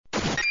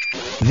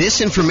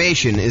This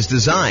information is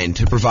designed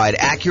to provide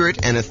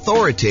accurate and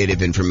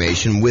authoritative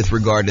information with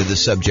regard to the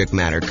subject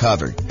matter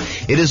covered.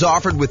 It is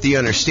offered with the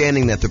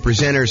understanding that the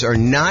presenters are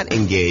not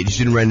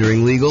engaged in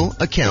rendering legal,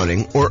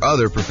 accounting, or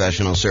other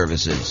professional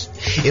services.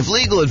 If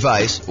legal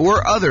advice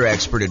or other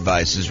expert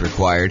advice is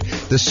required,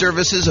 the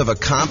services of a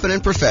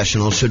competent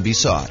professional should be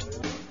sought.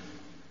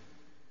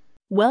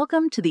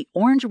 Welcome to the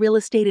Orange Real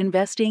Estate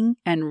Investing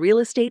and Real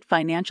Estate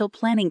Financial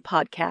Planning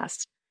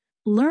Podcast.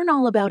 Learn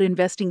all about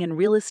investing in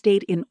real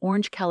estate in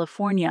Orange,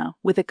 California,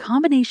 with a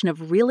combination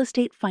of real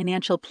estate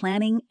financial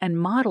planning and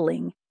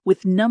modeling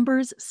with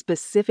numbers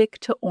specific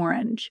to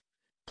Orange,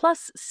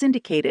 plus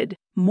syndicated,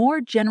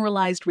 more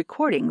generalized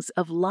recordings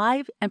of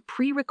live and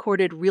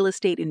pre-recorded real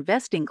estate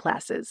investing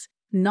classes,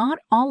 not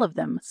all of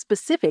them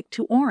specific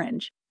to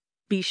Orange.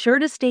 Be sure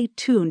to stay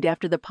tuned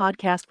after the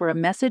podcast for a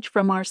message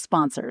from our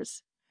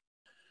sponsors.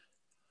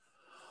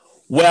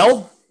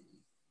 Well,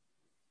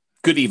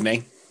 good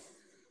evening.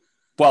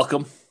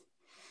 Welcome.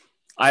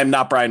 I am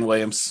not Brian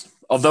Williams.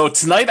 Although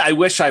tonight I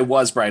wish I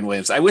was Brian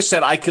Williams. I wish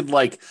that I could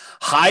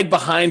hide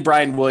behind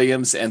Brian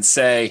Williams and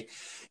say,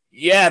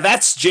 yeah,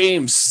 that's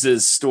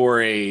James's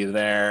story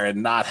there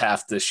and not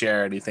have to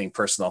share anything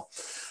personal.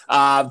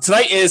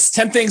 Tonight is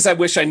 10 things I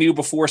wish I knew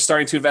before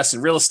starting to invest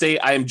in real estate.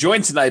 I am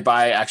joined tonight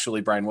by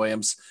actually Brian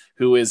Williams,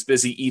 who is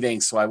busy eating,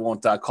 so I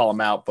won't call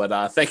him out.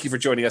 But thank you for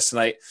joining us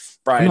tonight,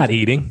 Brian. I'm not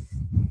eating.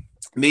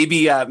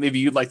 Maybe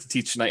you'd like to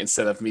teach tonight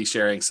instead of me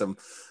sharing some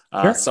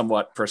Sure.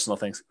 somewhat personal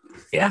things.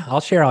 Yeah, I'll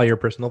share all your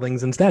personal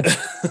things instead.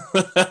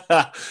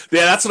 Yeah,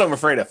 that's what I'm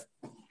afraid of.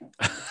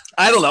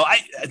 I don't know.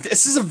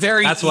 This is a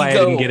very That's why I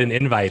didn't get an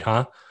invite,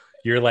 huh?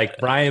 You're like,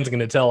 Brian's going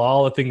to tell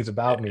all the things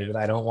about me that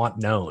I don't want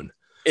known.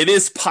 It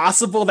is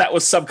possible that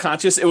was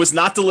subconscious. It was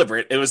not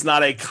deliberate. It was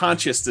not a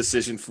conscious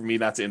decision for me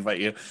not to invite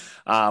you.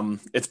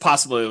 It's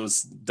possible it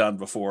was done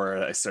before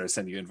I started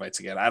sending you invites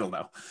again. I don't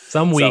know.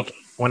 Some week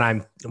when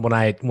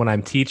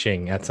I'm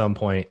teaching at some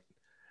point,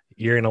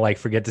 you're going to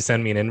forget to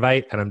send me an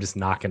invite and I'm just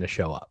not going to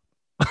show up.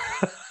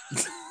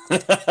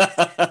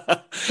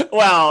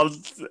 Well,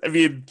 I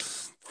mean,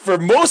 for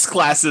most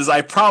classes,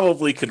 I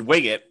probably could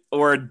wing it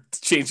or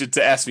change it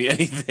to ask me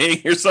anything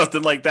or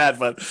something like that.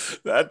 But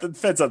that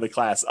depends on the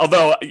class.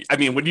 Although, I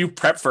mean, when you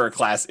prep for a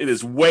class, it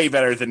is way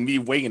better than me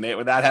winging it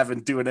without having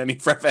to do any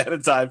prep ahead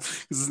of time.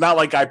 Because it's not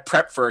like I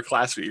prep for a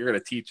class that you're going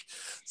to teach.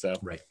 So,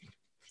 right.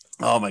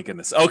 Oh my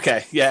goodness.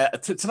 Okay. Yeah.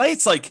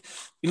 Tonight's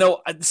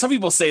some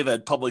people say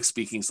that public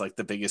speaking is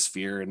the biggest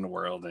fear in the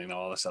world and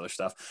all this other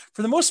stuff.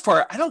 For the most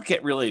part, I don't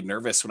get really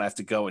nervous when I have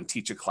to go and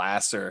teach a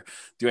class or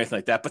do anything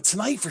like that. But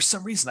tonight, for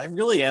some reason, I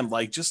really am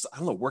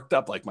worked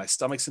up. My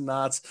stomach's in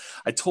knots.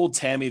 I told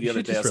Tammy the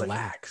other day, I was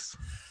relax.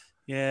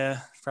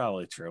 Yeah,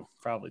 probably true.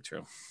 Probably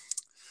true.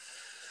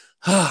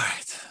 All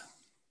right.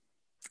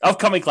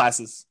 Upcoming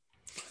classes.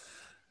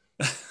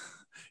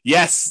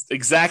 Yes,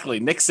 exactly.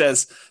 Nick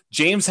says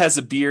James has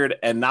a beard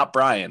and not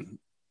Brian.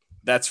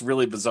 That's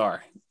really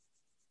bizarre.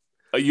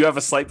 Oh, you have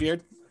a slight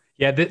beard?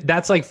 Yeah,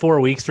 that's 4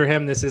 weeks for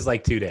him. This is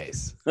 2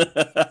 days.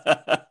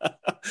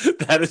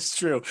 That is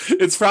true.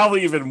 It's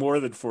probably even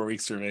more than 4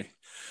 weeks for me.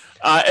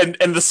 And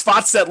the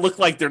spots that look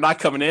like they're not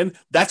coming in,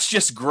 that's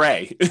just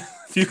gray.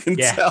 You can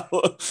tell.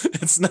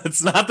 It's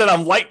not that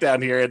I'm light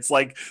down here. It's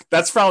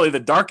that's probably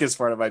the darkest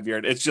part of my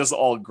beard. It's just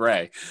all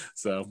gray.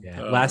 So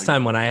last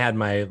time when I had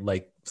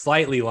my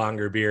slightly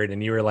longer beard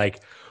and you were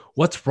like,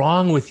 what's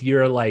wrong with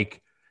your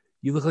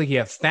you look like you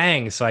have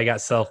fangs. So I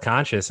got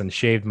self-conscious and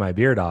shaved my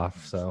beard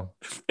off. So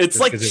it's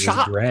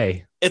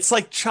gray. It's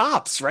like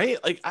chops, right?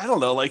 I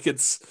don't know.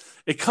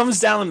 It comes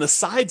down on the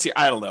sides here.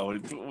 I don't know.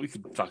 We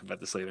could talk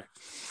about this later.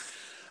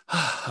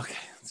 Okay.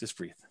 Just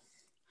breathe.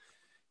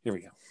 Here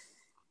we go.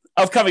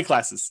 Upcoming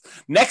classes.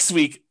 Next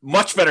week,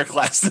 much better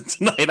class than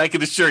tonight, I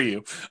can assure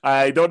you.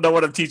 I don't know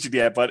what I'm teaching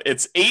yet, but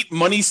it's 8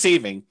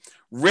 money-saving,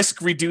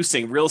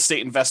 risk-reducing real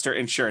estate investor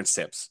insurance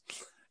tips.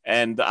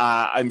 And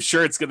I'm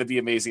sure it's going to be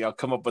amazing. I'll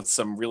come up with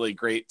some really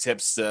great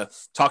tips to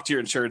talk to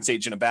your insurance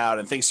agent about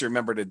and things to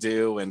remember to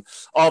do and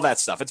all that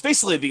stuff. It's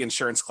basically the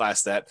insurance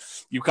class that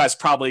you guys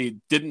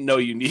probably didn't know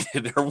you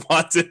needed or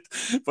wanted,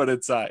 but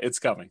it's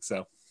coming.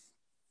 So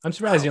I'm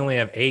surprised you only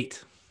have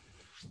 8.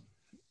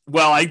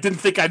 Well, I didn't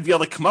think I'd be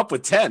able to come up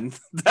with 10.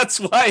 That's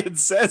why it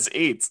says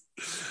 8.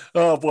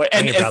 Oh boy.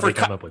 And probably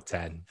come up with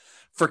 10.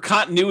 For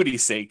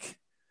continuity's sake,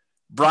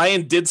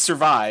 Brian did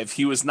survive.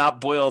 He was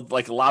not boiled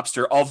like a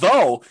lobster,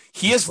 although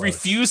he has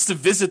refused to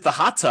visit the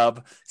hot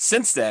tub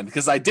since then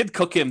because I did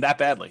cook him that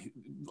badly.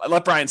 I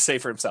let Brian say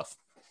for himself.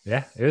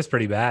 Yeah, it was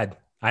pretty bad.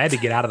 I had to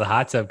get out of the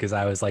hot tub because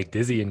I was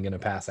dizzy and going to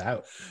pass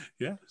out.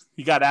 Yeah.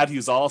 He got out. He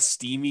was all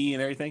steamy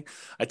and everything.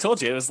 I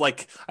told you, it was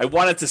I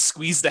wanted to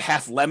squeeze the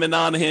half lemon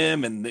on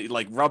him and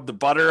rub the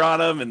butter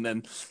on him. And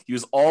then he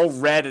was all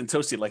red and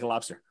toasty like a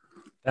lobster.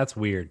 That's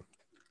weird.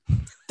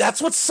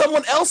 That's what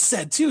someone else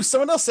said too.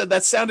 Someone else said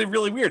that sounded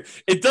really weird.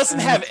 It doesn't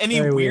have any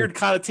weird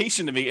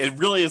connotation to me. It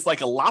really is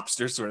like a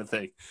lobster sort of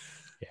thing.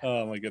 Yeah.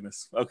 Oh my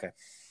goodness. Okay.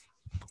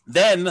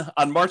 Then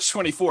on March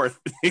 24th,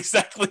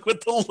 exactly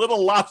with the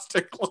little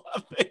lobster claw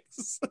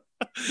things.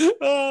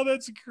 Oh,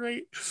 that's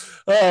great.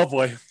 Oh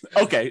boy.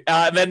 Okay.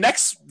 And then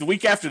the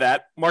week after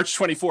that, March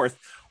 24th,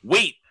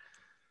 wait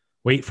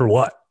for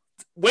what?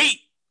 Wait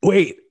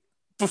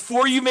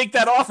before you make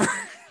that offer.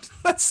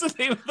 That's the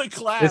name of the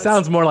class. It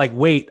sounds more like,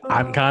 wait,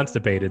 I'm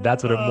constipated.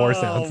 That's what it more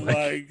sounds like. Oh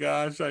my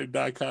gosh, I'm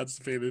not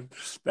constipated.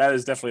 That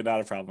is definitely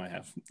not a problem I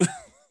have.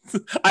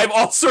 I have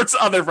all sorts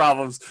of other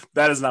problems.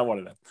 That is not one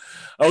of them.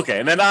 Okay,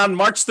 and then on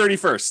March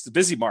 31st,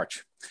 busy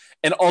March,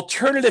 an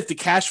alternative to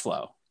cash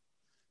flow,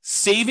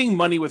 saving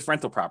money with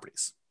rental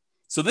properties.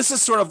 So this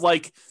is sort of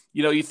like,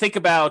 you think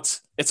about,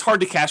 it's hard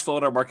to cash flow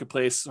in our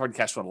marketplace. It's hard to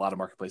cash flow in a lot of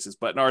marketplaces,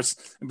 but in ours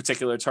in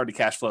particular, it's hard to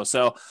cash flow.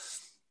 So,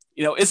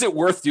 is it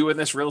worth doing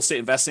this real estate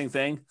investing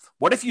thing?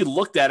 What if you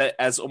looked at it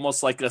as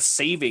almost like a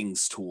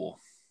savings tool?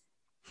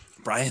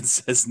 Brian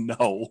says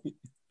no.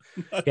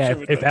 Yeah,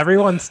 if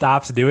everyone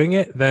stops doing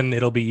it, then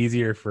it'll be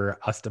easier for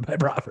us to buy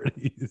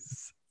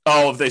properties.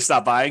 Oh, if they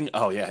stop buying?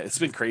 Oh, yeah. It's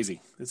been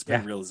crazy. It's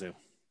been real zoo.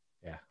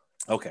 Yeah.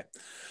 Okay.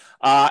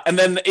 And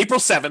then April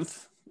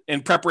 7th,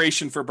 in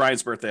preparation for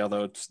Brian's birthday,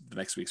 although the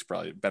next week's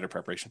probably better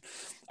preparation,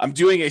 I'm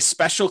doing a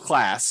special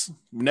class.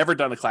 Never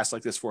done a class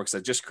like this before because I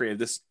just created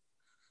this,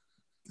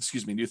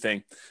 new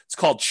thing. It's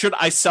called Should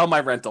I Sell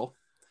My Rental?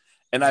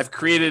 And I've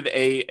created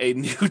a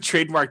new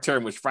trademark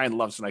term, which Brian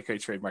loves when I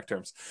create trademark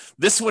terms.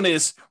 This one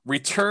is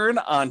return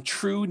on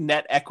true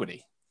net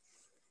equity.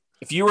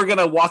 If you were going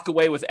to walk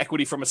away with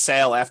equity from a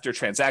sale after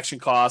transaction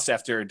costs,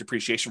 after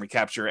depreciation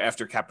recapture,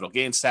 after capital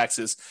gains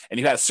taxes, and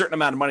you had a certain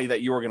amount of money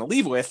that you were going to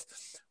leave with,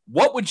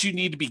 what would you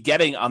need to be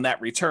getting on that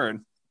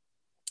return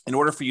in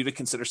order for you to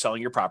consider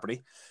selling your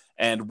property?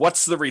 And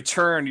what's the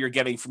return you're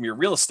getting from your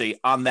real estate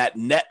on that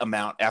net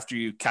amount after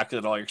you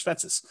calculate all your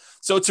expenses?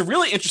 So it's a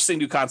really interesting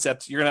new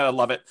concept. You're going to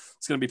love it.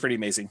 It's going to be pretty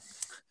amazing.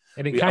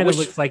 And it kind of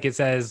looks like it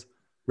says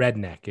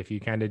redneck. If you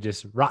kind of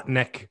just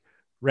redneck.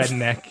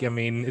 I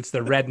mean, it's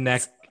the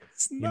redneck,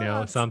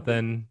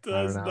 something. It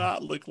does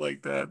not look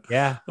like that.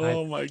 Yeah.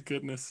 Oh my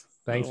goodness.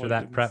 Thanks for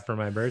that prep for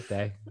my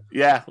birthday.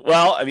 Yeah.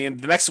 Well, I mean,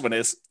 the next one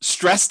is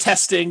stress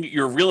testing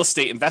your real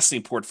estate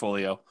investing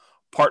portfolio,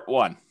 part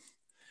 1.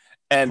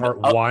 And part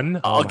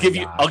 1, I'll give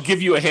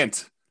you a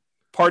hint.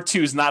 Part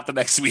 2 is not the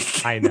next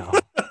week. I know.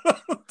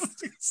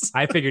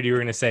 I figured you were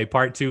going to say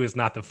part 2 is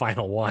not the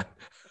final one.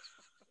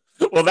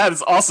 Well, that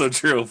is also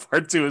true.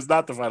 Part 2 is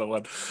not the final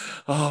one.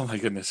 Oh my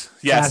goodness.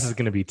 Yes. Class is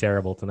going to be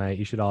terrible tonight.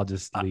 You should all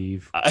just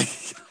leave. I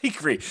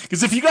agree.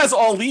 Because if you guys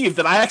all leave,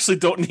 then I actually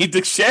don't need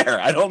to share.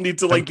 I don't need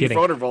to be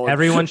vulnerable.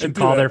 Everyone should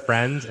call their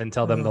friends and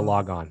tell them to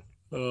log on.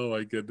 Oh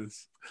my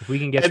goodness. If we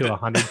can get to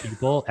 100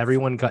 people,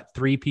 everyone got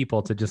 3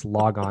 people to just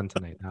log on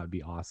tonight. That would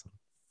be awesome.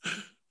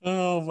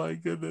 Oh my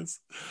goodness.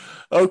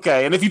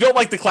 Okay. And if you don't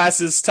like the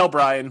classes, tell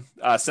Brian,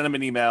 send him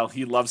an email.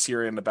 He loves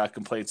hearing about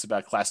complaints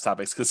about class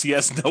topics because he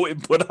has no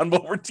input on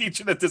what we're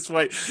teaching at this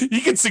point.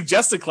 He can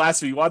suggest a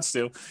class if he wants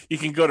to. You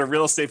can go to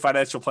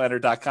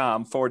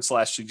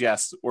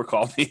realestatefinancialplanner.com/suggest or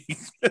call me.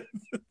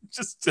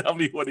 Just tell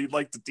me what he'd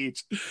like to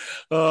teach.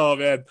 Oh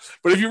man.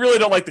 But if you really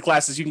don't like the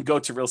classes, you can go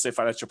to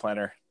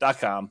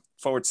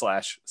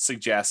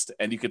realestatefinancialplanner.com/suggest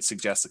and you could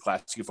suggest the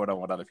class. You can vote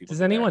on what other people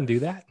Does anyone do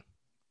that?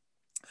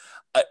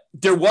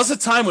 There was a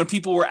time when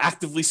people were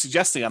actively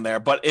suggesting on there,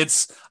 but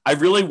I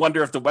really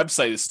wonder if the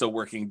website is still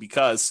working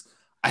because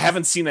I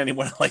haven't seen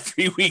anyone in like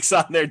 3 weeks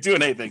on there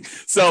doing anything.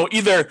 So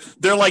either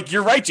they're like,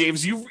 you're right,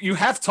 James, you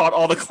have taught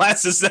all the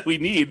classes that we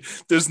need.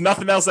 There's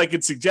nothing else I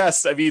could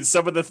suggest. I mean,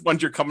 some of the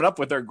ones you're coming up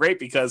with are great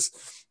because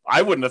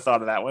I wouldn't have thought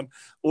of that one.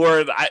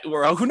 Or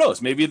who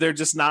knows? Maybe they're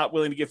just not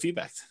willing to give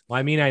feedback. Well,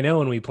 I mean, I know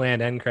when we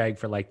planned NCRAG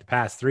for like the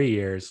past 3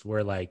 years,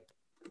 we're like,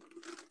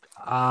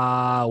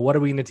 what are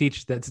we going to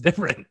teach that's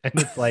different? And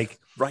it's like,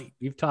 right,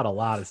 you've taught a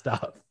lot of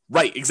stuff.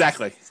 Right,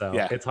 exactly. So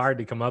it's hard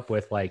to come up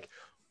with like,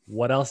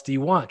 what else do you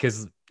want?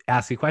 Because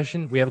ask a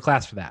question, we have a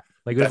class for that.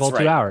 Like we have all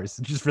 2 hours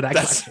just for that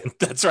question.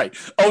 That's right.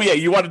 Oh yeah,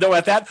 you want to know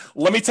about that?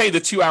 Let me tell you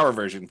the 2-hour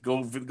version. Go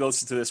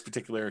listen to this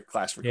particular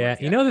class. Yeah,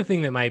 you know the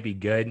thing that might be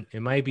good?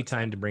 It might be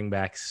time to bring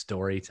back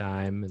story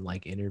time and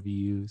like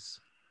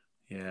interviews.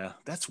 Yeah,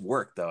 that's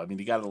work though. I mean,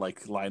 you got to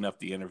like line up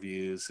the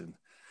interviews and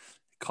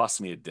it costs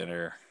me a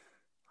dinner.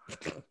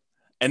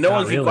 And no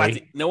one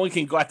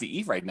can go out to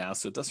eat right now,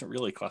 so it doesn't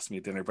really cost me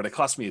a dinner, but it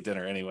costs me a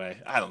dinner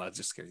anyway. I don't know, it's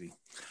just crazy.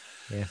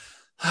 Yeah.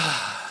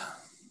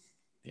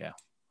 Yeah.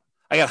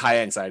 I got high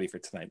anxiety for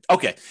tonight.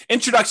 Okay.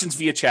 Introductions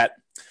via chat.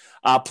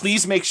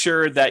 Please make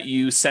sure that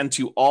you send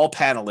to all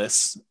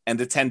panelists and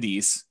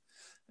attendees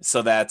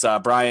so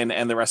that Brian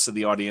and the rest of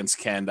the audience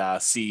can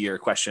see your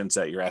questions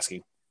that you're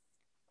asking.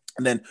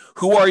 And then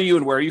who are you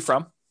and where are you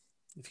from?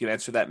 If you can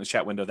answer that in the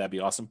chat window, that'd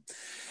be awesome.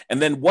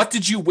 And then what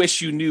did you wish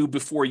you knew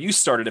before you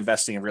started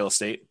investing in real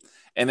estate?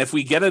 And if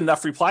we get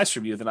enough replies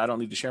from you, then I don't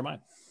need to share mine.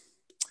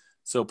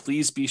 So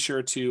please be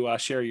sure to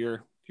share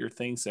your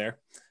things there.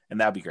 And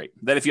that'd be great.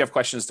 Then if you have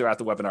questions throughout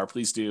the webinar,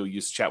 please do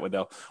use the chat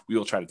window. We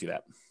will try to do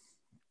that.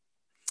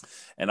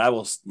 And I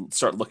will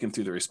start looking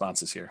through the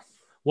responses here.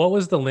 What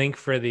was the link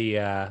for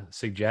the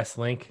suggest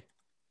link?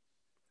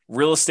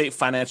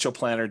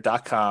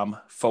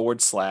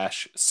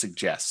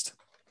 realestatefinancialplanner.com/suggest.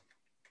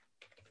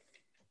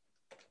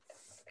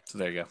 So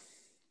there you go.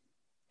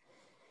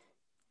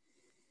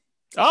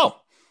 Oh,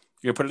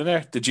 you're going to put it in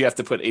there? Did you have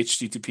to put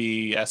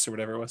HTTPS or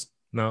whatever it was?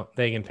 No,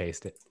 they can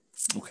paste it.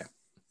 Okay.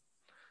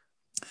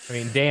 I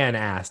mean, Dan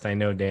asked. I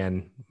know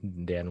Dan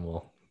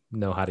will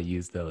know how to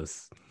use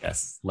those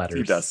letters.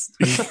 He does.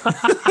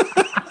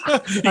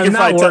 I'm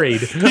not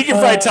worried. He can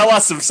probably tell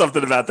us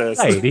something about this.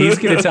 Right. He's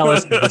going to tell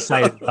us if the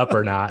site is up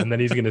or not, and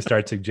then he's going to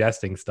start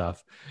suggesting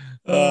stuff.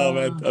 Oh,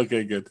 man.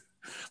 Okay, good.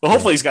 Well,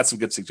 hopefully he's got some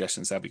good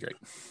suggestions. That'd be great.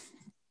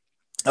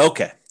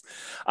 Okay.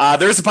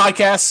 There's a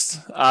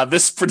podcast.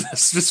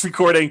 This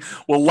recording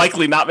will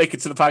likely not make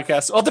it to the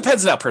podcast. Well, it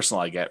depends on how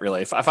personal I get,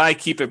 really. If I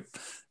keep it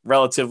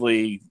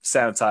relatively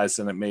sanitized,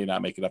 then it may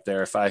not make it up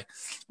there. If I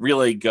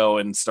really go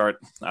and start,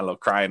 I don't know,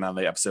 crying on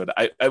the episode,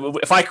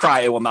 if I cry,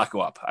 it will not go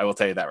up. I will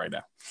tell you that right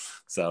now.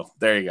 So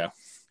there you go.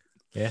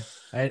 Yeah.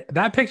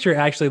 That picture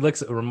actually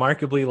looks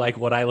remarkably like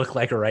what I look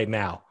like right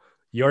now.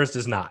 Yours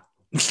does not.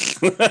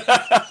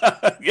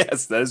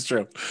 Yes, that is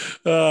true.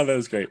 Oh, that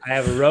was great. I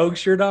have a Rogue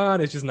shirt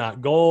on. It's just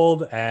not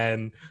gold.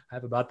 And I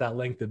have about that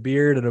length of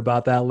beard and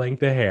about that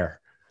length of hair.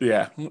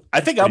 Yeah.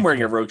 I think I'm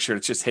wearing a Rogue shirt.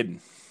 It's just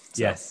hidden.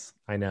 So. Yes,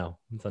 I know.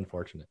 It's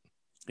unfortunate.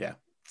 Yeah.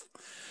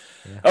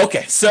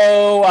 Okay.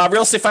 So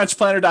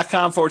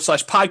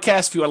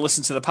realestatefinancialplanner.com/podcast if you want to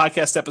listen to the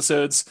podcast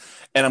episodes.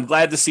 And I'm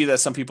glad to see that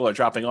some people are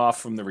dropping off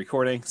from the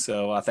recording.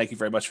 So thank you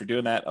very much for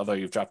doing that. Although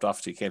you've dropped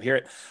off so you can't hear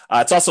it.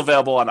 It's also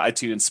available on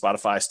iTunes,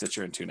 Spotify,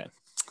 Stitcher, and TuneIn.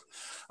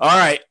 All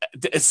right.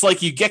 It's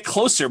like you get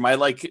closer. My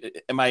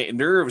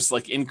nerves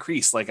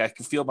increase. Like I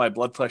can feel my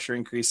blood pressure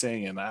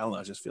increasing, and I don't know,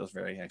 it just feels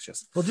very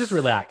anxious. Well, just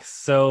relax.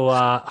 So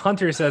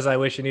Hunter says, I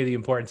wish I knew the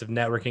importance of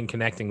networking,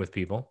 connecting with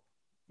people.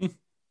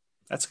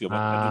 That's a good one.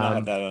 I did not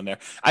have that on there.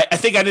 I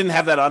think I didn't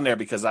have that on there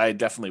because I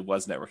definitely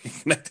was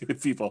networking, connecting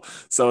with people.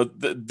 So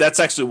that's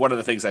actually one of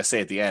the things I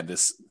say at the end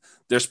is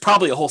there's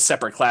probably a whole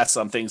separate class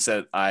on things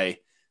that I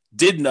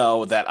did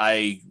know that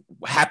I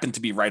happened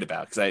to be right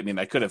about. Because I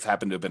could have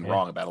happened to have been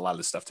wrong about a lot of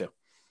this stuff too.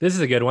 This is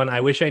a good one.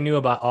 I wish I knew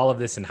about all of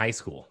this in high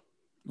school.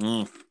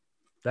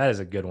 That is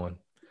a good one.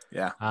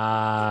 Yeah.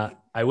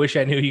 I wish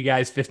I knew you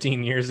guys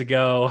 15 years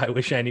ago. I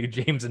wish I knew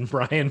James and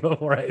Brian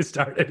before I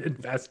started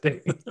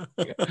investing.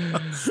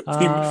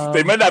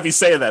 They might not be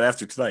saying that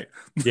after tonight.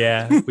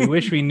 Yeah. We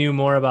wish we knew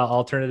more about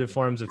alternative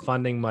forms of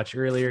funding much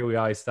earlier. We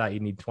always thought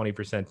you need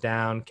 20%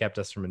 down, kept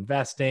us from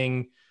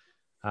investing.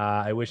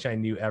 I wish I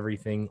knew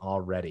everything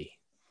already.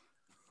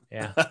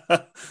 Yeah.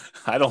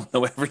 I don't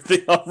know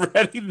everything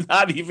already.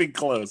 Not even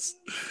close.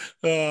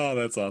 Oh,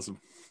 that's awesome.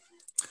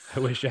 I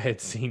wish I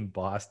had seen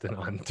Boston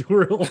on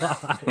tour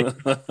live.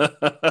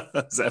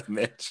 Is that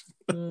Mitch?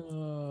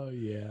 Oh,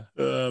 yeah.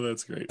 Oh,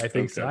 that's great. I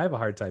think so. I have a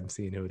hard time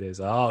seeing who it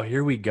is. Oh,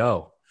 here we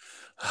go.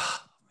 Oh,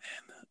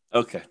 man.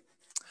 Okay.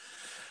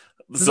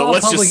 This is all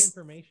public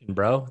information,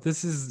 bro.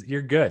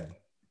 You're good.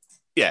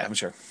 Yeah, I'm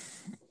sure.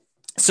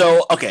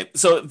 So, okay.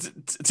 So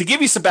to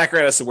give you some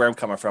background as to where I'm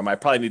coming from, I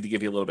probably need to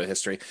give you a little bit of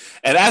history.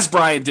 And as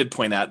Brian did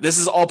point out, this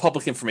is all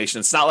public information.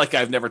 It's not like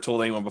I've never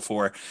told anyone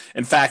before.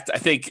 In fact, I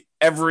think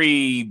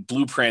every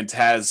blueprint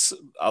has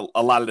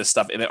a lot of this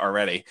stuff in it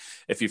already,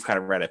 if you've kind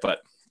of read it.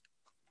 But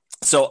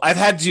so I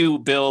opted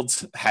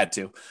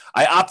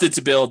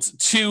to build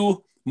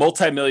 2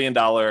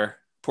 multi-million-dollar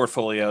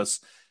portfolios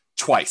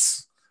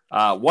twice.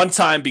 One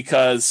time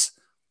because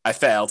I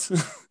failed.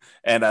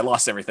 And I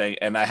lost everything,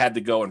 and I had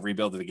to go and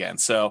rebuild it again.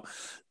 So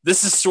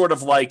this is sort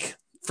of like,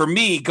 for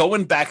me,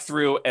 going back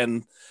through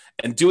and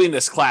doing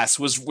this class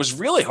was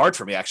really hard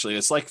for me, actually.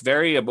 It's like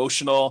very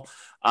emotional.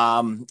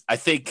 I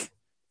think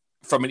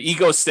from an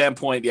ego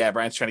standpoint, yeah,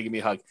 Brian's trying to give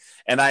me a hug.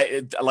 And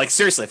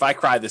seriously, if I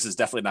cry, this is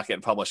definitely not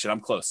getting published, and I'm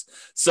close.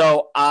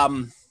 So,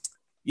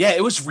 yeah,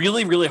 it was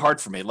really, really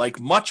hard for me, like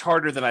much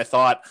harder than I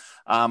thought.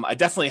 I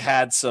definitely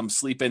had some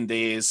sleep-in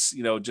days,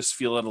 just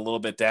feeling a little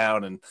bit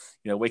down and,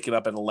 waking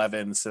up at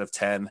 11 instead of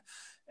 10.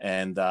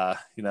 And,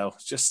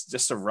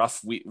 just a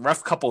rough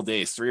couple of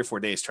days, 3 or 4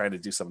 days trying to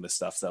do some of this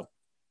stuff. So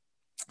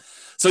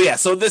yeah,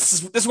 so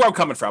this is where I'm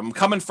coming from. I'm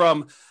coming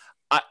from,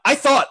 I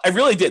thought, I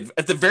really did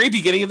at the very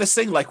beginning of this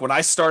thing, like when I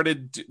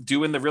started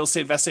doing the real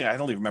estate investing, I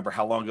don't even remember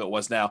how long ago it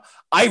was now.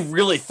 I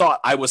really thought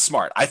I was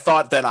smart. I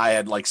thought that I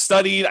had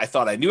studied. I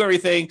thought I knew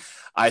everything.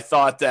 I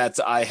thought that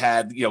I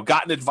had,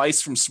 gotten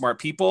advice from smart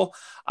people.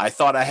 I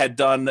thought I had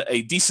done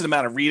a decent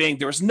amount of reading.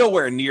 There was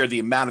nowhere near the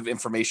amount of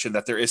information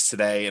that there is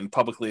today and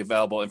publicly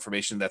available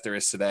information that there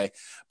is today.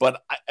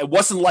 But it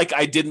wasn't like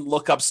I didn't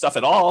look up stuff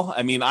at all.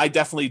 I mean, I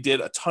definitely did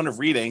a ton of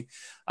reading.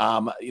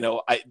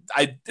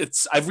 I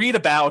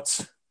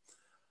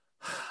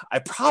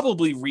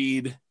probably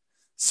read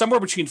somewhere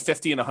between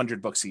 50 and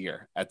 100 books a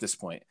year at this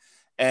point.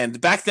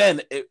 And back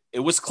then it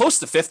was close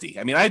to 50.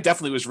 I mean, I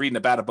definitely was reading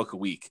about a book a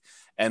week.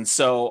 And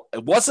so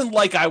it wasn't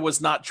like I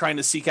was not trying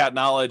to seek out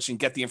knowledge and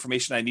get the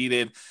information I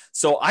needed.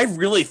 So I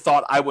really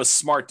thought I was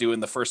smart doing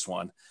the first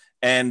one.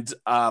 And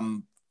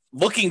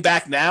looking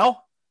back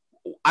now,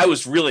 I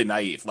was really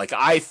naive. Like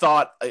I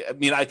thought,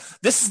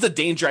 this is the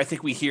danger I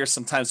think we hear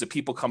sometimes that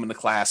people come into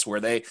class where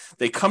they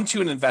come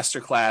to an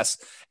investor class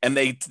and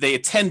they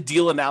attend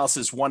deal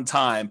analysis one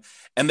time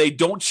and they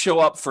don't show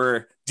up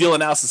for deal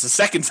analysis a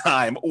second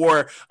time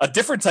or a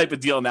different type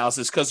of deal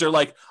analysis because they're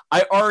like,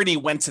 I already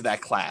went to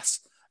that class.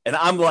 And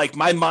I'm like,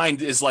 my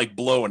mind is like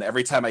blown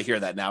every time I hear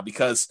that now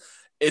because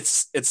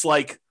it's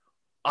like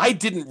I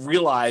didn't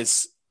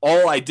realize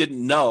all I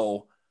didn't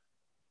know.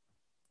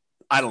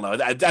 I don't know.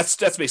 That's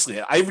basically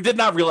it. I did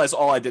not realize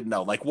all I didn't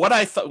know. Like what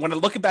I thought when I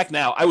look back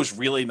now, I was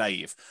really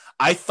naive.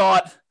 I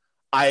thought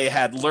I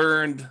had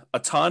learned a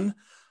ton.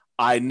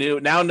 I know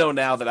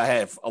now that I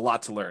have a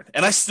lot to learn,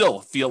 and I still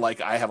feel like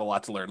I have a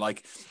lot to learn.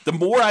 Like the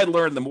more I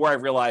learn, the more I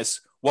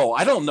realize, whoa,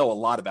 I don't know a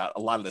lot about a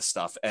lot of this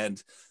stuff,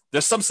 and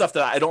there's some stuff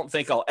that I don't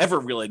think I'll ever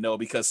really know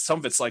because some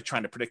of it's like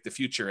trying to predict the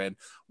future and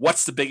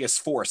what's the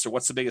biggest force or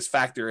what's the biggest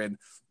factor and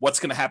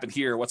what's going to happen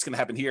here,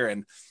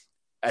 and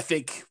I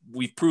think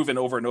we've proven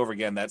over and over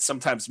again that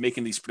sometimes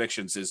making these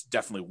predictions is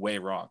definitely way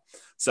wrong.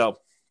 So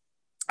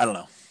I don't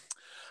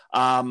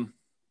know.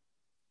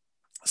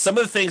 Some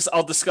of the things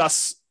I'll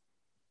discuss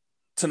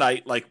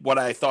tonight, like what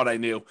I thought I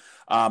knew.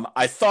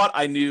 I thought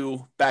I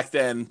knew back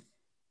then.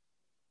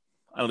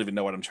 I don't even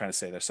know what I'm trying to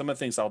say there. Some of the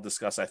things I'll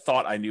discuss, I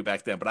thought I knew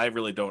back then, but I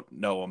really don't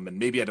know them. And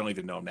maybe I don't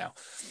even know them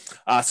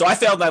now. So I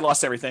failed and I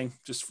lost everything.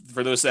 Just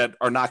for those that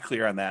are not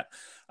clear on that.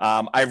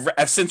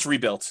 I've since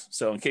rebuilt.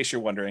 So in case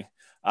you're wondering,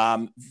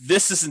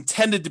 this is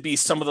intended to be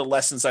some of the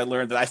lessons I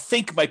learned that I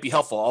think might be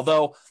helpful,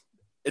 although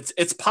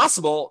it's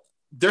possible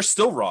they're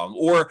still wrong,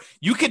 or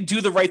you could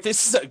do the right.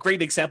 This is a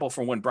great example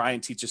from when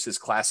Brian teaches his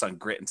class on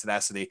grit and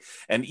tenacity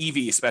and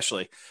EV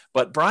especially.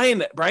 But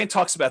Brian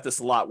talks about this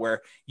a lot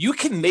where you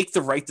can make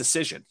the right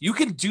decision. You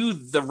can do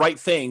the right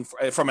thing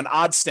from an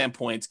odds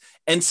standpoint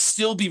and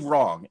still be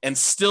wrong and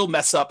still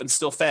mess up and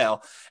still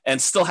fail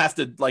and still have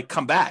to like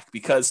come back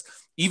because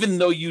even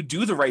though you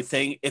do the right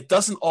thing, it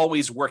doesn't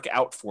always work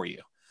out for you.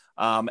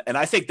 And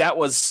I think that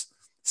was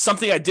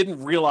something I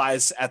didn't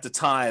realize at the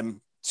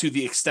time to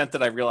the extent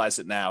that I realize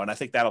it now. And I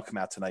think that'll come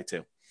out tonight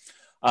too.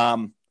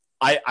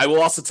 I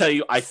will also tell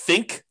you, I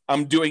think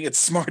I'm doing it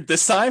smart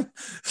this time.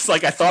 It's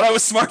like, I thought I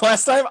was smart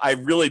last time. I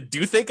really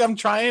do think I'm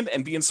trying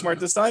and being smart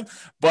this time,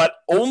 but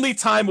only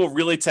time will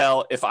really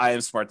tell if I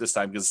am smart this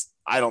time because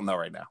I don't know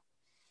right now.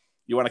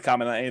 You want to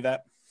comment on any of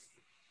that?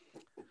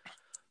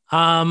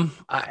 I'm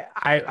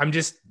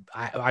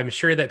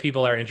sure that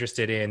people are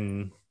interested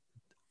in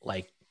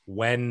like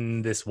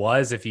when this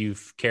was, if you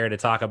care to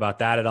talk about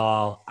that at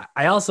all.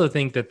 I also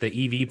think that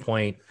the EV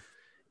point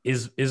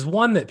is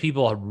one that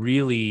people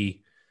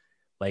really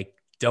like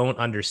don't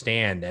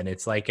understand. And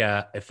it's like,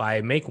 if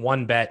I make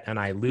one bet and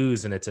I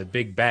lose and it's a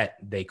big bet,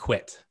 they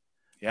quit.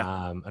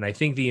 Yeah. And I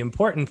think the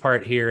important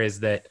part here is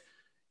that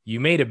you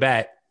made a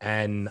bet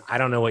and I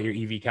don't know what your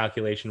EV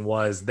calculation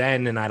was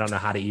then. And I don't know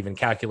how to even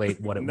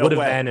calculate what it would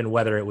have been and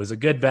whether it was a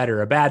good bet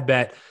or a bad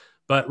bet,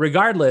 but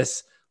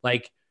regardless,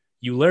 like,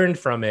 you learned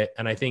from it.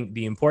 And I think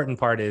the important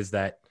part is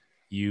that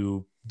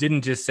you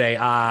didn't just say,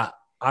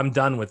 I'm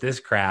done with this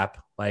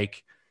crap.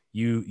 Like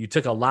you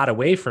took a lot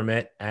away from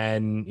it.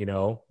 And, you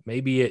know,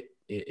 maybe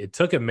it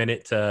took a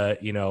minute to,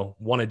 you know,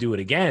 want to do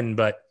it again,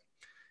 but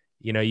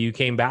you know, you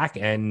came back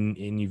and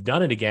you've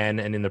done it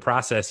again. And in the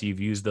process, you've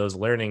used those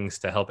learnings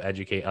to help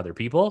educate other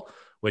people,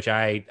 which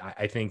I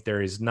think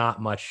there is not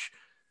much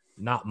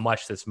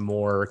that's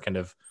more kind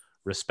of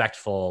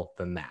respectful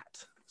than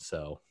that.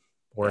 So,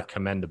 or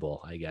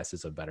commendable, I guess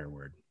is a better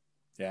word.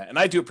 Yeah. And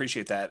I do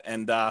appreciate that.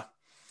 And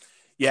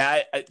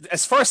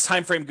as far as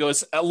time frame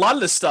goes, a lot of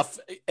this stuff,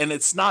 and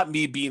it's not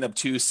me being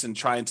obtuse and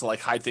trying to like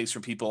hide things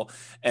from people.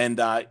 And,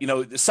 you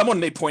know, someone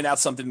may point out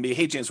something to me,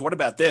 hey, James, what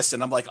about this?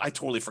 And I'm like, I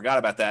totally forgot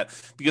about that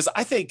because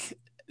I think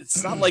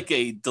it's not like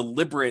a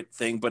deliberate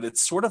thing, but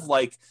it's sort of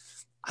like,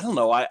 I don't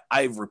know,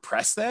 I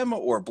repress them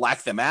or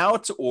black them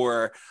out,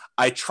 or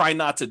I try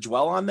not to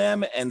dwell on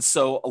them. And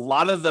so a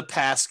lot of the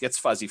past gets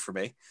fuzzy for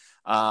me.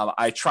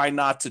 I try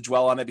not to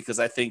dwell on it because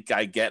I think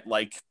I get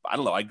like, I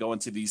don't know, I go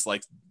into these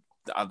like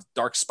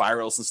dark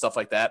spirals and stuff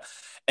like that.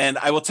 And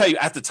I will tell you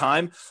at the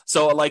time.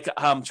 So like,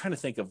 I'm trying to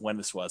think of when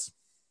this was.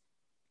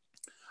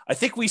 I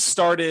think we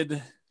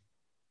started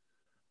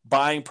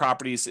buying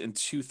properties in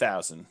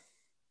 2000.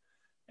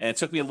 And it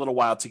took me a little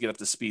while to get up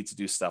to speed to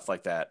do stuff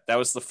like that. That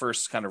was the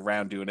first kind of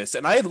round doing this.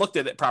 And I had looked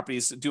at it,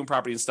 doing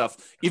property and stuff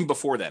even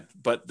before then,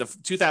 but the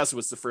 2000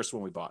 was the first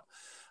one we bought.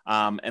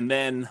 And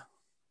then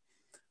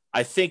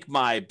I think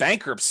my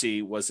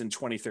bankruptcy was in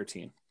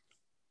 2013.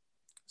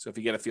 So if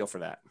you get a feel for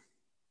that.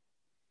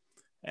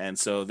 And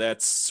so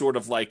that's sort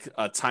of like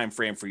a time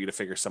frame for you to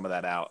figure some of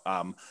that out.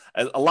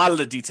 A lot of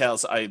the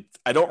details I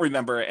don't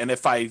remember. And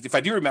if I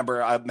do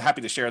remember, I'm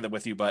happy to share them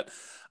with you. But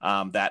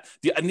and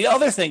the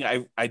other thing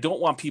I don't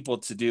want people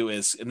to do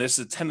is, and there's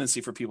a tendency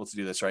for people to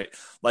do this, right?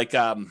 Like,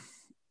 I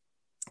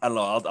don't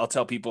know, I'll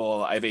tell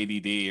people I have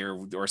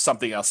ADD or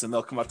something else, and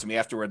they'll come up to me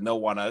afterward and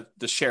they'll want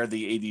to share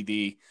the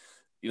ADD,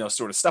 you know,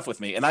 sort of stuff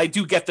with me. And I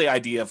do get the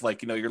idea of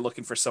like, you know, you're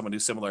looking for someone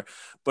who's similar,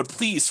 but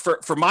please,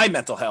 for my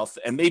mental health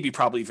and maybe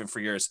probably even for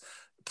yours,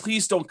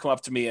 please don't come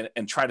up to me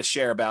and try to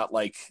share about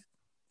like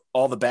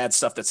all the bad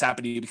stuff that's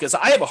happened to you, because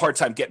I have a hard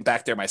time getting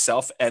back there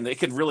myself, and it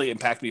can really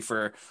impact me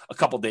for a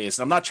couple of days.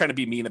 And I'm not trying to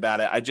be mean about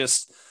it.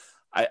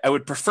 I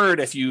would prefer it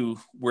if you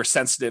were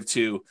sensitive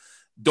to,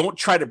 don't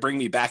try to bring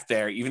me back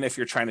there, even if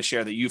you're trying to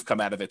share that you've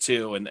come out of it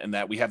too, and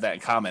that we have that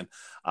in common,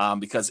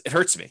 because it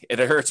hurts me. It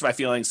hurts my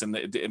feelings, and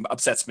it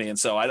upsets me. And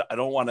so I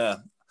don't want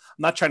to,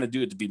 I'm not trying to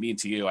do it to be mean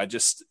to you.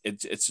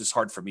 It's just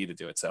hard for me to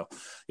do it. So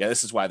yeah,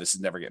 this is why this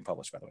is never getting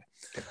published, by the way.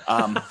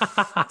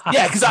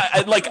 Yeah, because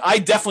I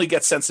definitely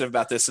get sensitive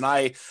about this, and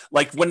I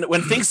like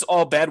when things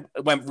all bad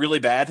went really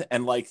bad,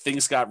 and like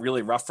things got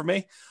really rough for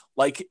me.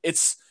 Like,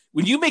 it's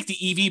when you make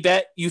the EV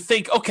bet, you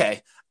think,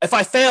 okay, if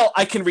I fail,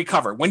 I can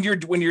recover. When you're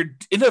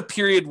in a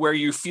period where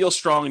you feel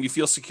strong and you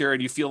feel secure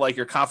and you feel like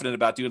you're confident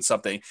about doing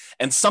something,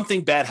 and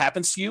something bad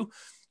happens to you,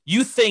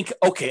 you think,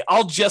 okay,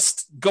 I'll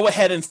just go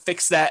ahead and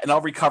fix that, and I'll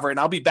recover, and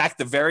I'll be back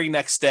the very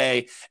next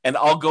day, and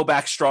I'll go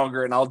back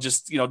stronger, and I'll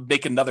just,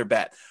 make another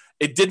bet.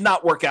 It did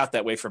not work out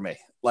that way for me.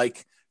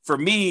 Like, for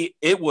me,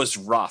 it was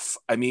rough.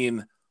 I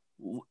mean,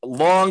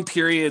 long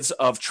periods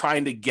of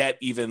trying to get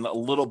even a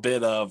little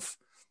bit of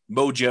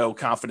mojo,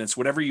 confidence,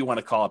 whatever you want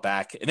to call it,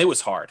 back. And it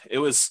was hard. It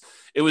was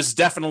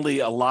definitely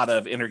a lot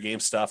of inner game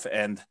stuff.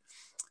 And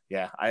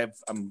yeah, I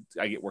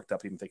get worked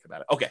up even thinking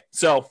about it. Okay.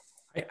 So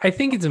I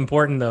think it's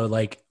important though.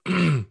 Like,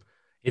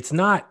 it's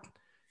not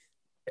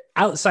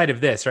outside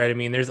of this, right? I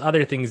mean, there's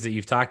other things that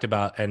you've talked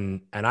about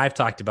and I've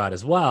talked about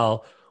as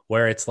well,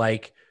 where it's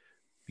like,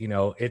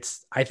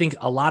 I think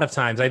a lot of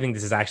times, I think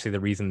this is actually the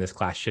reason this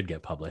class should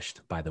get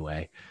published, by the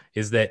way,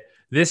 is that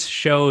this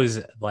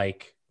shows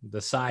like the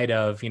side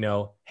of,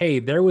 hey,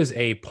 there was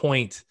a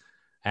point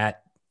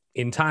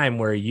in time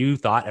where you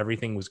thought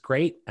everything was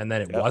great, and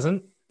then it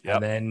wasn't. Yep.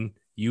 And then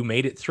you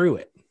made it through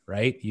it,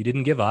 right? You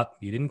didn't give up.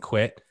 You didn't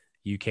quit.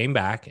 You came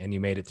back and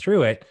you made it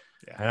through it.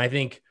 Yeah. And I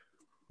think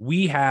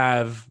we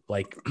have,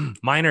 like,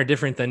 mine are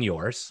different than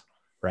yours,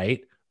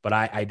 right? But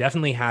I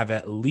definitely have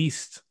at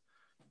least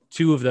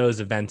 2 of those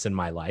events in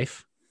my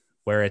life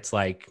where it's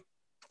like,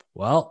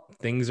 well,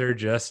 things are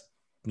just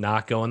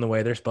not going the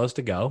way they're supposed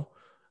to go.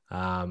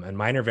 And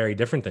mine are very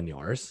different than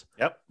yours.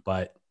 Yep.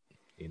 But,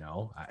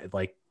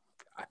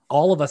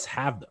 all of us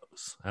have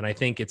those. And I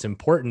think it's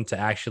important to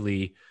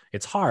actually,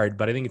 it's hard,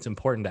 but I think it's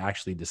important to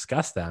actually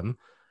discuss them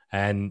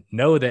and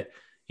know that,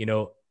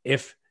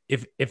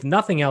 if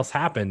nothing else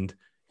happened,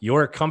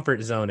 your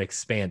comfort zone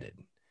expanded.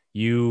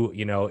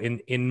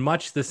 In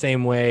much the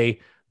same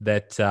way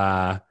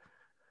that,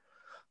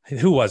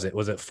 who was it?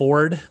 Was it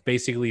Ford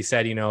basically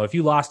said, if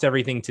you lost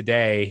everything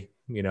today,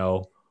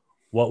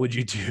 what would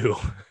you do?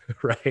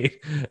 Right.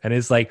 And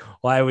it's like,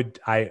 well,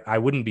 I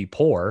wouldn't be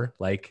poor.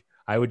 Like,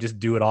 I would just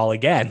do it all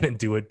again and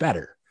do it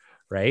better.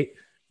 Right.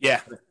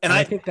 Yeah. And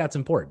I think that's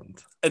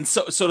important. And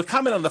so to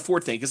comment on the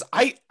Ford thing, because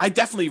I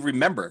definitely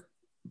remember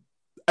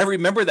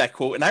that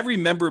quote, and I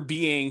remember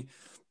being,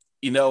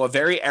 a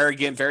very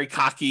arrogant, very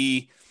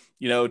cocky,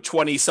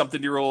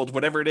 20-something-year-old,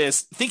 whatever it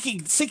is, thinking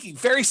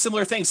very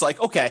similar things.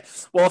 Like, okay,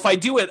 well, if I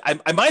do it,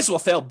 I might as well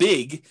fail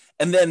big,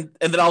 and then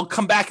I'll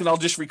come back and I'll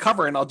just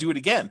recover and I'll do it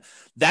again.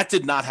 That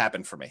did not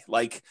happen for me.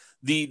 Like,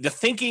 the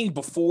thinking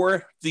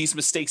before these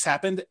mistakes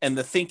happened, and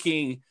the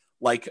thinking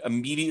like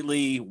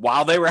immediately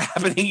while they were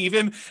happening,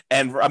 even,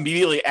 and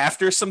immediately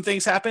after some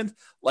things happened,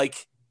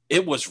 like,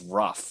 it was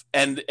rough.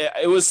 And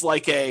it was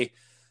like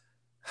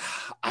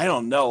I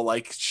don't know,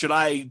 like, should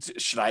I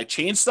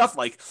change stuff?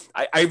 Like,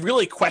 I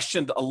really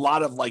questioned a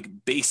lot of like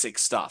basic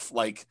stuff,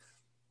 like,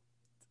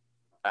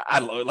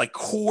 I don't know, like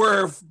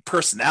core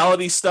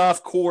personality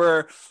stuff,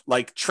 core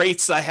like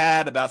traits I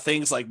had about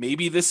things, like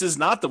maybe this is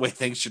not the way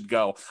things should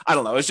go. I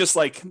don't know. It's just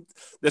like,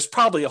 there's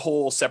probably a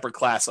whole separate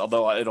class,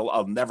 although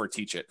I'll never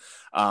teach it,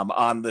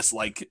 on this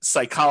like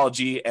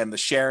psychology and the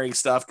sharing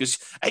stuff. Cause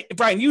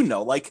Brian,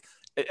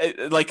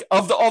 like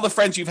all the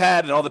friends you've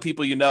had and all the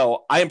people,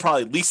 I am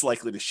probably least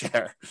likely to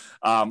share,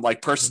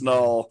 like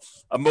personal,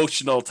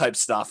 emotional type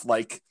stuff.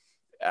 Like,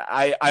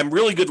 I'm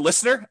really good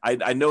listener.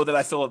 I know that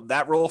I fill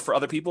that role for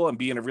other people and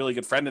being a really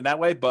good friend in that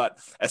way. But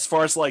as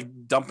far as like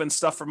dumping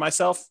stuff for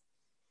myself,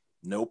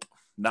 nope,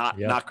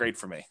 not great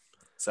for me.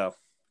 So,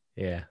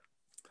 yeah.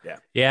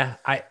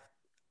 I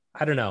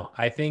don't know.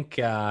 I think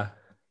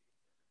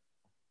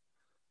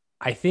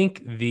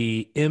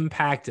the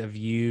impact of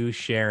you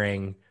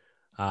sharing,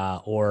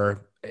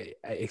 or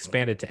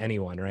expanded to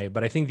anyone, right?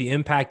 But I think the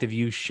impact of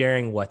you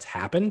sharing what's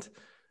happened,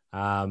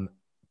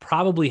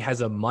 probably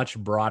has a much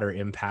broader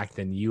impact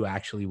than you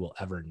actually will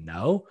ever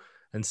know.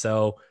 And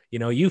so,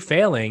 you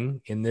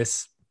failing in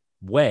this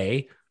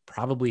way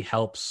probably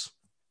helps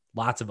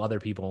lots of other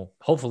people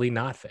hopefully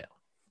not fail.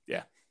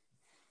 Yeah.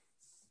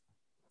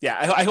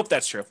 Yeah. I hope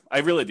that's true. I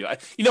really do.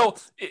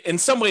 In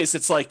some ways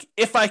it's like,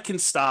 if I can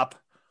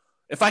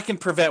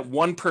prevent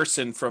one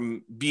person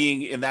from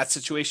being in that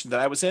situation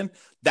that I was in,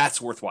 that's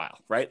worthwhile,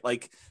 right?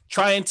 Like,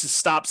 trying to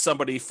stop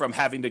somebody from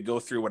having to go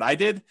through what I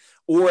did,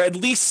 or at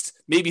least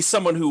maybe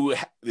someone who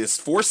is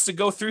forced to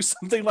go through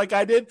something like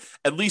I did,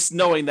 at least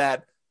knowing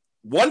that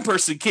one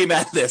person came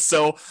at this,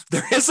 so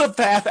there is a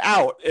path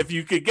out if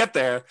you could get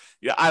there.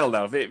 Yeah, I don't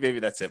know. Maybe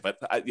that's it, but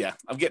yeah,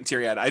 I'm getting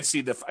teary-eyed. I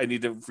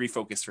need to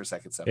refocus for a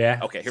second. So yeah,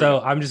 okay.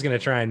 So I'm just gonna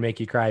try and make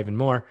you cry even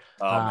more,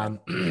 Oh,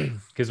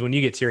 because when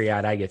you get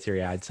teary-eyed, I get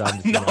teary-eyed. So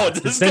I'm just no,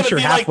 since you're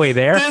halfway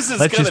there, let's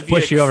just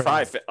push you over.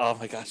 Oh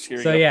my gosh!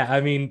 Here So yeah,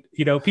 I mean,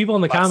 people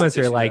in the comments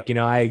are like,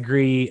 I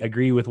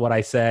agree with what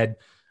I said.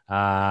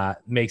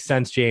 Makes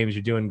sense, James.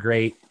 You're doing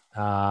great.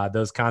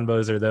 Those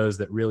convos are those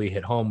that really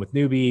hit home with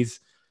newbies.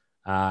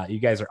 You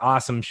guys are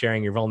awesome.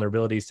 Sharing your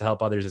vulnerabilities to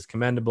help others is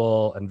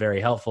commendable and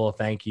very helpful.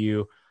 Thank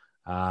you.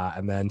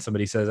 And then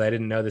somebody says, I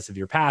didn't know this of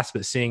your past,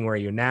 but seeing where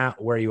you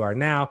are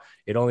now,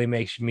 it only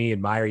makes me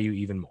admire you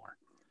even more.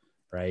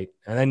 Right.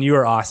 And then you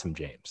are awesome,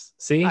 James.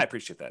 See, I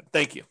appreciate that.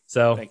 Thank you.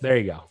 So there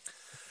you go.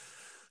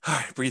 All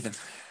right. Breathing.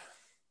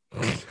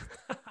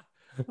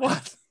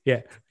 What?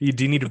 Yeah.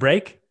 Do you need a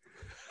break?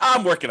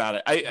 I'm working on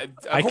it.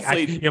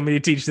 Hopefully, you want me to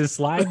teach this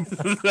slide?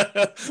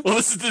 Well,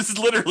 this is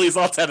literally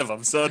all 10 of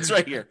them, so it's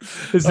right here.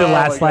 This is the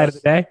last slide of the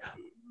day.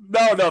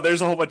 No,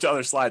 there's a whole bunch of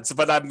other slides,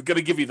 but I'm going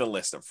to give you the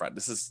list up front.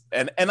 This is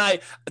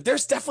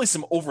there's definitely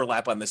some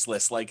overlap on this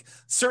list. Like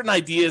certain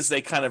ideas,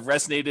 they kind of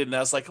resonated, and I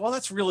was like, well,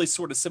 that's really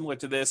sort of similar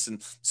to this,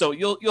 and so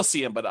you'll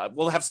see them. But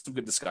we'll have some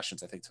good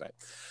discussions, I think, tonight.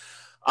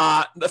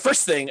 The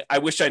first thing I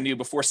wish I knew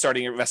before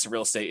starting investing in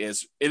real estate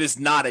is it is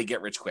not a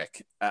get rich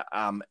quick,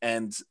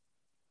 and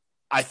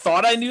I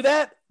thought I knew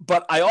that,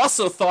 but I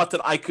also thought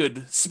that I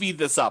could speed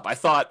this up. I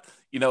thought,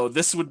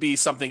 this would be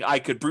something I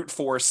could brute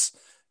force,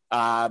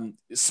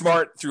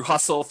 smart through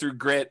hustle, through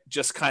grit,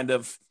 just kind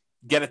of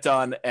get it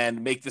done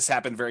and make this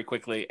happen very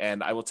quickly.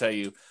 And I will tell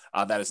you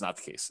that is not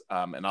the case.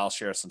 And I'll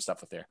share some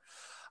stuff with there.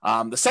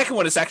 The second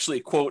one is actually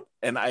a quote,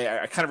 and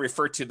I kind of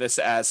refer to this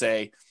as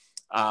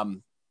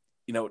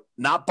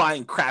not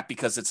buying crap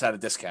because it's at a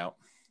discount.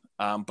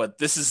 But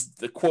this is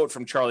the quote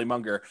from Charlie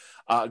Munger.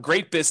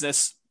 Great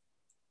business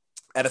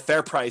at a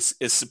fair price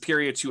is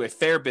superior to a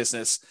fair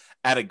business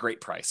at a great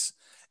price.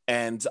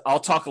 And I'll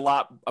talk a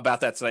lot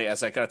about that today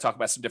as I kind of talk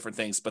about some different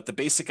things. But the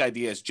basic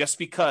idea is just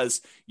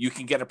because you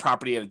can get a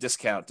property at a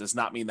discount does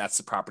not mean that's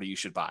the property you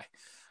should buy.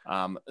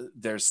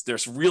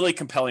 There's really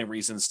compelling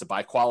reasons to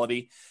buy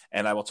quality.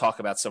 And I will talk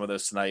about some of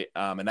those tonight.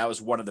 And that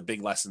was one of the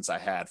big lessons I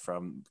had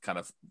from kind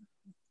of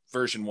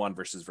version 1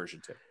 versus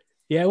version 2.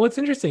 Yeah. What's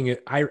interesting,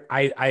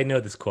 I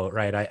know this quote,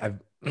 right?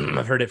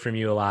 I've heard it from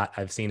you a lot.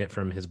 I've seen it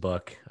from his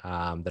book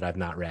that I've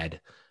not read.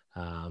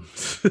 But,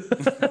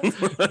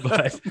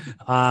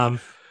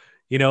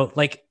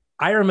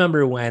 I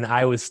remember when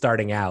I was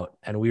starting out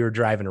and we were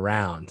driving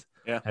around,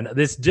 and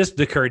this just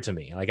occurred to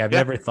me. Like I've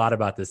never thought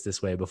about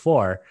this way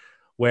before,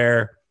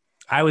 where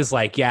I was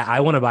like,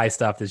 I want to buy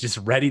stuff that's just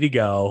ready to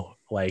go.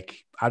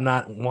 Like I'm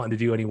not wanting to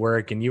do any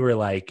work. And you were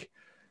like,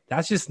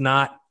 that's just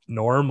not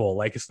normal.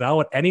 Like it's not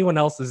what anyone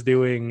else is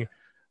doing.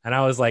 And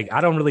I was like,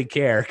 I don't really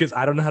care because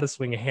I don't know how to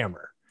swing a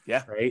hammer.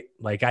 Yeah. Right.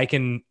 Like I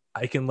can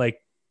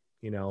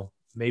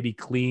maybe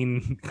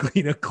clean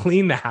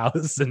the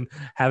house and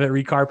have it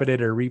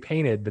recarpeted or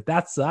repainted, but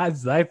that's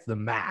the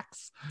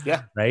max.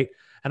 Yeah. Right.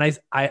 And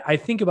I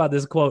think about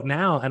this quote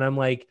now and I'm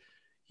like,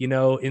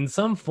 in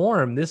some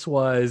form,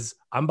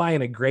 I'm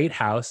buying a great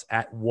house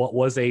at what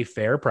was a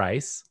fair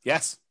price.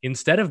 Yes.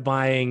 Instead of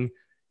buying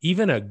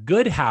even a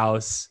good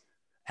house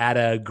at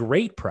a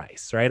great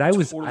price. Right.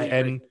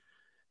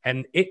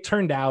 And it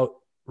turned out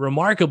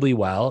remarkably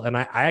well. And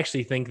I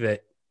actually think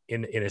that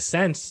in a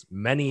sense,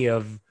 many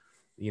of,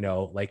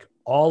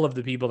 all of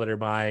the people that are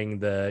buying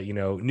the,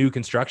 new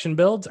construction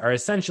builds are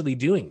essentially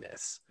doing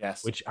this.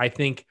 Yes. Which I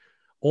think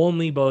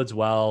only bodes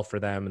well for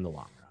them in the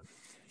long run.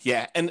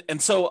 Yeah.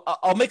 And so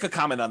I'll make a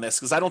comment on this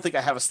because I don't think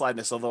I have a slide in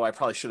this, although I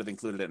probably should have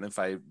included it. And if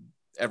I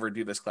ever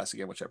do this class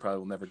again, which I probably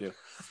will never do.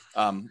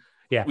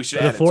 We should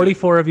add the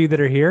 44 of you that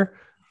are here.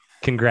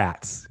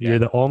 Congrats. Yeah. You're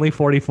the only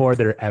 44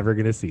 that are ever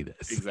going to see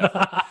this.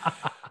 Exactly.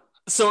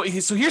 So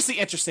here's the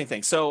interesting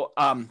thing. So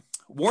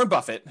Warren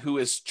Buffett, who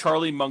is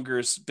Charlie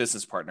Munger's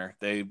business partner,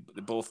 they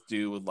both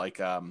do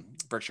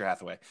Berkshire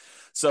Hathaway.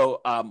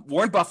 So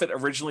Warren Buffett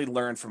originally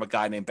learned from a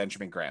guy named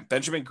Benjamin Graham.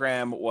 Benjamin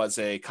Graham was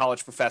a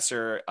college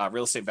professor, a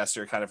real estate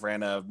investor, kind of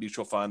ran a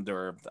mutual fund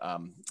or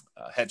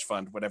a hedge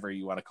fund, whatever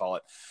you want to call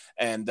it.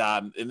 And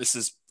this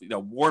is,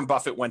 Warren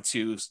Buffett went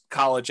to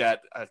college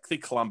at, I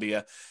think,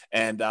 Columbia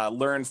and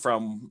learned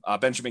from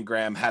Benjamin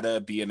Graham how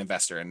to be an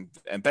investor.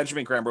 And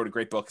Benjamin Graham wrote a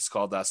great book. It's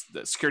called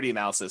The Security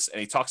Analysis.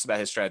 And he talks about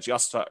his strategy. He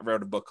also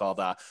wrote a book called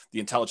The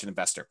Intelligent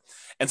Investor.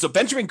 And so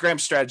Benjamin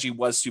Graham's strategy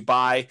was to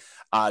buy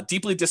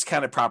deeply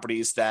discounted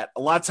properties that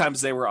a lot of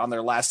times they were on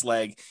their last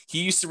leg.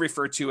 He used to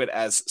refer to it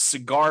as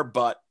cigar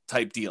butt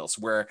type deals,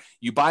 where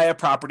you buy a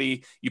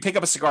property, you pick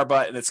up a cigar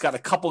butt and it's got a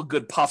couple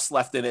good puffs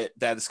left in it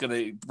that is going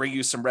to bring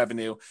you some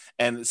revenue.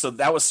 And so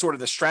that was sort of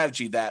the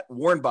strategy that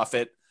Warren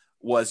Buffett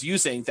was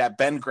using that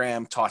Ben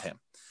Graham taught him.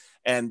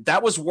 And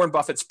that was Warren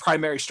Buffett's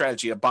primary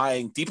strategy of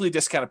buying deeply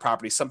discounted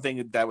property,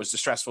 something that was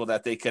distressful,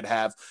 that they could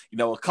have,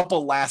 a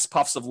couple last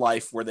puffs of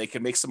life where they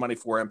could make some money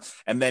for him.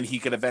 And then he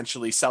could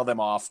eventually sell them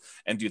off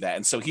and do that.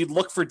 And so he'd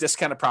look for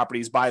discounted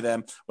properties, buy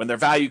them when their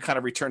value kind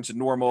of returned to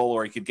normal,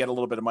 or he could get a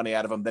little bit of money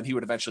out of them. Then he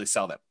would eventually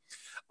sell them.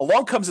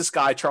 Along comes this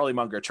guy, Charlie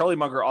Munger. Charlie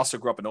Munger also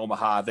grew up in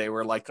Omaha. They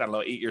were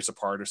 8 years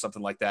apart or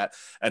something like that.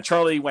 And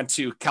Charlie went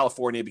to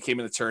California, became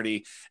an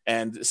attorney,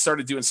 and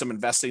started doing some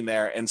investing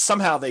there. And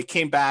somehow they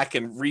came back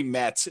and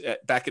re-met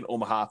back in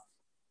Omaha.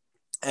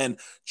 And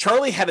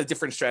Charlie had a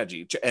different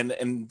strategy.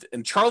 And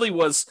Charlie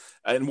was,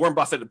 and Warren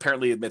Buffett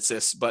apparently admits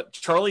this, but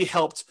Charlie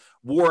helped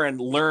Warren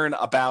learn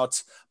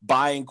about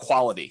buying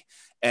quality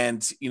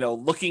and,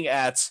 looking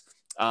at,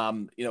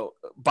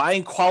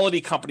 buying quality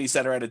companies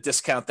that are at a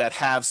discount that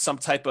have some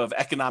type of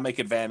economic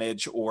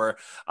advantage or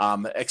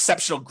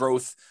exceptional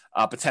growth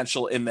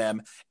potential in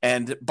them,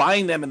 and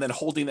buying them and then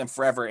holding them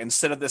forever,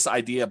 instead of this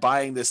idea of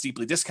buying this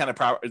deeply discounted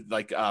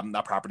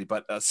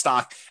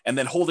stock and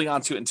then holding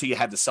on to it until you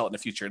had to sell it in the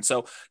future. And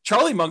so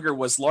Charlie Munger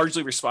was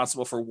largely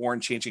responsible for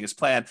Warren changing his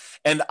plan.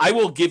 And I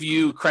will give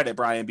you credit,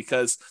 Brian,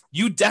 because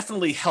you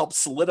definitely helped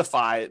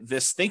solidify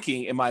this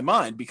thinking in my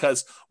mind,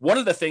 because one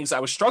of the things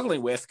I was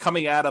struggling with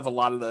coming out of a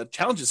lot of the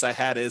challenges I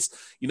had is,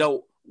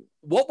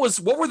 what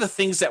were the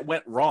things that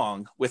went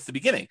wrong with the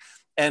beginning?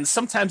 And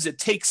sometimes it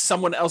takes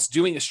someone else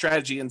doing a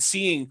strategy and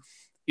seeing,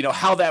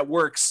 how that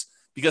works,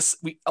 because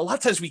a lot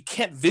of times we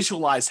can't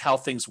visualize how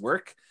things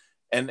work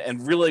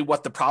and really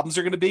what the problems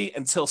are going to be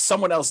until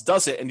someone else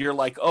does it. And you're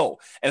like, oh,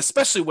 and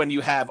especially when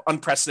you have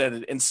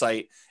unprecedented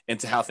insight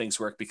into how things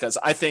work, because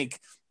I think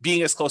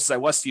being as close as I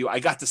was to you, I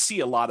got to see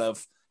a lot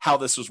of how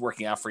this was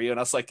working out for you. And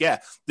I was like, yeah,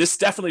 this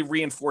definitely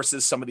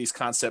reinforces some of these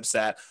concepts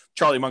that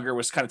Charlie Munger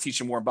was kind of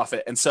teaching Warren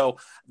Buffett. And so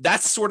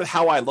that's sort of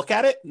how I look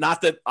at it.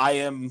 Not that I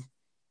am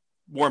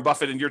Warren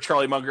Buffett and you're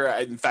Charlie Munger.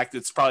 In fact,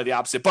 it's probably the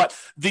opposite, but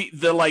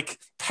the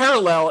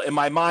parallel in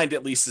my mind,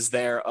 at least, is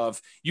there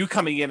of you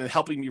coming in and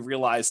helping me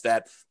realize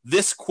that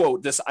this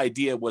quote, this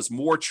idea was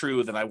more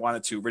true than I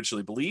wanted to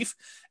originally believe,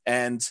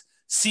 and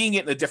seeing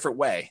it in a different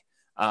way.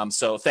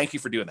 So thank you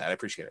for doing that. I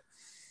appreciate it.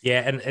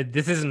 Yeah. And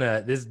this isn't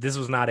this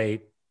was not a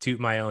toot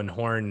my own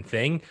horn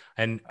thing.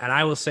 And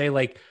I will say,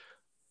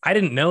 I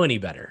didn't know any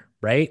better,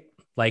 right?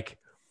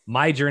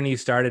 My journey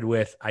started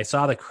with, I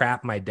saw the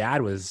crap my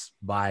dad was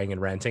buying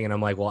and renting. And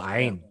I'm like, well, I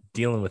ain't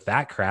dealing with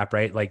that crap,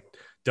 right?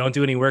 Don't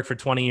do any work for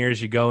 20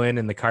 years. You go in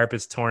and the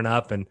carpet's torn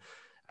up and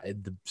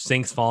the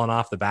sink's falling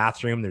off the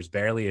bathroom. There's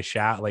barely a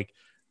shower.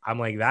 I'm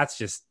like, that's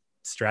just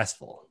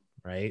stressful.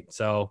 Right.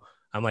 So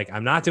I'm like,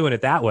 I'm not doing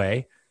it that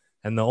way.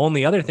 And the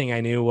only other thing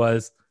I knew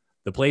was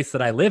the place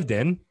that I lived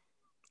in.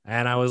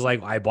 And I was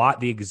like, I bought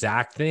the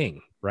exact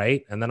thing.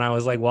 Right. And then I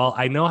was like, well,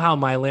 I know how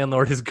my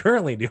landlord is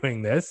currently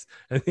doing this,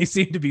 and they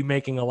seem to be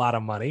making a lot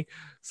of money.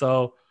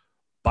 So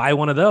buy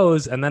one of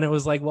those. And then it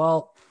was like,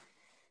 well,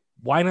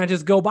 why not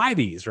just go buy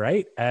these?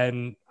 Right.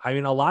 And I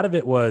mean, a lot of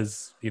it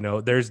was,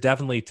 there's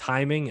definitely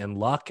timing and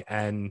luck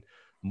and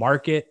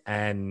market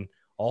and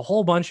a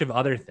whole bunch of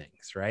other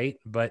things. Right.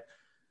 But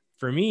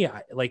for me,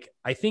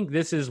 I think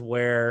this is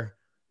where,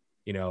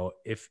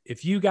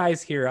 if you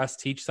guys hear us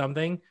teach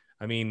something,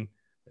 I mean,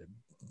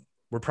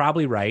 we're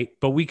probably right,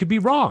 but we could be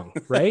wrong,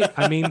 right?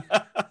 I mean,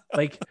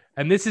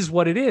 and this is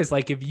what it is.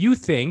 If you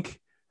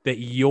think that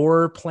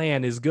your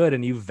plan is good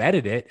and you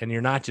vetted it and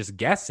you're not just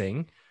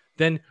guessing,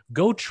 then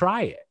go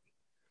try it,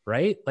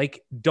 right?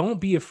 Don't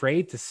be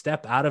afraid to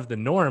step out of the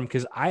norm.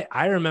 Cause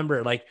I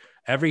remember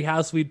every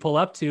house we'd pull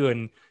up to,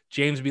 and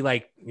James would be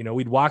like,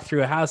 we'd walk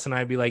through a house and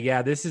I'd be like,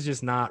 yeah, this is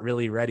just not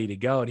really ready to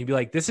go. And he'd be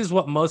like, this is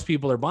what most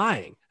people are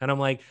buying. And I'm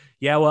like,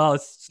 yeah, well,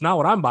 it's not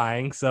what I'm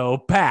buying. So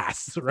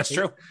pass. Right? That's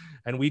true.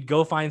 And we'd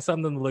go find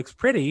something that looks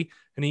pretty.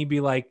 And he'd be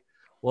like,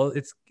 well,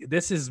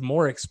 this is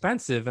more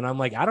expensive. And I'm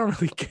like, I don't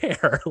really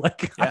care.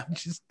 I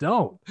just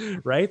don't.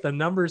 Right. The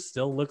numbers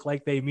still look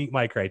like they meet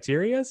my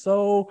criteria.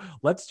 So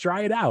let's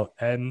try it out.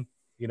 And,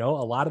 a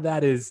lot of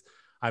that is,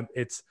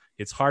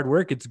 it's hard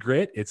work. It's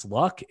grit. It's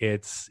luck.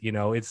 And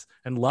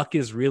luck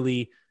is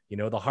really,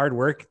 the hard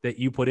work that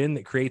you put in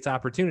that creates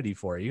opportunity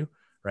for you.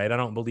 Right. I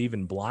don't believe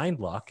in blind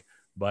luck,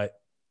 but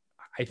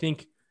I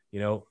think,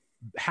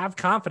 have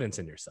confidence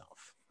in yourself.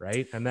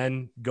 Right. And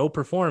then go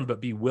perform, but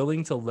be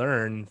willing to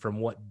learn from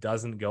what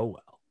doesn't go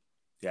well.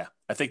 Yeah,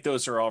 I think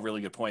those are all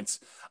really good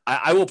points.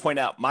 I will point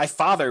out my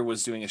father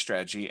was doing a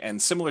strategy,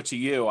 and similar to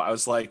you, I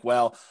was like,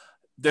 well,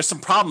 there's some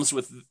problems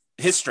with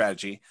his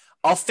strategy.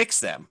 I'll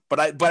fix them. But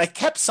I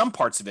kept some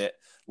parts of it,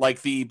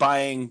 like the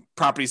buying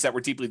properties that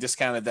were deeply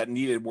discounted that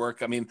needed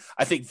work. I mean,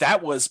 I think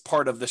that was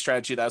part of the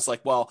strategy that I was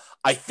like, well,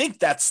 I think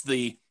that's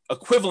the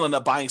equivalent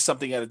of buying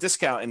something at a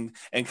discount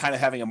and kind of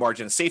having a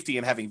margin of safety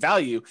and having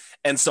value.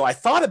 And so I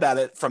thought about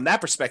it from that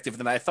perspective.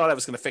 And I thought I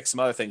was going to fix some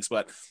other things,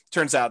 but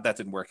turns out that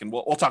didn't work. And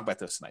we'll talk about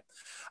this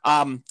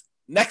tonight.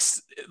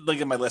 Next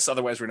link in my list.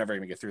 Otherwise we're never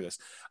going to get through this.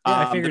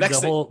 I figured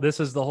this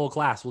is the whole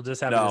class. We'll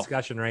just have a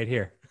discussion right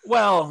here.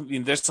 Well,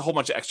 there's a whole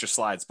bunch of extra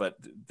slides, but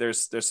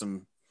there's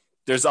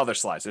other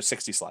slides. There's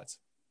 60 slides.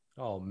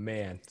 Oh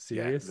man.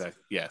 Serious? Yeah,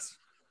 exactly. Yes.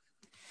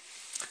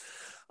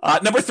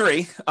 Number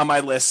 3 on my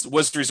list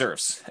was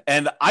reserves.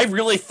 And I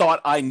really thought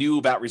I knew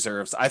about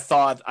reserves. I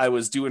thought I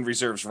was doing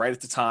reserves right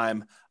at the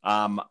time.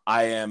 I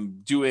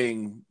am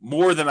doing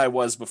more than I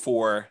was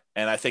before.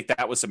 And I think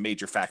that was a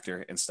major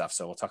factor and stuff.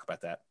 So we'll talk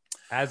about that.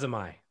 As am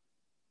I.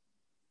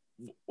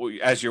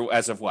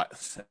 As of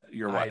what?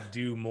 You're what? I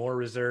do more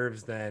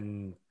reserves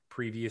than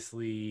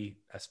previously,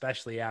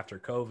 especially after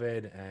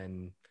COVID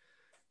and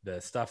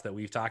the stuff that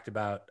we've talked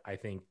about. I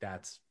think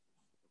that's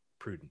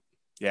prudent.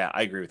 Yeah,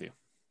 I agree with you.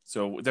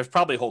 So there's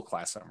probably a whole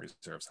class on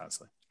reserves,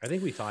 honestly. I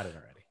think we taught it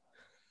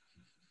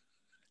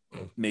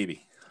already.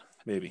 Maybe.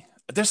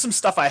 There's some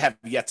stuff I have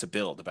yet to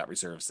build about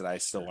reserves that I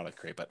still want to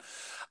create, but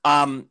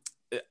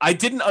I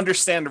didn't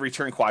understand the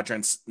return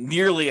quadrants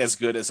nearly as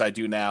good as I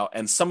do now,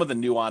 and some of the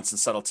nuance and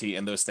subtlety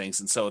in those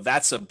things. And so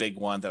that's a big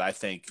one that I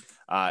think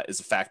is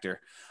a factor.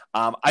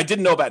 I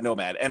didn't know about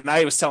Nomad, and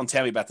I was telling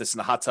Tammy about this in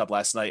the hot tub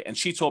last night, and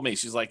she told me,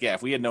 she's like, yeah,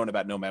 if we had known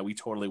about Nomad, we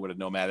totally would have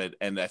nomaded,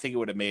 and I think it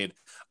would have made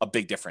a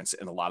big difference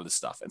in a lot of the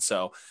stuff. And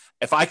so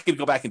if I could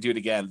go back and do it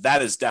again,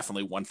 that is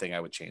definitely one thing I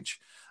would change.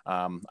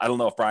 I don't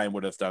know if Brian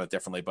would have done it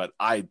differently, but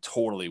I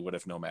totally would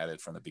have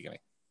nomaded from the beginning.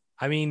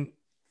 I mean,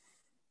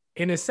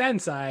 in a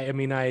sense, I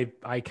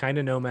kind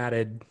of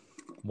nomaded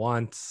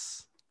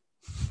once.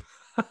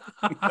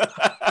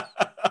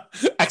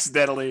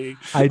 Accidentally.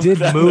 I did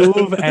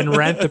move and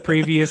rent the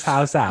previous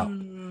house out.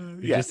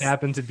 It Yes. just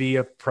happened to be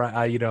a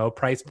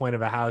price point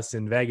of a house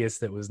in Vegas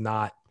that was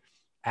not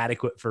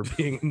adequate for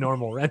being a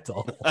normal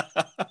rental.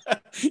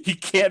 You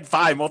can't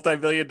buy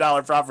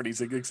multi-million-dollar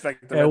properties and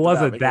expect them. It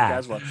wasn't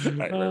that.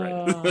 Right.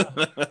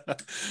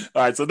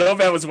 All right. So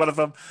Nomad was one of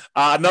them.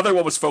 Another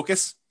one was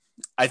Focus.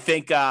 I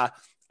think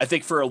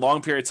for a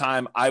long period of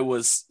time, I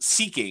was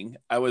seeking.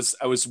 I was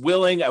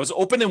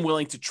open and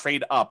willing to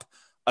trade up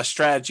a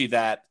strategy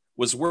that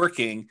was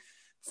working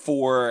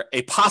for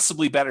a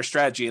possibly better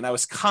strategy. And I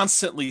was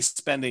constantly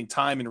spending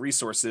time and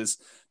resources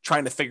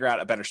trying to figure out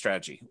a better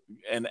strategy.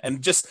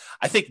 And just,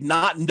 I think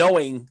not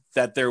knowing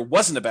that there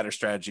wasn't a better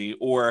strategy,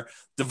 or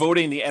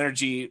devoting the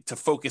energy to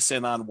focus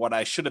in on what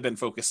I should have been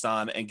focused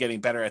on and getting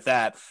better at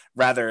that,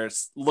 rather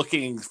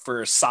looking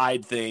for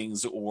side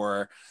things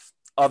or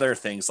other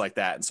things like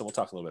that. And so we'll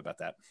talk a little bit about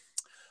that.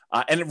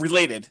 And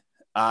related,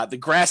 the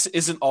grass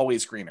isn't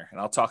always greener. And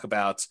I'll talk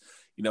about,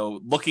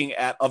 looking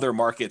at other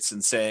markets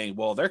and saying,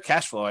 well, they're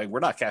cash flowing, we're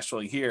not cash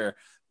flowing here.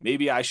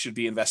 Maybe I should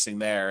be investing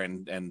there,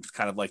 and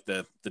kind of like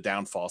the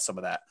downfall, some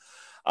of that.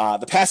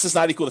 The past is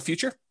not equal to the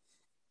future.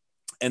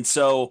 And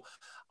so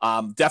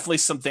definitely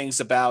some things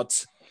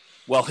about,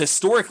 well,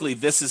 historically,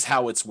 this is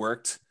how it's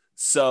worked.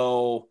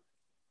 So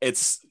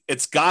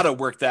it's got to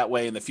work that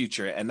way in the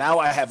future. And now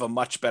I have a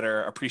much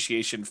better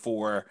appreciation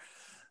for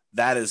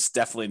that is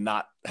definitely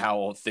not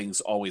how things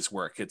always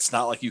work. It's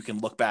not like you can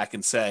look back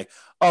and say,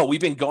 oh,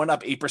 we've been going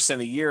up 8%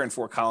 a year in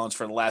Fort Collins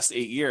for the last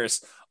 8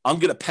 years. I'm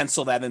going to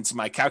pencil that into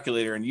my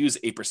calculator and use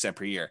 8%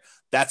 per year.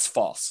 That's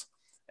false.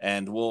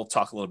 And we'll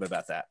talk a little bit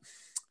about that.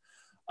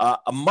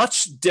 A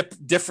much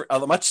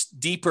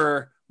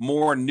deeper,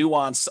 more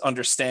nuanced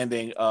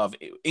understanding of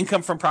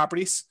income from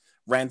properties,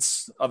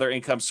 rents, other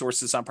income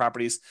sources on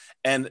properties,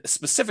 and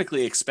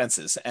specifically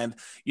expenses. And,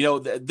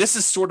 this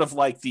is sort of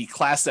like the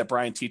class that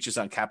Brian teaches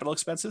on capital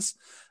expenses.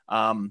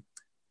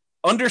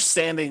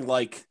 Understanding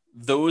like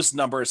those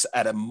numbers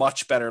at a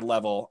much better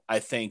level, I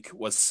think,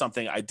 was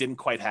something I didn't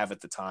quite have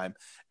at the time.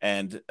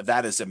 And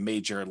that is a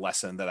major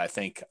lesson that I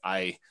think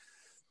I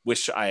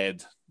wish I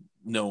had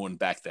known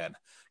back then.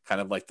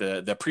 Kind of like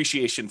the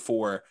appreciation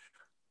for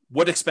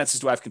what expenses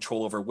do I have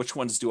control over? Which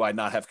ones do I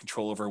not have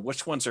control over?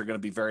 Which ones are going to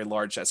be very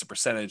large as a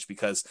percentage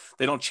because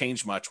they don't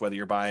change much, whether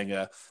you're buying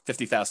a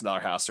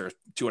 $50,000 house or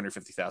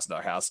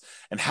 $250,000 house,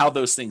 and how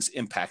those things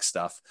impact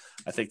stuff.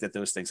 I think that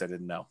those things I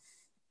didn't know.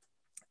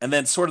 And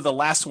then sort of the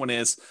last one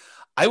is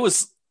I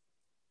was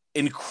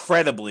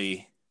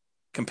incredibly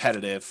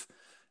competitive,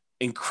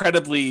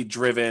 incredibly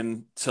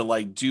driven to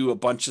like do a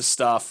bunch of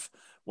stuff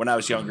when I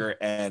was younger.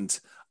 And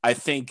I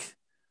think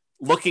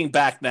looking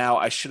back now,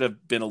 I should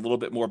have been a little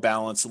bit more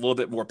balanced, a little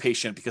bit more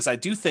patient, because I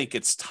do think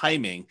it's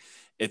timing.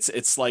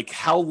 It's like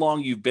how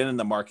long you've been in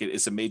the market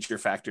is a major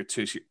factor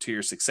to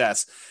your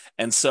success.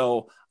 And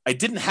so I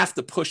didn't have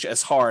to push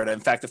as hard. In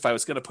fact, if I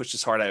was going to push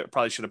as hard, I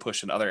probably should have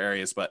pushed in other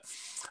areas, but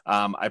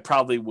I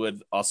probably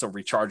would also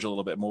recharge a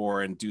little bit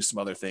more and do some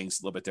other things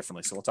a little bit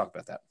differently. So we'll talk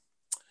about that.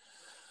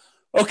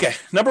 Okay.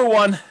 Number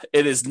one,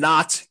 it is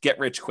not get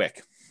rich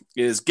quick.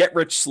 It is get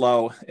rich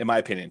slow, in my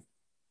opinion.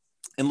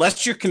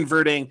 Unless you're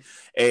converting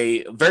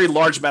a very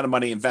large amount of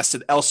money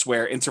invested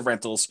elsewhere into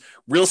rentals,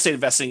 real estate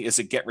investing is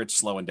a get rich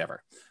slow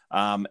endeavor.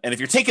 And if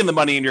you're taking the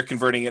money and you're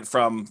converting it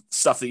from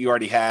stuff that you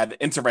already had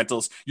into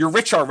rentals, you're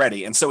rich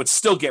already. And so it's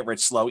still get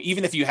rich slow,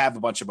 even if you have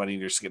a bunch of money and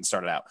you're just getting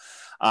started out.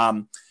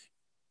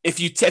 If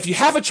you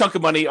have a chunk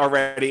of money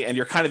already and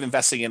you're kind of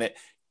investing in it,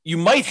 you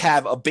might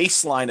have a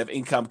baseline of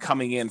income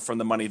coming in from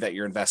the money that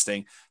you're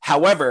investing.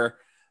 However,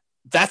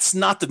 that's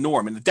not the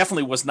norm. And it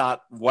definitely was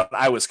not what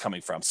I was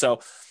coming from.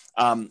 So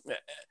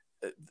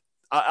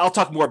I'll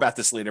talk more about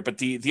this later, but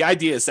the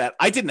idea is that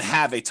I didn't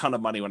have a ton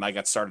of money when I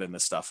got started in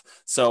this stuff.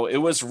 So it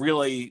was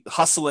really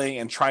hustling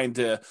and trying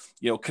to,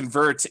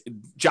 convert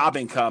job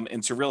income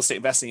into real estate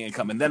investing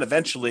income. And then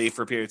eventually,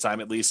 for a period of time,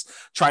 at least,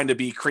 trying to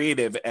be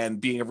creative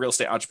and being a real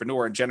estate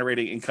entrepreneur and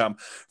generating income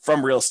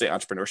from real estate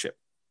entrepreneurship.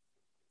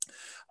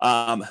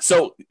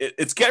 So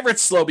it's get rich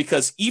slow,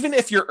 because even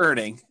if you're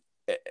earning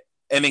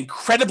an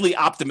incredibly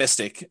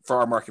optimistic, for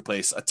our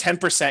marketplace, a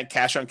 10%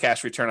 cash on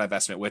cash return on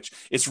investment, which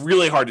it's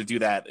really hard to do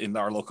that in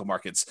our local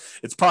markets.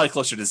 It's probably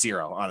closer to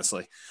zero,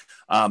 honestly.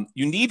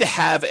 You need to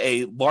have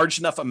a large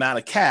enough amount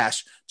of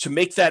cash to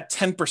make that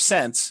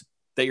 10%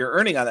 that you're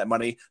earning on that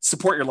money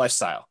support your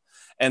lifestyle.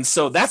 And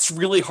so that's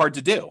really hard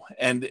to do.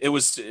 And it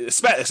was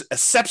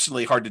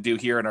exceptionally hard to do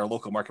here in our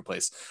local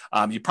marketplace.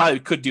 You probably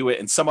could do it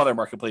in some other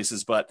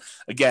marketplaces, but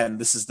again,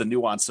 this is the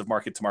nuance of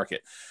market to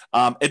market.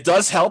 It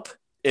does help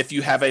if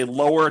you have a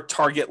lower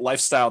target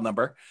lifestyle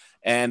number.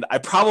 And I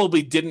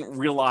probably didn't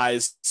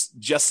realize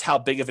just how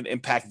big of an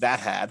impact that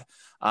had.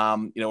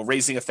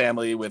 Raising a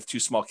family with 2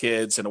 small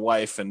kids and a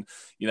wife, and,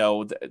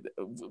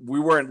 we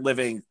weren't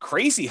living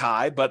crazy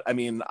high, but I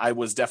mean, I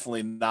was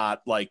definitely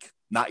not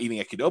eating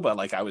at Qdoba.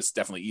 Like, I was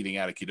definitely eating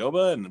out at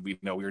Qdoba, and we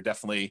were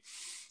definitely,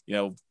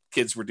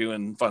 kids were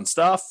doing fun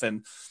stuff.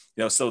 And,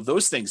 so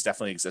those things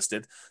definitely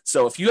existed.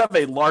 So if you have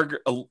a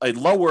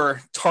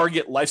lower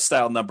target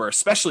lifestyle number,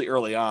 especially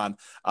early on,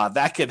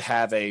 that could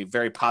have a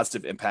very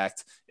positive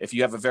impact. If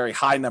you have a very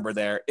high number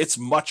there, it's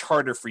much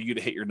harder for you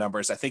to hit your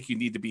numbers. I think you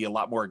need to be a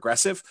lot more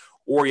aggressive,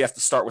 or you have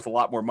to start with a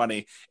lot more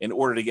money in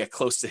order to get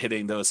close to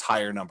hitting those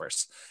higher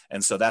numbers.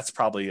 And so that's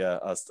probably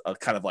a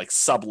kind of like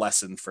sub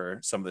lesson for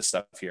some of this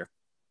stuff here.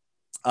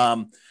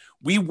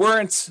 We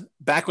weren't,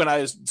 back when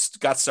I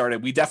got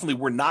started, we definitely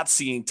were not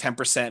seeing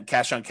 10%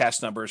 cash on cash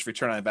numbers,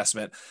 return on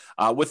investment,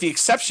 with the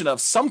exception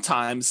of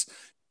sometimes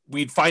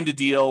we'd find a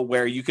deal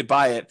where you could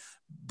buy it,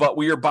 but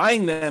we were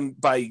buying them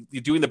by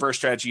doing the burst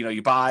strategy.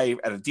 You buy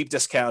at a deep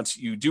discount,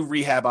 you do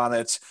rehab on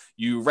it,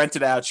 you rent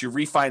it out, you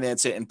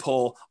refinance it, and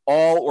pull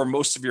all or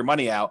most of your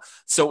money out.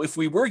 So if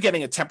we were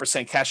getting a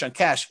 10% cash on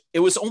cash,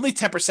 it was only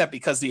 10%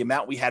 because the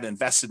amount we had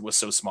invested was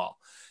so small.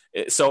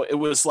 So it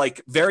was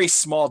like very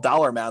small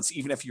dollar amounts,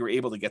 even if you were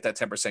able to get that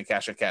 10%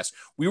 cash on cash.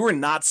 We were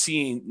not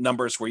seeing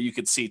numbers where you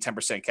could see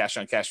 10% cash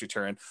on cash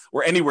return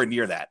or anywhere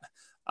near that,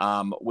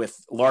 with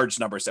large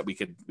numbers that we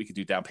could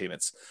do down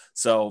payments.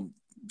 So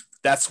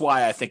that's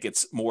why I think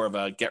it's more of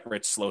a get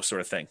rich slow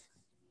sort of thing.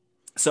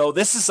 So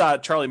this is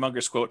Charlie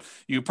Munger's quote.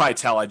 You can probably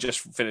tell I just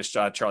finished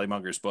Charlie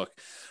Munger's book.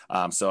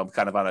 So I'm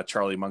kind of on a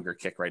Charlie Munger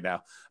kick right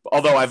now.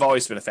 Although I've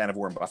always been a fan of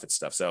Warren Buffett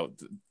stuff. So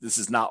this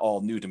is not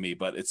all new to me,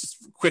 but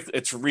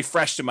it's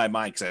refreshed in my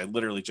mind because I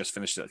literally just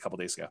finished it a couple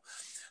days ago.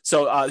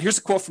 So here's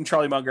a quote from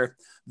Charlie Munger.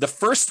 "The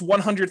first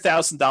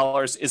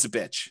 $100,000 is a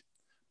bitch,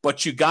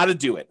 but you got to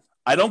do it.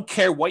 I don't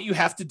care what you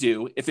have to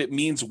do. If it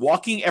means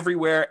walking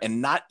everywhere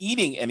and not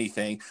eating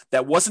anything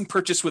that wasn't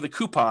purchased with a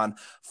coupon,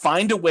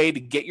 find a way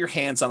to get your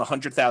hands on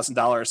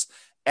 $100,000.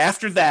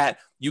 After that,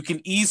 you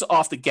can ease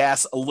off the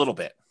gas a little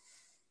bit."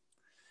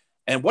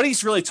 And what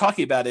he's really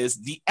talking about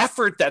is the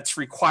effort that's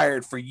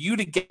required for you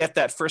to get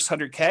that first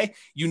 100K.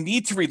 You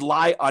need to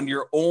rely on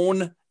your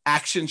own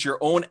actions, your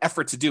own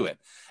effort to do it.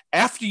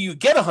 After you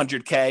get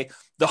 100K,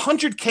 the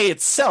 100K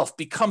itself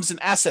becomes an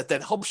asset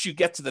that helps you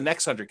get to the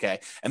next 100K.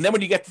 And then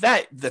when you get to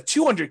that, the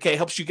 200K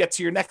helps you get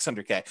to your next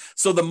 100K.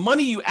 So the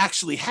money you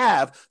actually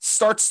have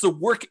starts to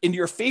work in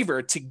your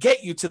favor to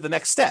get you to the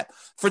next step.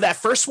 For that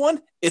first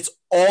one, it's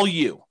all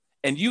you.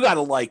 And you got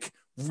to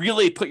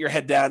really put your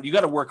head down. You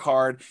got to work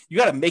hard. You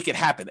got to make it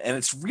happen. And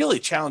it's really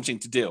challenging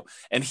to do.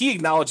 And he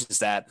acknowledges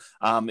that.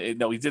 He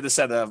did this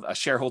at a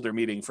shareholder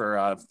meeting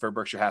for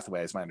Berkshire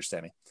Hathaway, is my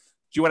understanding.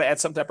 Do you want to add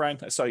something to that, Brian?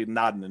 I saw you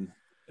nodding and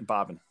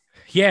bobbing.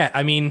 Yeah,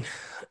 I mean,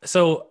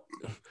 so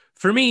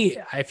for me,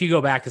 if you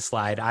go back a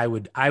slide, I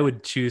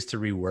would choose to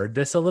reword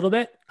this a little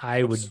bit.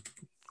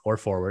 Or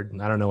forward.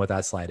 I don't know what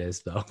that slide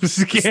is, though.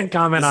 Can't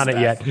comment on it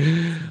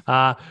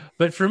yet.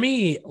 But for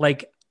me,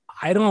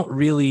 I don't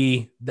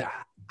really.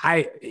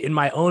 In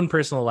my own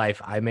personal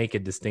life, I make a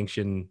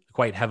distinction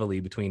quite heavily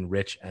between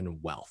rich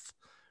and wealth,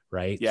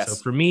 right? Yes. So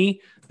for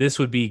me, this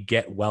would be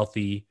get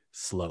wealthy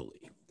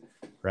slowly,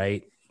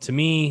 right? To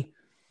me,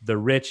 the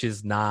rich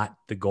is not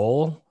the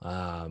goal.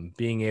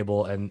 Being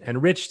able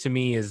and rich to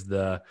me is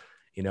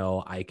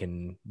I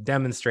can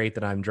demonstrate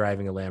that I'm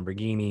driving a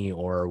Lamborghini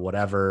or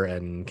whatever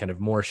and kind of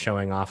more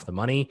showing off the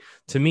money.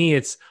 To me,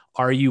 it's,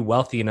 are you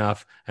wealthy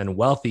enough? And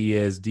wealthy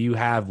is, do you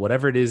have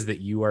whatever it is that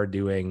you are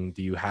doing?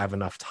 Do you have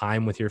enough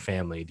time with your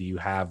family? Do you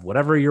have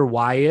whatever your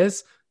why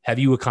is? Have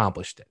you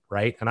accomplished it?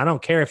 Right. And I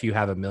don't care if you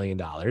have $1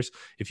 million.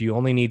 If you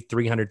only need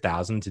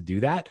 300,000 to do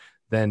that,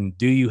 then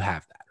do you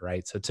have that?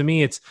 Right. So to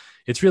me, it's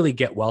really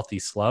get wealthy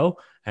slow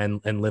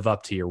and live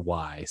up to your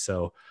why.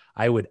 So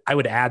I would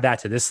add that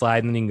to this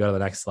slide, and then you can go to the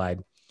next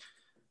slide.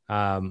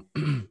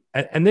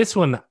 And this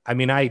one, I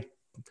mean, I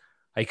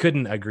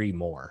couldn't agree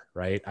more,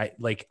 right?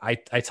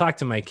 I talked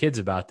to my kids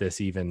about this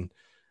even,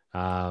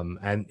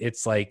 and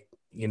it's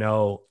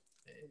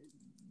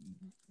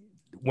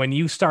when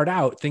you start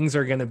out, things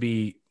are going to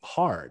be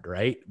hard,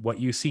 right? What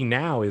you see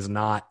now is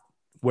not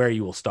where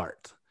you will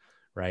start,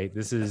 right?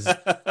 This is,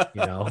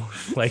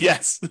 like,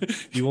 yes,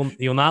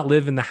 you'll not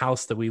live in the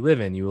house that we live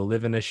in. You will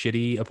live in a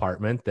shitty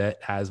apartment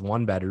that has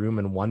 1 bedroom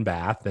and 1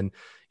 bath. And,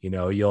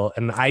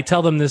 and I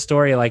tell them this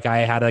story. Like, I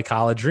had a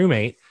college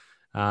roommate,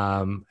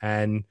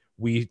 and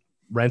we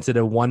rented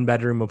a 1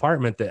 bedroom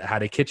apartment that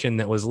had a kitchen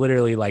that was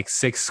literally like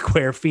 6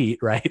 square feet,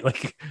 right?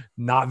 Like,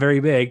 not very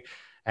big.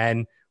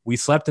 And we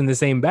slept in the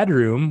same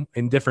bedroom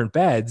in different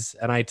beds.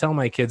 And I tell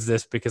my kids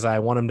this because I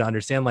want them to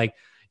understand, like,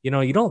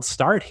 you don't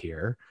start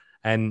here.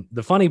 And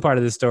the funny part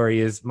of the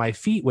story is my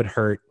feet would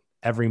hurt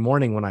every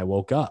morning when I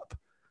woke up,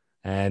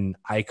 and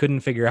I couldn't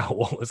figure out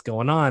what was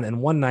going on.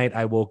 And one night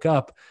I woke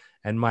up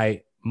and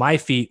my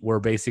feet were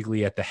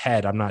basically at the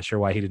head. I'm not sure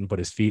why he didn't put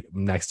his feet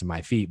next to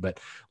my feet, but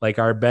like,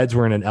 our beds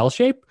were in an L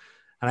shape.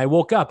 And I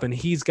woke up and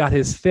he's got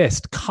his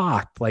fist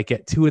cocked like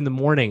at 2 a.m.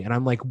 And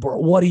I'm like, bro,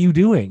 what are you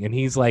doing? And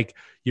he's like,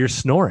 you're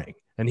snoring.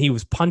 And he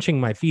was punching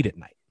my feet at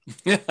night.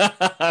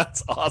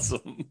 That's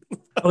awesome.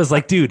 I was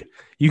like, dude,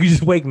 you can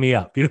just wake me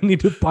up. You don't need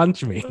to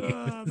punch me.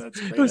 That's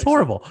great, it was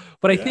horrible.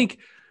 But yeah. I think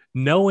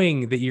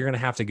knowing that you're going to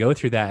have to go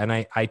through that. And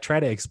I try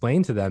to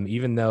explain to them,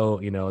 even though,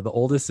 the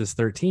oldest is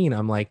 13,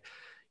 I'm like,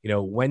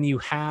 when you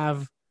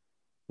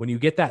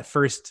get that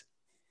first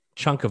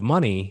chunk of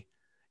money,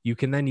 you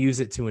can then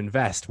use it to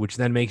invest, which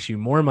then makes you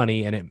more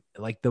money. And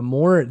the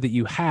more that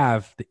you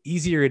have, the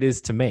easier it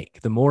is to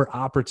make, the more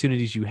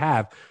opportunities you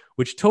have,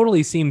 which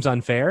totally seems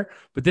unfair,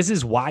 but this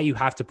is why you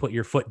have to put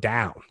your foot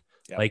down,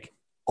 like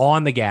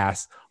on the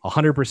gas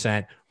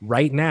 100%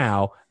 right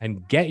now,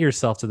 and get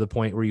yourself to the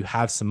point where you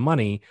have some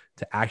money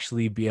to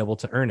actually be able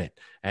to earn it.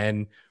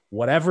 And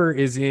whatever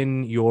is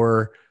in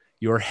your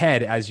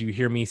head as you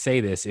hear me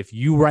say this, if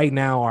you right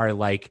now are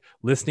like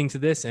listening to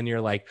this and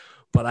you're like,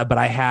 but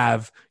I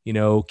have,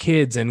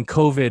 kids and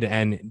COVID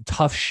and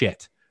tough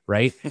shit,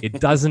 right? It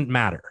doesn't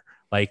matter.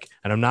 Like,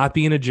 and I'm not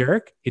being a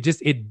jerk.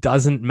 It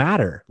doesn't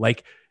matter.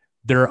 Like,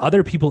 there are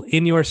other people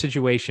in your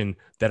situation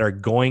that are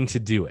going to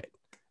do it.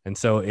 And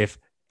so if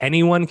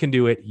anyone can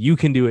do it, you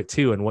can do it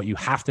too. And what you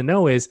have to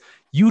know is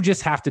you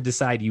just have to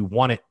decide you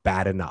want it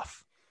bad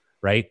enough,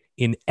 right?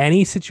 In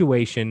any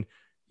situation,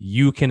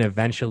 you can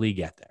eventually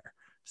get there.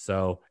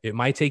 So it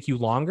might take you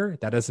longer.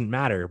 That doesn't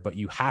matter, but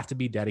you have to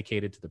be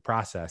dedicated to the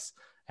process.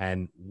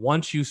 And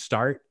once you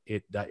start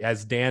it,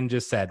 as Dan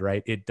just said,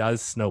 right, it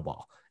does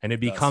snowball, and it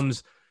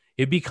becomes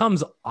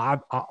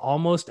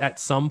almost at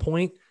some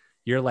point,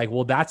 you're like,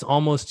 well, that's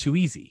almost too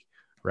easy,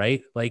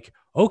 right? Like,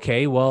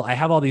 okay, well, I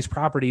have all these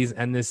properties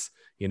and this,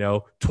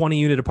 20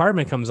 unit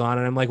apartment comes on,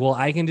 and I'm like, well,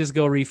 I can just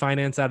go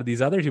refinance out of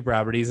these other 2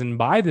 properties and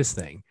buy this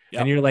thing. Yep.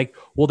 And you're like,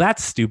 well,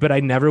 that's stupid. I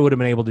never would have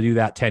been able to do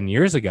that 10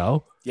 years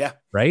ago. Yeah.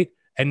 Right.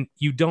 And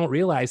you don't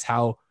realize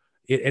how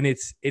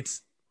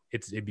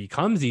it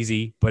becomes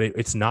easy, but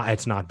it's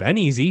not been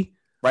easy.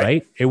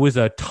 Right. It was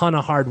a ton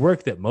of hard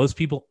work that most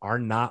people are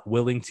not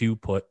willing to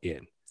put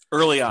in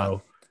early on.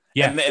 So,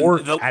 yeah. And or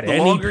at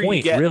any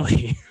point,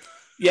 really.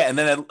 Yeah. And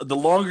then the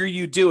longer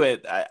you do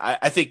it,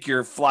 I think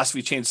your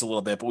philosophy changed a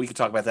little bit, but we can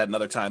talk about that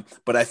another time.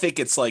 But I think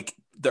it's like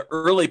the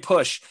early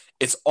push,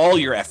 it's all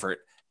your effort.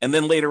 And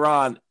then later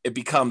on, it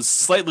becomes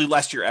slightly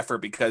less your effort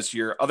because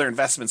your other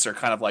investments are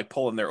kind of like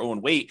pulling their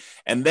own weight.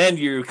 And then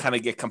you kind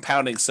of get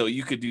compounding. So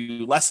you could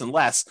do less and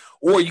less,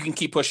 or you can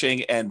keep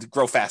pushing and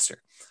grow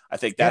faster. I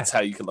think that's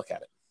how you can look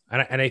at it.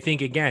 And I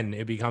think, again,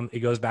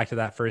 it goes back to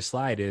that first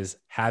slide is,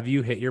 have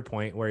you hit your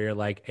point where you're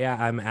like, yeah,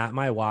 I'm at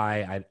my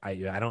why. I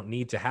don't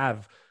need to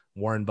have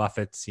Warren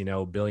Buffett's,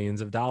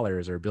 billions of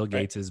dollars, or Bill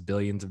Gates's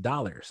billions of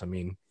dollars. I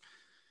mean,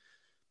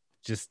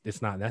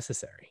 it's not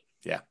necessary.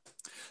 Yeah.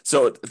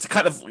 So to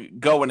kind of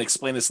go and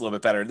explain this a little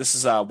bit better, this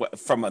is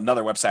from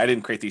another website. I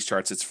didn't create these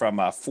charts. It's from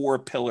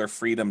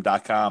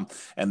 4pillarfreedom.com,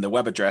 and the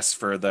web address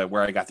for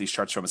where I got these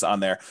charts from is on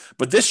there.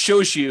 But this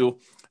shows you,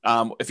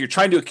 if you're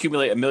trying to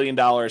accumulate $1 million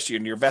and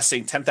you're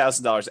investing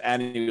 $10,000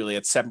 annually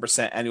at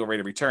 7% annual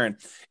rate of return,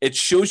 it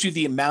shows you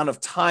the amount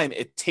of time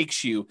it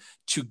takes you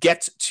to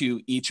get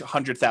to each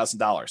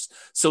 $100,000.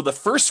 So the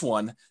first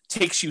one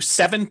takes you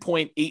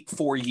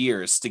 7.84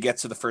 years to get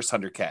to the first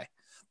 100K.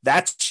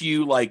 That's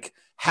you like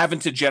having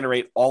to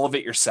generate all of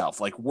it yourself,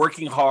 like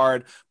working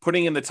hard,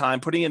 putting in the time,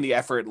 putting in the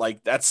effort.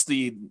 Like that's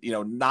the,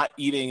 not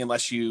eating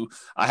unless you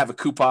have a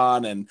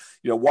coupon, and,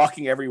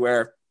 walking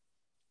everywhere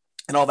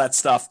and all that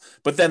stuff.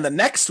 But then the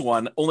next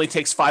one only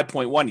takes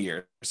 5.1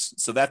 years.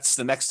 So that's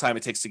the next time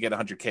it takes to get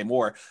 100K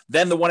more.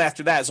 Then the one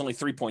after that is only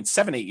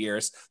 3.78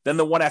 years. Then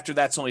the one after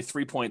that's only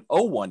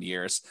 3.01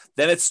 years.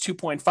 Then it's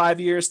 2.5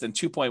 years, then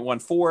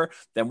 2.14,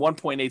 then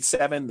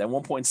 1.87, then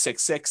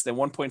 1.66, then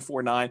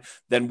 1.49,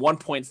 then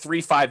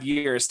 1.35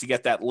 years to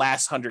get that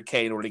last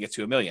 100K in order to get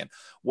to $1 million.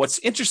 What's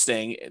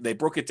interesting, they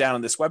broke it down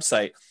on this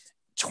website.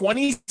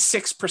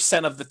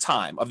 26% of the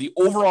time, of the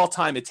overall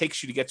time it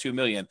takes you to get to $1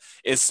 million,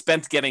 is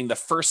spent getting the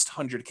first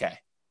 100K.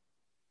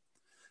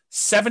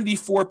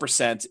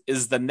 74%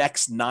 is the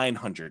next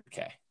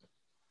 900K.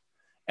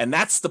 And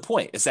that's the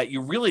point, is that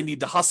you really need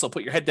to hustle,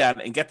 put your head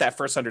down and get that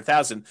first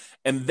 100,000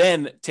 and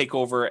then take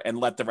over and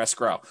let the rest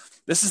grow.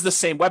 This is the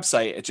same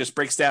website. It just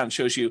breaks down and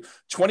shows you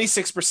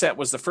 26%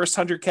 was the first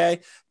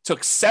 100K, took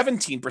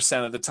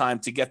 17% of the time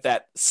to get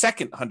that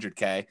second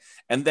 100K,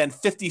 and then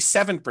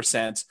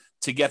 57%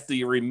 to get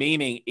the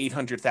remaining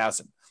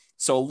 800,000.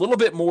 So a little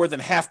bit more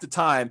than half the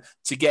time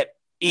to get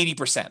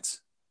 80%.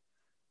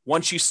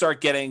 Once you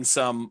start getting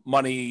some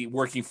money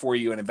working for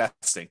you and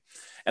investing.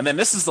 And then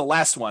this is the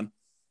last one.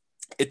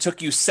 It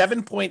took you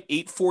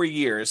 7.84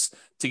 years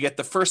to get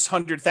the first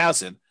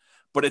 100,000,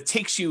 but it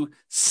takes you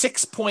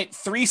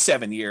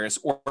 6.37 years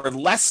or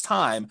less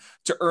time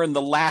to earn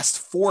the last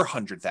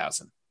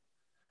 400,000.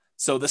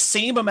 So the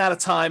same amount of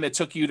time it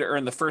took you to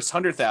earn the first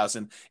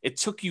 100,000, it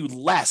took you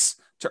less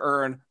to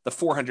earn the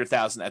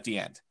 400,000 at the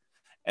end.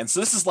 And so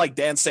this is like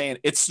Dan saying,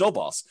 it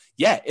snowballs.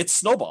 Yeah, it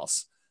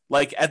snowballs.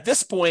 Like at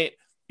this point,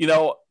 you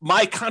know,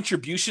 my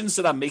contributions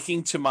that I'm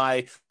making to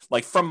my,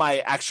 like from my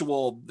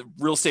actual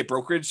real estate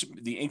brokerage,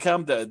 the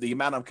income, the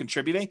amount I'm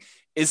contributing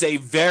is a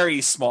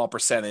very small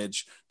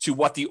percentage to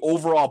what the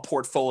overall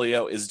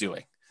portfolio is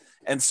doing.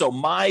 And so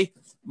my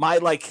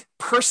like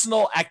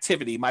personal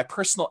activity, my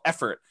personal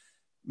effort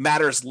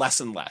matters less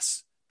and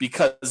less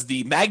because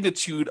the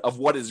magnitude of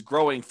what is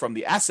growing from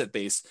the asset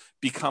base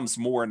becomes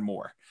more and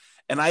more.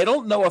 And I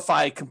don't know if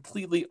I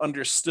completely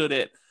understood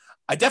it.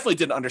 I definitely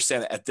didn't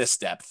understand it at this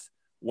depth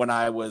when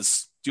I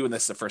was doing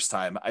this the first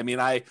time. I mean,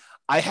 I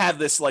had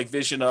this like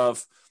vision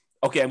of,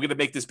 okay, I'm going to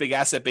make this big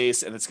asset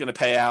base and it's going to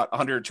pay out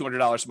 $100,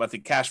 $200 a month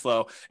in cash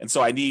flow. And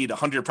so I need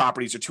 100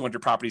 properties or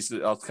 200 properties.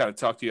 I'll kind of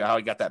talk to you how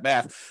I got that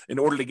math in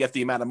order to get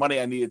the amount of money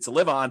I needed to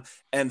live on.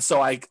 And so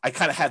I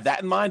kind of had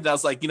that in mind. And I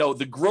was like, you know,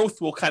 the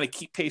growth will kind of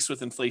keep pace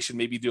with inflation,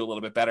 maybe do a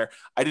little bit better.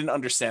 I didn't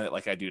understand it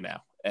like I do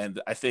now.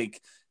 And I think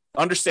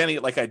understanding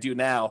it like I do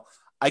now,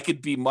 I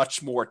could be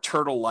much more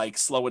turtle-like,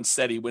 slow and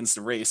steady wins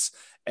the race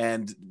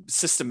and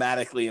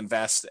systematically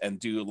invest and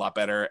do a lot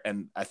better.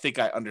 And I think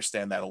I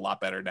understand that a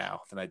lot better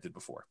now than I did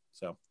before.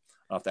 So I don't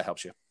know if that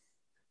helps you.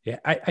 Yeah.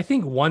 I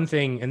think one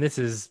thing, and this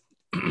is,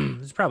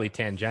 this is probably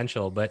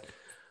tangential, but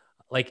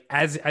like,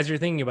 as you're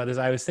thinking about this,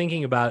 I was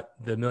thinking about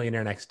the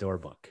Millionaire Next Door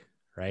book,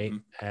 right?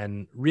 Mm-hmm.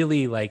 And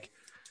really like,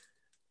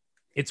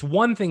 it's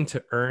one thing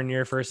to earn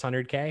your first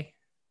 100K.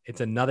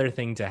 It's another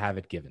thing to have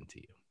it given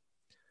to you.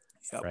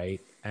 Yep.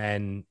 Right.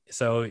 And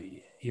so,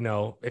 you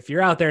know, if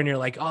you're out there and you're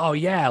like, oh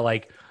yeah,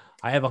 like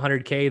I have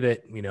 100K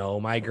that, you know,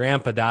 my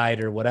grandpa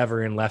died or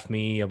whatever and left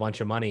me a bunch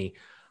of money.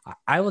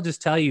 I will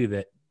just tell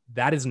you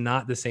that is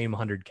not the same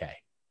 100K.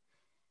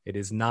 It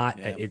is not,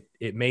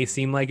 it may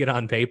seem like it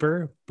on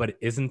paper, but it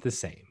isn't the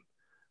same.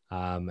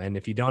 And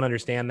if you don't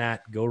understand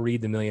that, go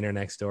read The Millionaire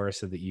Next Door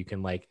so that you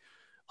can like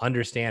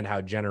understand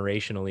how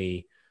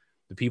generationally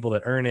the people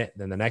that earn it,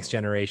 then the next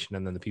generation,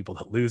 and then the people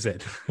that lose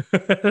it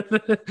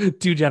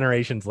 2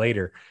 generations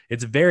later.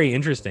 It's very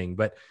interesting,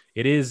 but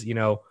it is, you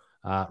know,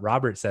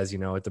 Robert says, you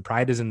know, the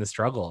pride is in the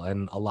struggle.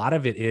 And a lot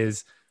of it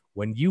is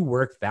when you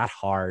work that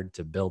hard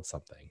to build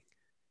something,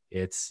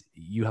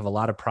 you have a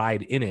lot of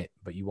pride in it,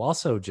 but you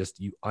also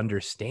you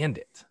understand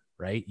it,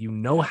 right? You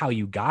know how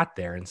you got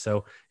there. And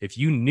so if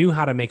you knew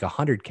how to make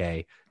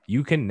 100K,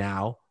 you can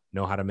now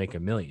know how to make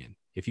 $1 million.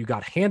 If you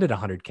got handed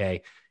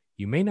 100K,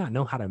 you may not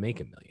know how to make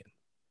 $1 million.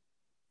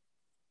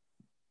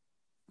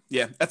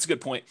 Yeah, that's a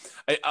good point.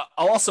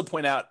 I'll also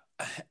point out,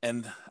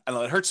 and I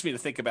know it hurts me to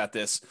think about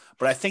this,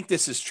 but I think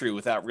this is true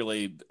without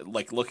really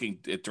like looking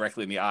it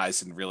directly in the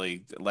eyes and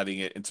really letting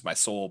it into my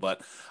soul.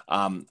 But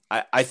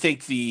I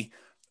think the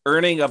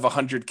earning of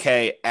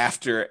 100K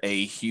after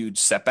a huge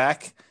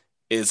setback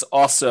is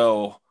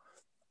also,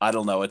 I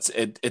don't know,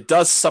 it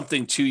does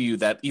something to you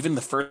that even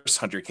the first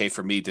 100K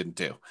for me didn't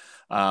do.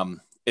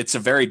 It's a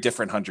very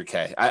different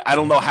 100K. I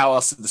don't know how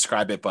else to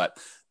describe it, but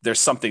there's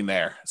something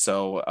there.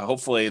 So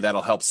hopefully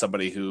that'll help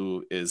somebody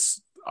who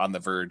is on the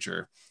verge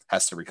or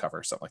has to recover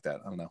or something like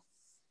that. I don't know.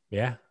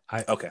 Yeah.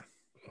 Okay.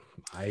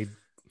 I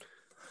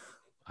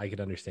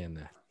could understand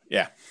that.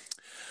 Yeah.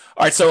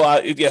 All right.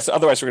 So yes,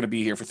 otherwise we're going to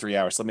be here for 3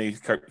 hours. Let me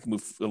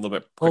move a little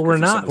bit. Well, we're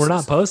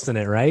not posting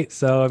it, right?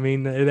 So, I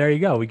mean, there you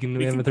go. We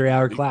have a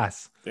 3-hour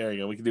class. There you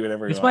go. We can do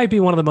whatever. This might be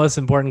one of the most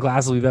important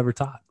classes we've ever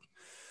taught.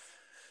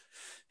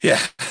 Yeah.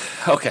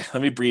 Okay.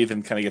 Let me breathe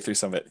and kind of get through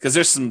some of it because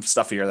there's some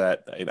stuff here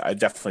that I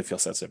definitely feel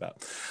sensitive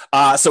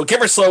about. So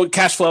get rich slow,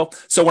 cash flow.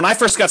 So when I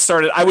first got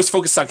started, I was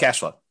focused on cash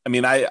flow. I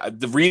mean,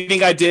 the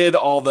reading I did,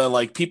 all the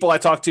like people I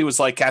talked to was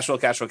like cash flow,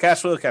 cash flow,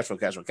 cash flow, cash flow,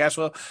 cash flow, cash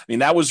flow. I mean,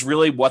 that was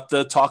really what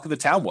the talk of the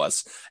town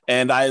was.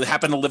 And I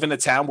happened to live in a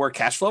town where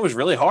cash flow was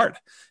really hard.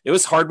 It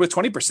was hard with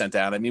 20%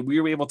 down. I mean, we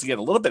were able to get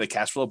a little bit of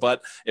cash flow,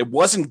 but it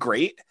wasn't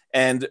great.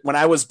 And when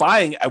I was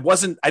buying,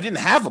 I didn't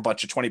have a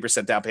bunch of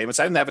 20% down payments.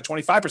 I didn't have a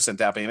 25%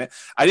 down payment.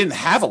 I didn't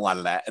have a lot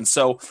of that. And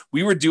so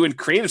we were doing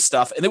creative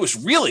stuff and it was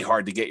really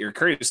hard to get your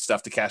creative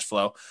stuff to cash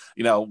flow,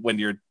 you know, when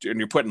you're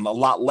putting a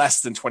lot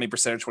less than 20%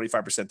 or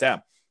 25%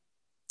 down.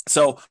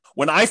 So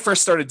when I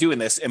first started doing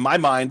this in my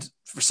mind,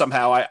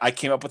 somehow I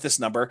came up with this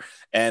number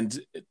and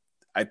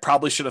I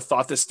probably should have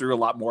thought this through a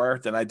lot more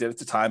than I did at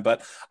the time,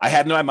 but I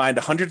had in my mind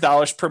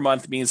 $100 per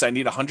month means I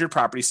need 100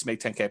 properties to make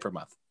 10K per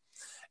month.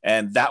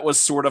 And that was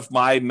sort of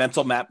my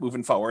mental map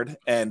moving forward.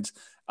 And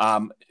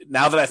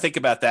now that I think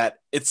about that,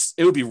 it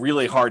would be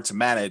really hard to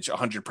manage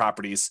 100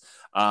 properties.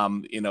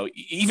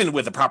 Even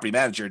with a property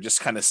manager,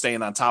 just kind of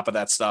staying on top of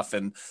that stuff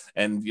and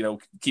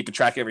keeping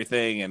track of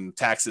everything and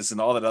taxes and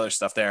all that other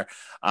stuff there.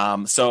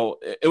 So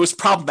it was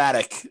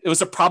problematic. It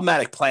was a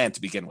problematic plan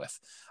to begin with.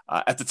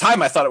 At the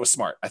time, I thought it was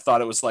smart. I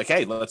thought it was like,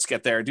 hey, let's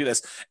get there and do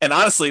this. And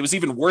honestly, it was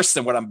even worse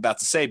than what I'm about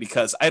to say,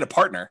 because I had a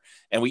partner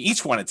and we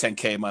each wanted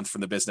 10K a month from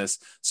the business.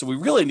 So we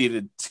really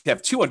needed to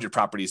have 200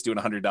 properties doing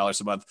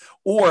 $100 a month,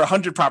 or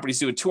 100 properties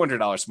doing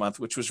 $200 a month,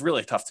 which was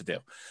really tough to do.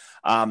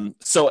 And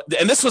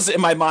this was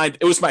in my mind,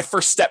 it was my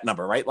first step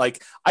number, right?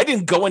 Like, I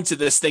didn't go into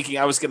this thinking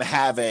I was going to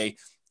have a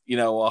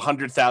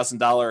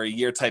 $100,000 a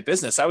year type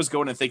business. I was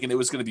going and thinking it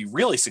was going to be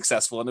really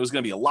successful, and it was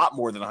going to be a lot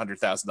more than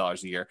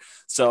 $100,000 a year.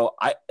 So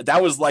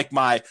that was like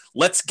my,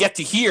 let's get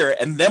to here,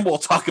 and then we'll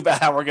talk about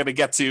how we're going to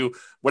get to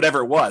whatever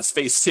it was,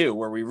 phase 2,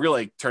 where we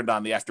really turned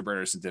on the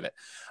afterburners and did it.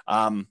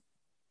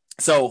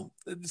 So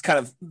it's kind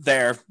of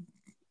there.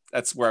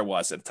 That's where I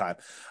was at the time.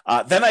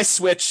 Then I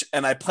switched,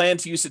 and I planned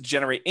to use it to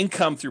generate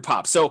income through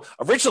POP. So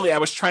originally I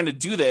was trying to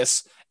do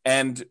this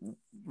and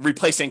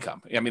replace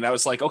income. I mean, I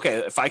was like, okay,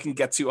 if I can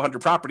get to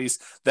 100 properties,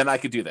 then I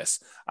could do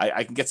this.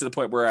 I can get to the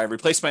point where I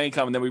replace my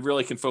income, and then we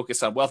really can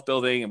focus on wealth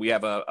building, and we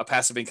have a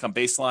passive income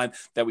baseline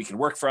that we can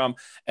work from.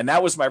 And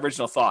that was my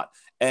original thought.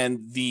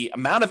 And the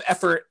amount of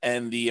effort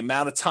and the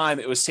amount of time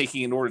it was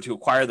taking in order to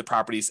acquire the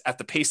properties at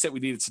the pace that we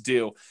needed to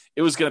do,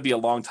 it was going to be a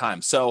long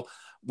time. So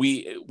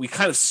we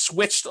kind of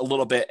switched a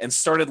little bit and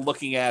started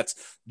looking at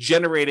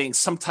generating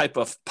some type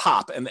of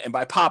POP. And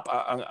by POP,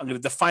 I'm going to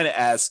define it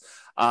as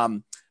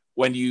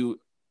when you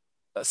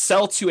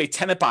sell to a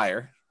tenant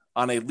buyer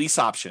on a lease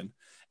option,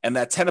 and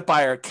that tenant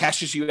buyer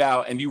cashes you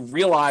out, and you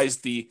realize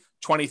the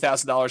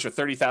 $20,000 or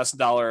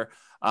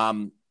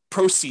 $30,000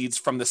 proceeds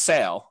from the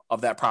sale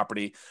of that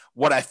property.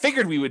 What I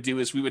figured we would do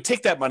is we would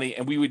take that money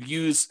and we would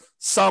use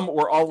some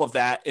or all of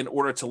that in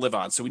order to live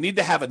on. So we need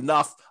to have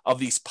enough of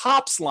these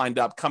POPs lined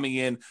up coming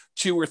in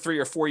 2 or 3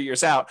 or 4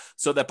 years out,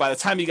 so that by the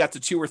time you got to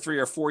 2 or 3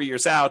 or 4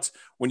 years out,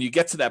 when you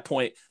get to that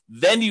point,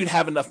 then you'd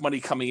have enough money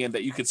coming in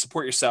that you could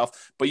support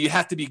yourself, but you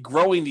have to be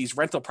growing these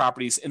rental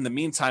properties in the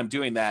meantime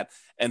doing that.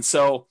 And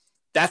so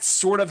that's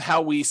sort of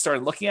how we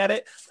started looking at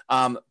it.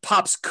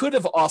 POPs could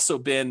have also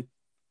been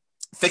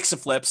fix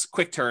and flips,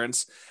 quick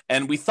turns.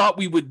 And we thought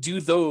we would do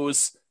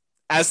those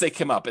as they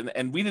came up.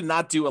 And we did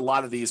not do a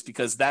lot of these,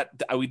 because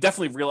we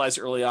definitely realized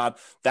early on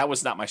that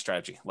was not my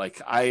strategy.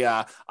 Like,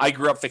 I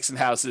grew up fixing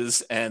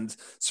houses and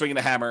swinging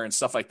a hammer and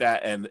stuff like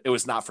that, and it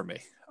was not for me.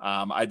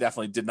 I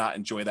definitely did not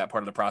enjoy that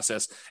part of the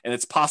process. And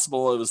it's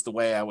possible it was the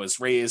way I was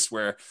raised,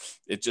 where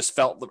it just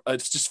felt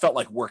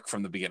like work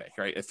from the beginning,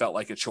 right? It felt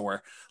like a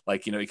chore.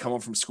 Like, you come home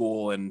from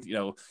school and,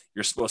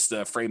 you're supposed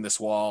to frame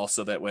this wall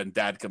so that when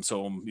dad comes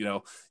home,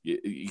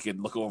 you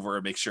can look over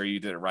and make sure you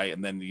did it right.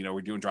 And then,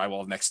 we're doing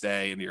drywall the next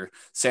day, and you're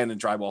sanding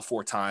drywall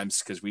 4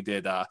 times, because we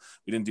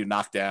didn't do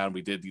knockdown.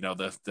 We did,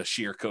 the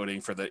shear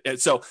coating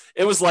so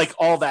it was like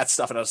all that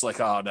stuff. And I was like,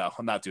 oh no,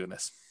 I'm not doing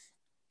this.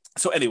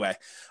 So anyway,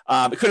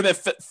 it could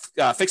have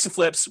been fix and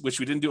flips, which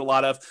we didn't do a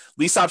lot of,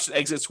 lease option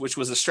exits, which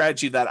was a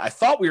strategy that I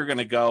thought we were going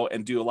to go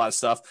and do a lot of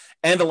stuff,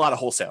 and a lot of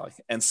wholesaling.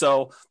 And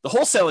so the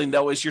wholesaling,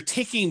 though, is you're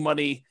taking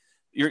money,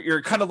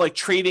 you're kind of like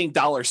trading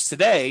dollars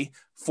today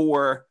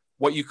for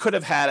what you could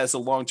have had as a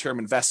long-term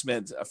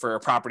investment for a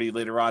property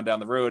later on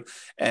down the road.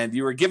 And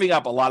you were giving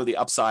up a lot of the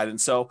upside.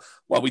 And so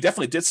while we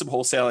definitely did some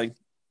wholesaling,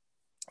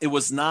 it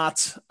was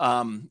not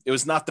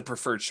the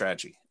preferred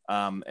strategy.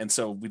 And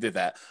so we did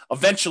that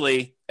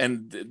eventually.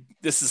 And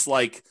this is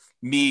like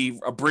me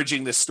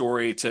abridging this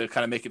story to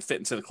kind of make it fit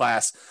into the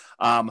class.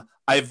 I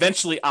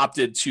eventually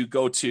opted to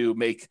go to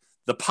make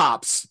the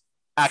POPs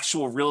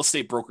actual real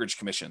estate brokerage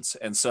commissions.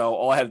 And so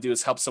all I had to do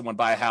is help someone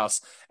buy a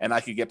house, and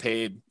I could get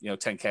paid,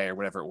 $10K or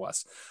whatever it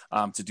was,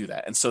 to do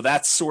that. And so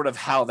that's sort of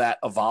how that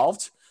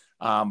evolved,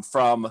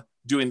 from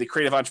doing the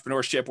creative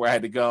entrepreneurship, where I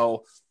had to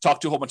go talk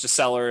to a whole bunch of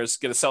sellers,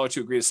 get a seller to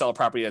agree to sell a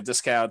property at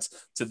discounts,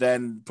 to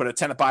then put a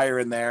tenant buyer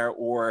in there,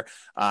 or,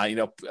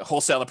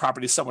 wholesale the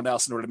property to someone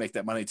else in order to make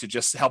that money, to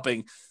just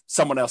helping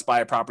someone else buy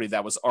a property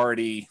that was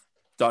already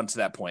done to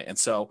that point. And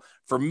so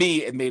for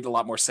me, it made a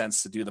lot more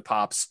sense to do the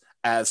POPs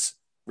as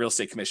real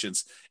estate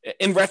commissions.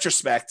 In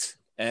retrospect,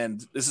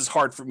 and this is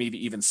hard for me to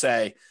even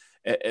say,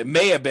 it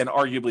may have been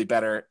arguably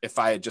better if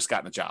I had just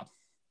gotten a job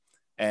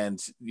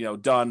and,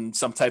 done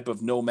some type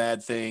of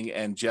nomad thing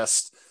and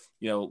just,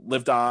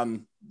 lived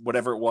on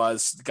whatever it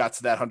was, got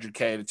to that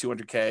 100K to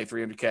 200K,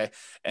 300K,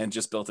 and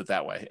just built it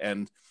that way.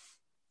 And,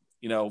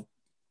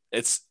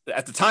 it's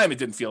at the time, it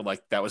didn't feel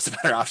like that was the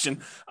better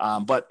option,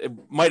 but it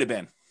might've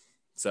been.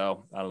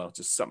 So I don't know,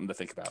 just something to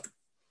think about.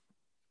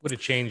 Would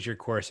have changed your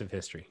course of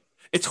history.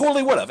 It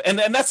totally would have. And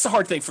that's the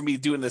hard thing for me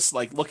doing this,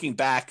 like looking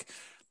back,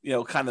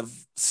 kind of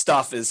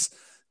stuff is,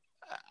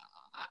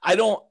 I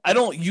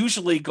don't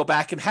usually go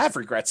back and have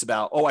regrets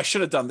about, oh, I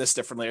should have done this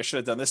differently. I should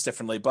have done this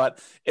differently. But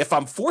if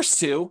I'm forced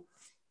to,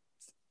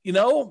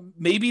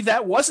 maybe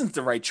that wasn't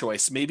the right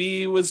choice.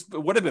 Maybe it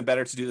would have been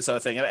better to do this other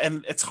thing.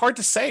 And it's hard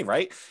to say,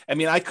 right? I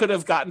mean, I could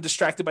have gotten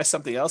distracted by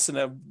something else and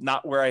I'm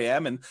not where I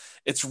am. And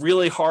it's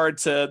really hard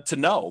to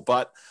know,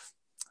 but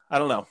I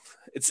don't know.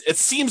 It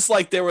seems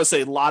like there was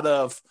a lot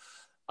of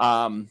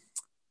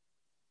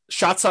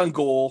shots on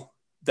goal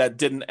that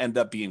didn't end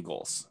up being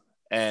goals.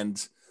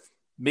 And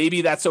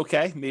maybe that's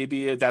okay.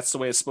 Maybe that's the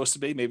way it's supposed to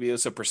be. Maybe it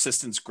was a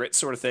persistence, grit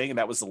sort of thing. And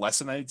that was the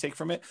lesson I need to take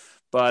from it.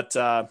 But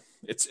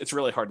it's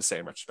really hard to say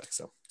in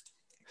retrospect.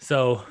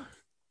 So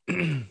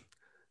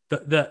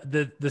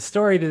the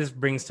story that this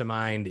brings to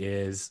mind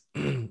is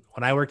when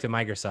I worked at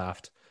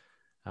Microsoft,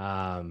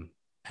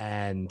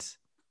 and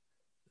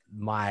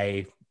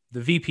the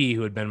VP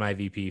who had been my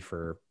VP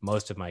for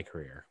most of my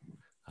career,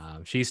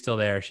 she's still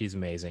there. She's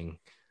amazing.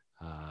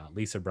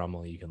 Lisa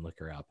Brummel, you can look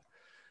her up.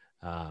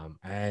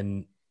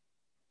 And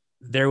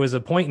there was a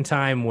point in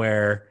time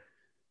where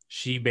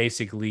she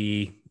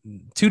basically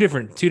two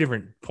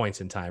different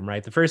points in time,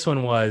 right? The first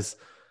one was,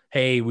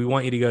 hey, we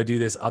want you to go do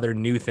this other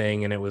new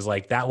thing. And it was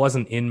like, that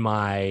wasn't in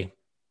my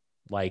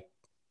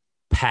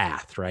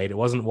path, right? It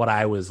wasn't what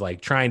I was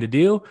trying to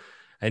do.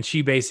 And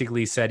she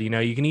basically said,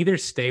 you can either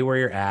stay where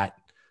you're at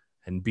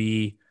and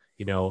be,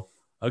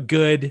 a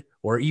good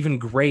or even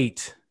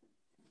great,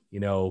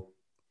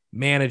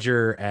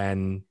 manager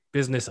and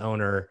business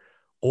owner,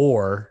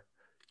 or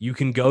you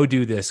can go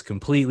do this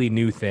completely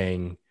new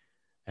thing.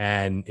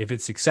 And if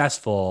it's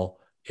successful,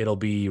 it'll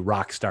be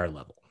rock star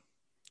level.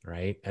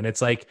 Right. And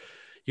it's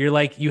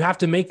you have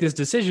to make this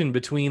decision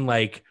between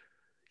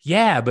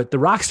yeah, but the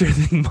rock star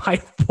thing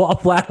might fall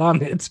flat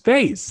on its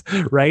face,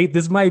 right?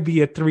 This might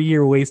be a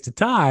 3-year waste of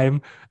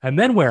time. And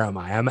then where am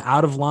I? I'm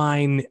out of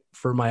line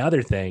for my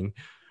other thing.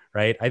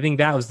 Right. I think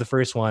that was the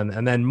first one.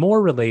 And then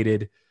more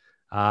related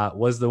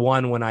was the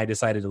one when I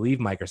decided to leave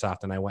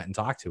Microsoft and I went and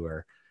talked to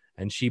her.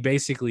 And she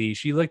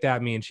looked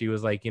at me and she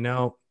was like, and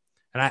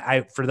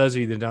I, for those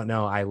of you that don't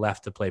know, I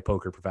left to play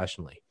poker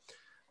professionally.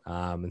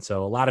 And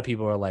so a lot of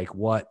people are like,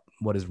 what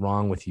is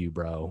wrong with you,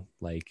 bro?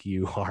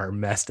 You are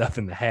messed up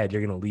in the head.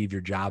 You're going to leave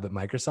your job at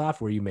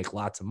Microsoft where you make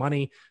lots of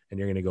money and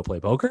you're going to go play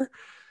poker.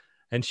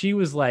 And she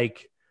was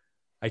like,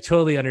 I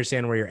totally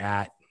understand where you're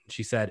at.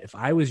 She said, if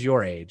I was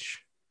your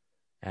age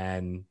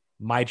and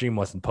my dream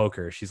wasn't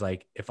poker, she's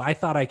like, if I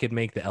thought I could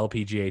make the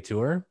LPGA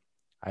tour,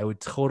 I would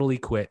totally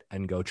quit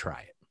and go try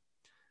it.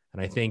 And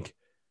I think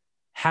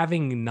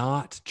having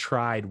not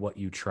tried what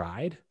you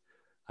tried,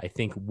 I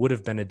think would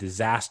have been a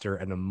disaster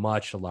and a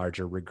much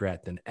larger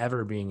regret than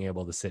ever being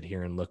able to sit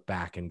here and look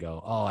back and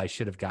go, oh, I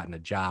should have gotten a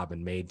job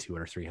and made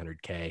 200 or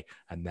 300K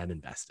and then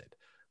invested.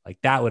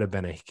 That would have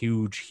been a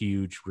huge,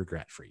 huge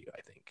regret for you,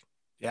 I think.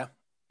 Yeah,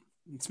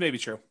 it's maybe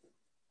true.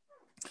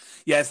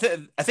 Yeah,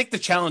 I think the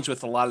challenge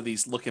with a lot of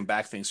these looking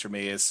back things for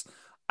me is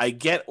I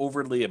get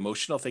overly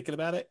emotional thinking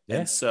about it. Yeah.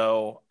 And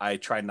so I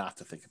try not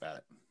to think about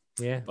it.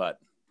 Yeah. But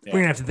we're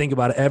going to have to think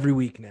about it every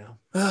week now.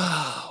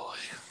 Oh,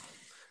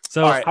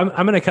 so right. I'm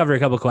going to cover a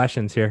couple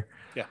questions here.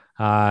 Yeah.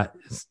 A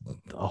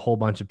whole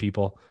bunch of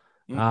people.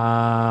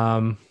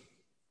 Mm-hmm.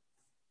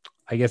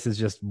 I guess it's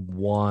just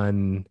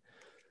one.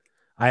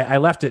 I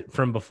left it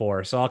from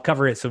before, so I'll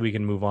cover it so we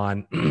can move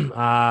on.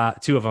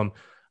 Two of them.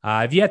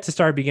 I've yet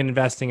to begin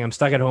investing. I'm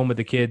stuck at home with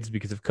the kids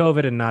because of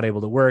COVID and not able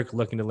to work,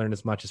 looking to learn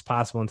as much as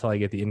possible until I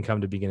get the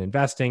income to begin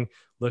investing,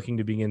 looking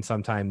to begin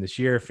sometime this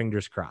year,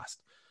 fingers crossed.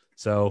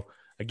 So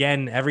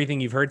again, everything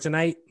you've heard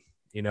tonight,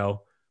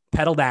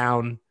 pedal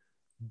down,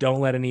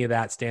 don't let any of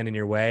that stand in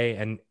your way.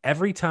 And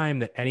every time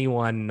that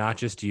anyone, not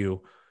just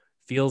you,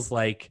 feels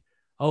like,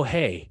 oh,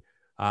 hey,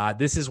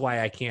 this is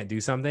why I can't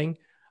do something.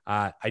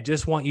 I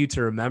just want you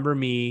to remember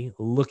me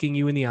looking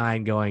you in the eye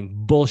and going,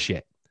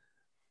 bullshit.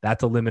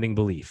 That's a limiting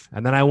belief.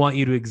 And then I want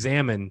you to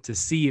examine to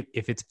see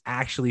if it's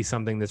actually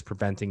something that's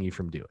preventing you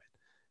from doing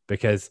it,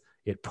 because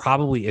it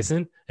probably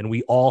isn't. And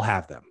we all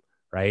have them.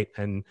 Right.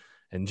 And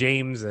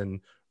James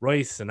and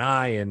Royce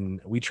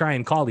and we try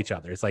and call each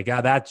other. It's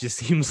that just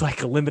seems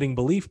like a limiting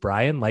belief,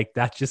 Brian.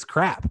 That's just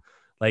crap.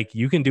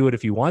 You can do it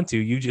if you want to,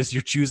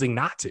 you're choosing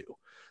not to.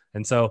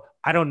 And so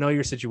I don't know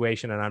your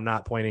situation and I'm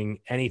not pointing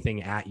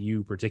anything at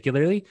you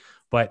particularly,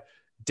 but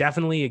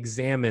definitely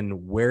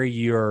examine where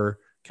your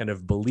kind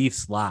of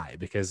beliefs lie,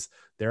 because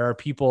there are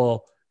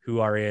people who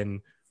are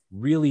in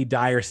really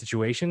dire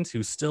situations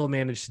who still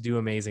manage to do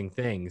amazing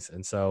things.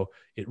 And so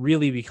it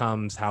really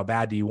becomes, how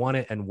bad do you want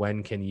it? And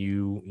when can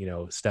you,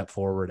 step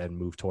forward and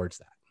move towards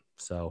that?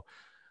 So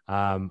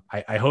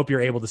I hope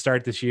you're able to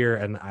start this year.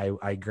 And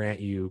I grant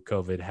you,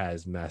 COVID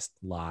has messed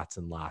lots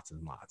and lots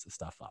and lots of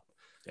stuff up.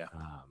 Yeah.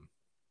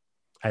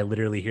 I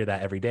literally hear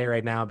that every day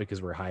right now because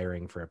we're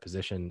hiring for a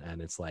position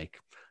and it's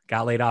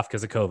got laid off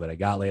because of COVID. I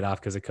got laid off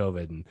because of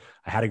COVID and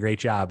I had a great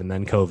job and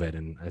then COVID.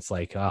 And it's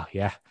oh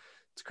yeah,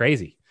 it's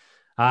crazy.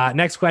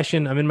 Next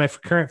question. I'm in my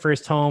current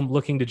first home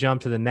looking to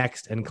jump to the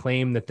next and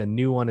claim that the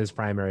new one is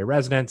primary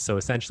residence. So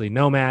essentially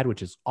nomad,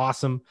 which is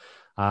awesome.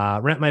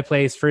 Rent my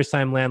place, first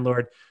time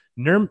landlord.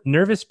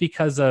 Nervous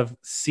because of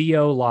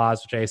CO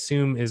laws, which I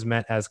assume is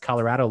meant as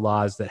Colorado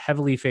laws that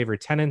heavily favor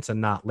tenants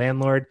and not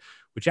landlord,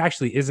 which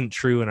actually isn't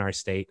true in our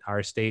state.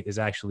 Our state is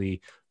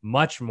actually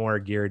much more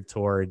geared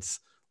towards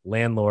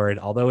landlord,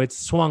 although it's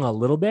swung a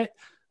little bit,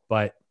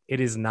 but it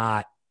is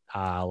not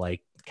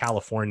like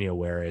California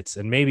where it's,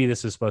 and maybe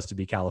this is supposed to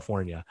be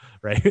California,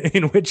 right?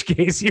 In which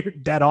case you're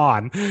dead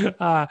on.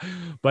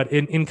 But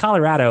in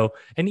Colorado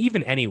and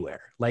even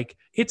anywhere, like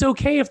it's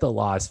okay if the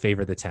laws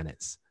favor the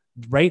tenants,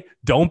 right?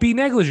 Don't be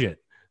negligent.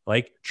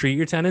 Like treat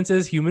your tenants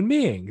as human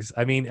beings.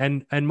 I mean,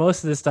 and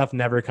most of this stuff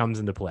never comes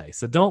into play.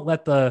 So don't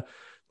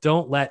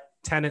let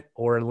tenant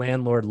or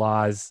landlord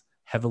laws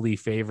heavily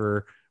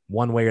favor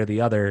one way or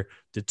the other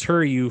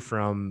deter you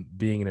from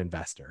being an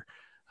investor.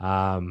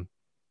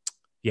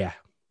 Yeah.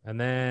 And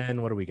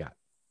then what do we got?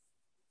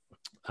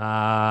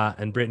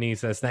 And Brittany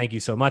says, thank you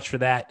so much for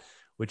that,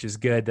 which is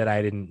good that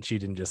she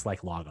didn't just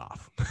like log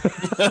off.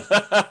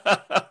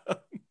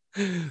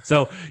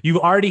 So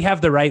you already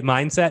have the right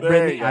mindset,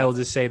 Brittany. I will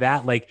just say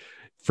that, like,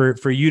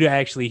 for you to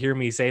actually hear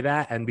me say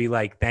that and be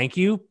like, thank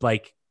you,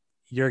 like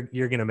you're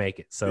going to make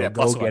it. So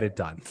go get it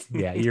done.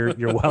 Yeah.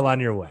 You're well on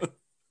your way.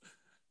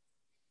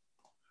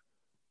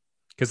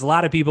 Cause a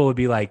lot of people would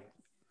be like,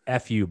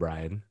 F you,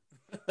 Brian.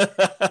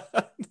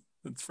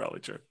 That's probably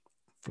true.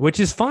 Which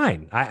is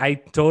fine.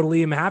 I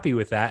totally am happy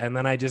with that. And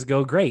then I just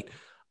go, great.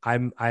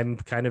 I'm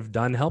kind of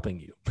done helping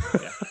you.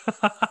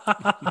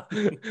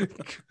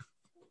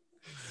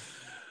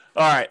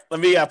 All right, let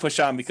me push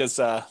on because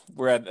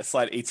we're at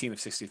slide 18 of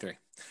 63.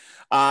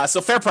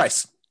 So fair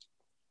price.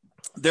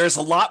 There's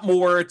a lot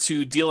more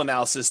to deal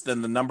analysis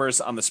than the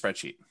numbers on the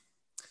spreadsheet.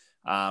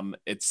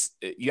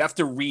 You have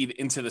to read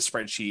into the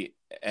spreadsheet,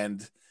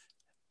 and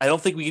I don't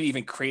think we can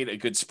even create a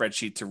good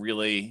spreadsheet to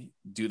really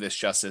do this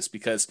justice,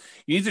 because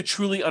you need to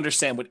truly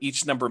understand what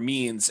each number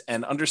means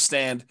and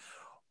understand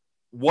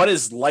what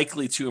is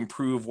likely to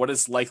improve, what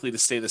is likely to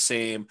stay the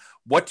same,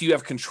 what do you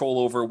have control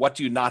over, what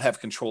do you not have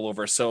control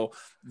over. So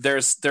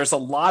there's a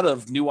lot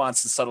of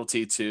nuance and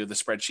subtlety to the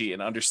spreadsheet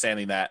and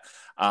understanding that.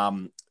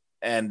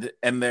 And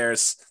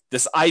there's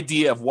this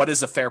idea of what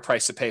is a fair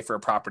price to pay for a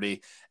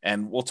property.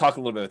 And we'll talk a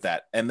little bit about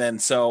that. And then,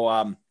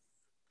 so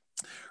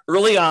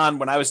early on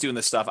when I was doing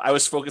this stuff, I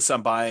was focused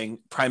on buying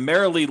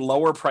primarily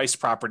lower price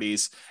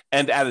properties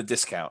and at a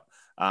discount.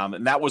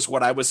 And that was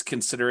what I was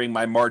considering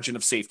my margin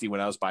of safety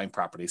when I was buying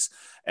properties.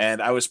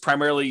 And I was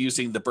primarily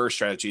using the BRRRR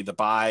strategy, the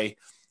buy,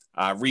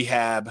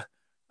 rehab,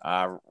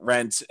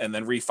 rent, and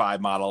then refi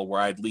model,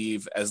 where I'd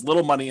leave as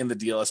little money in the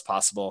deal as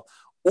possible.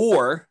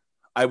 Or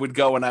I would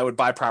go and I would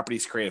buy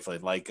properties creatively,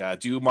 like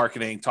do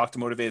marketing, talk to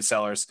motivated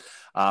sellers,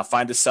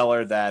 find a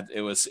seller that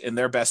it was in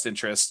their best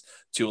interest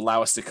to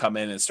allow us to come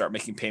in and start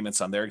making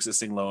payments on their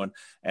existing loan.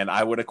 And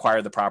I would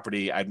acquire the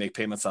property. I'd make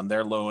payments on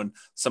their loan.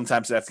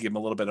 Sometimes I'd have to give them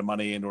a little bit of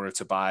money in order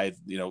to buy,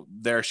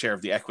 their share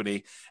of the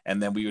equity.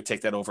 And then we would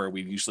take that over.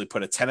 We'd usually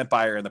put a tenant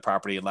buyer in the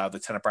property, allow the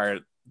tenant buyer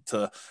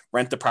to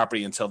rent the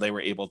property until they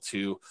were able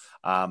to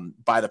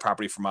buy the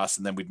property from us.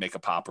 And then we'd make a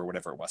pop or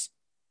whatever it was.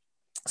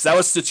 So that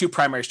was the two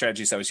primary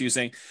strategies I was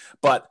using,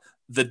 but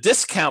the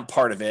discount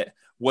part of it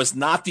was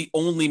not the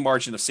only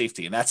margin of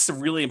safety. And that's the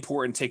really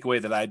important takeaway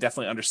that I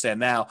definitely understand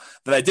now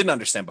that I didn't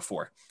understand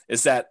before,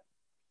 is that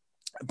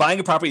buying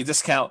a property at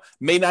discount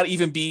may not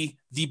even be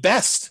the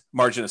best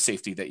margin of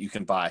safety that you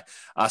can buy.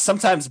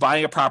 Sometimes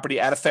buying a property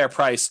at a fair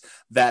price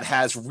that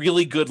has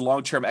really good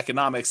long-term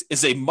economics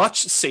is a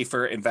much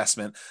safer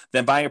investment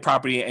than buying a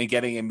property and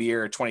getting a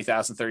mere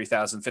 $20,000,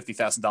 $30,000,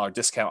 $50,000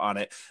 discount on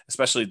it,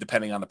 especially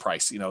depending on the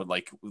price,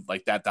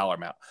 like that dollar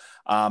amount.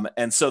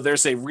 And so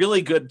there's a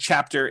really good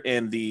chapter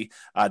in the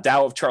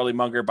Tao of Charlie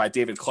Munger by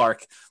David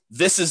Clark.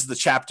 This is the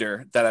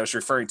chapter that I was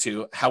referring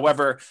to.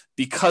 However,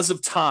 because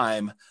of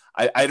time,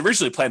 I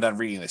originally planned on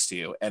reading this to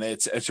you, and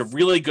it's a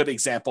really good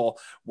example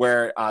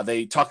where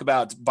they talk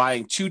about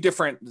buying two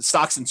different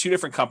stocks in two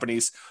different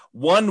companies,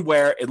 one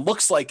where it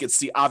looks like it's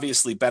the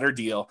obviously better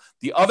deal,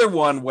 the other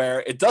one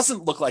where it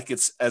doesn't look like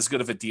it's as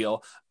good of a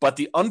deal, but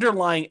the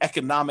underlying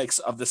economics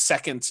of the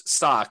second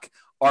stock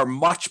are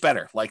much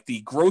better. Like the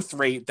growth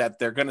rate that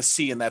they're going to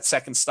see in that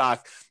second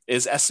stock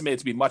is estimated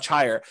to be much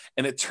higher.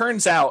 And it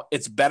turns out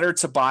it's better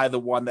to buy the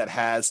one that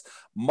has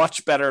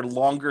much better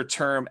longer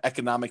term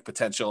economic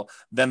potential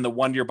than the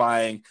one you're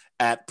buying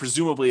at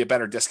presumably a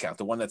better discount,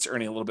 the one that's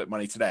earning a little bit of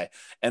money today.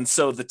 And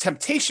so the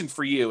temptation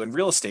for you in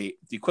real estate,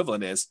 the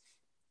equivalent is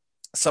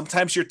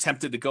sometimes you're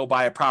tempted to go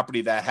buy a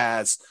property that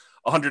has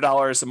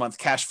 $100 a month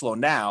cash flow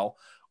now,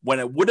 when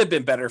it would have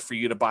been better for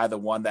you to buy the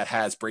one that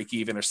has break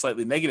even or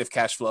slightly negative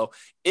cash flow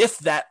if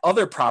that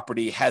other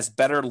property has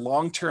better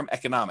long-term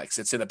economics.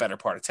 It's in a better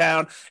part of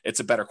town. It's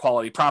a better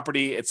quality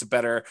property. It's a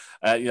better,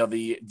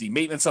 the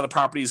maintenance on the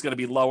property is going to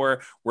be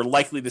lower. We're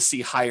likely to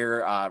see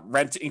higher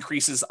rent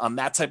increases on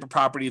that type of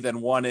property than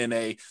one in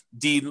a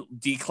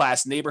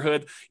D-class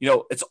neighborhood.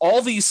 It's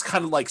all these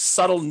kind of like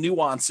subtle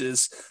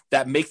nuances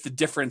that make the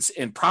difference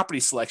in property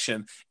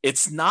selection.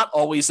 It's not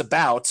always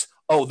about,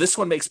 oh, this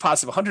one makes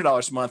positive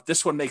 $100 a month.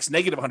 This one makes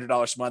negative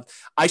 $100 a month.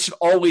 I should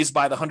always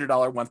buy the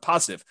 $100 one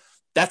positive.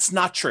 That's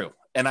not true.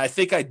 And I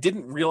think I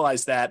didn't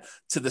realize that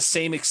to the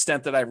same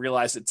extent that I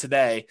realized it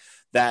today,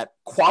 that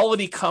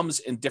quality comes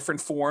in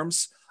different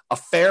forms. A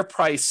fair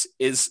price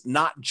is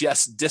not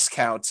just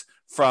discount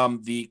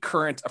from the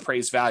current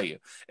appraised value,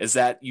 is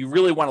that you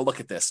really want to look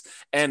at this.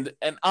 And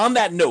on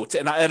that note,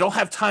 and I don't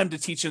have time to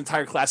teach an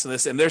entire class on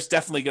this, and there's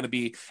definitely going to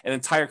be an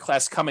entire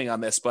class coming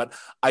on this, but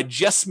I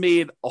just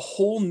made a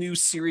whole new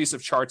series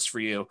of charts for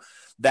you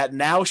that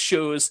now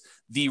shows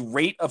the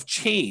rate of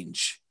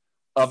change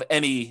of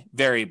any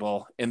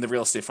variable in the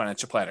real estate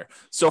financial planner.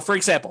 So for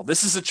example,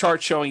 this is a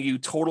chart showing you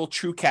total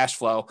true cash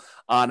flow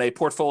on a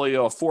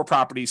portfolio of 4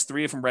 properties,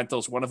 3 of them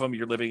rentals, 1 of them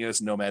you're living as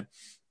a nomad.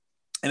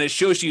 And it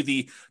shows you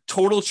the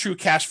total true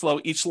cash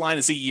flow. Each line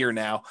is a year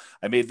now.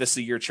 I made this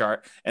a year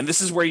chart. And this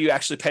is where you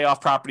actually pay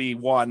off property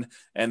 1.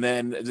 And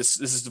then this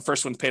is the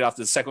first one paid off.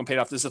 The second one paid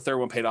off. This is the third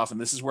one paid off.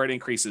 And this is where it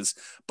increases.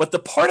 But the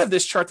part of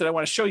this chart that I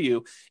want to show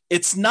you,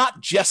 it's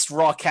not just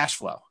raw cash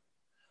flow.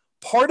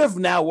 Part of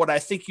now what I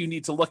think you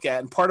need to look at,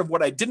 and part of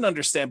what I didn't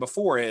understand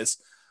before, is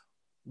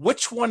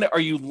which one are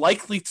you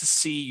likely to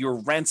see your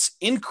rents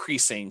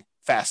increasing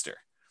faster?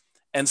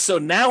 And so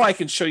now I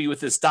can show you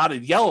with this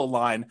dotted yellow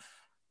line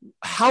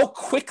how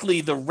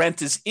quickly the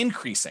rent is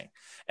increasing.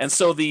 And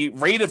so the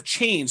rate of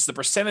change, the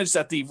percentage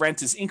that the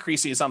rent is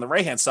increasing, is on the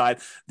right-hand side.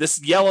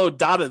 This yellow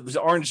dotted, this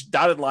orange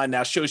dotted line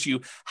now shows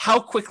you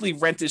how quickly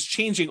rent is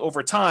changing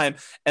over time.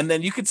 And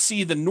then you could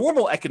see the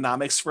normal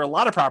economics for a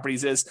lot of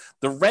properties is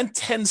the rent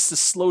tends to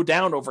slow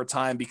down over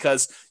time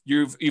because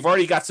you've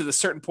already got to the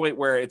certain point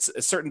where it's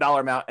a certain dollar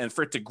amount, and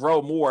for it to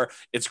grow more,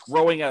 it's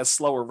growing at a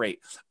slower rate.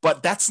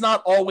 But that's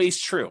not always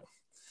true.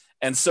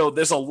 And so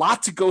there's a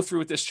lot to go through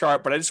with this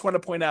chart, but I just want to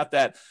point out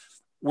that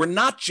we're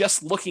not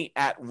just looking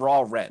at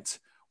raw rent.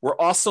 We're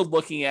also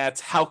looking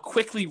at how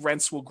quickly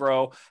rents will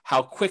grow,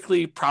 how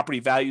quickly property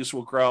values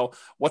will grow,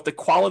 what the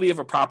quality of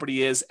a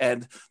property is,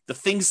 and the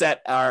things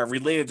that are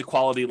related to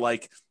quality,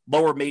 like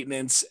lower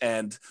maintenance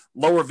and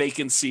lower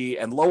vacancy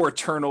and lower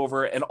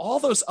turnover and all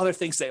those other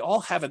things. They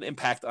all have an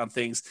impact on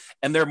things,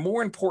 and they're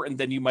more important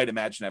than you might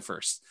imagine at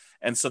first.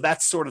 And so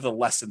that's sort of the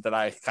lesson that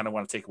I kind of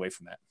want to take away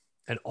from that.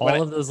 And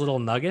all of those little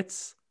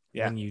nuggets,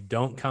 yeah, when you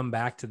don't come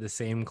back to the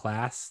same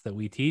class that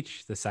we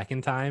teach the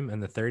second time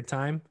and the third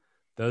time,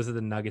 those are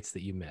the nuggets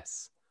that you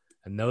miss.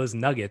 And those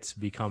nuggets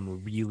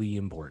become really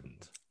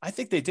important. I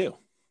think they do.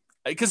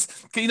 Because,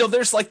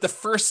 there's like the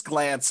first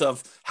glance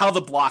of how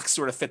the blocks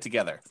sort of fit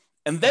together.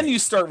 And then you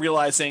start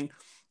realizing,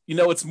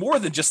 it's more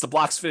than just the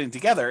blocks fitting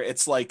together.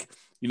 It's like,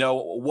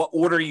 what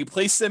order you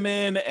place them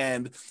in,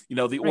 and,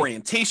 the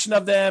orientation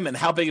of them, and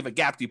how big of a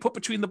gap do you put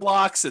between the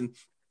blocks. And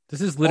this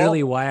is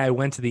literally why I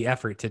went to the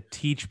effort to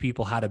teach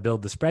people how to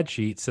build the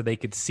spreadsheet so they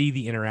could see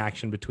the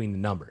interaction between the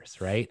numbers,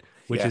 right?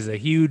 Which is a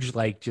huge,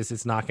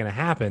 it's not going to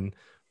happen,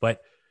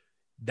 but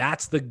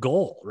that's the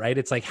goal, right?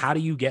 It's like, how do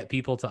you get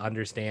people to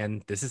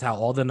understand this is how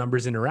all the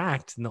numbers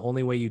interact? And the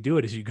only way you do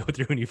it is you go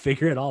through and you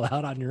figure it all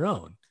out on your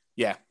own.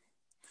 Yeah.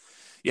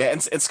 Yeah. And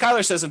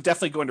Skylar says, I'm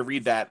definitely going to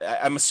read that.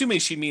 I'm assuming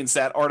she means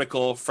that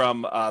article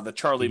from the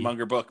Charlie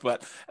Munger book,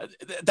 but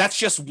that's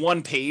just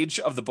one page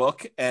of the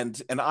book. And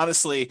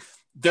honestly,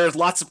 there's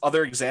lots of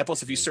other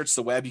examples. If you search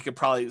the web, you could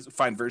probably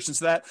find versions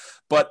of that,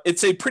 but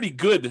it's a pretty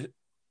good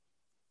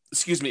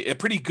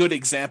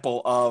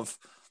example of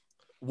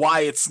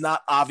why it's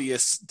not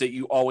obvious that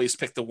you always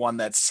pick the one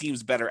that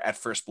seems better at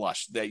first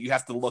blush, that you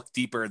have to look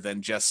deeper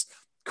than just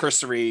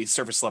cursory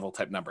surface level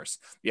type numbers.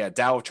 Yeah.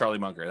 Tao of Charlie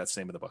Munger. That's the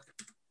name of the book.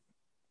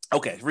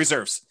 Okay.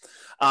 Reserves.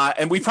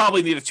 And we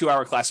probably need a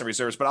 2-hour class on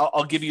reserves, but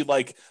I'll give you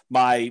like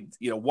my,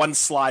 one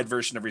slide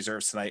version of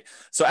reserves tonight.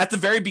 So at the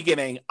very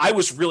beginning, I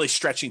was really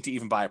stretching to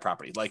even buy a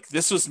property. Like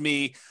this was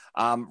me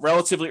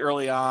relatively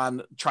early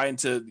on trying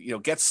to,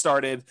 get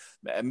started,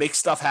 make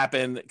stuff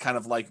happen, kind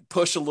of like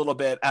push a little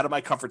bit out of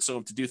my comfort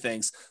zone to do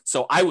things.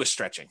 So I was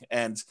stretching,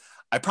 and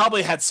I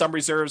probably had some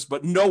reserves,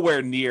 but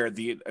nowhere near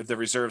the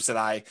reserves that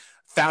I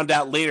found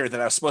out later that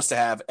I was supposed to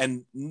have,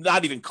 and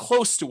not even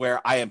close to where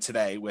I am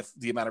today with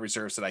the amount of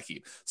reserves that I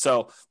keep.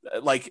 So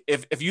like,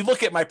 if you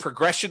look at my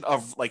progression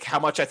of like how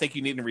much I think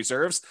you need in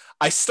reserves,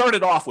 I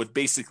started off with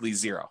basically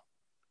 0.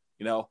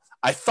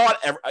 I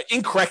thought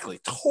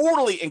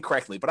totally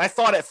incorrectly, but I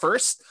thought at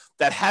first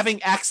that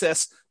having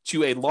access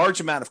to a large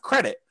amount of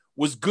credit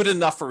was good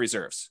enough for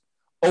reserves.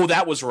 Oh,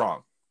 that was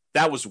wrong.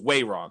 That was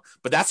way wrong.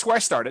 But that's where I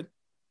started.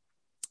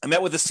 I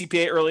met with a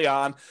CPA early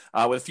on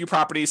with a few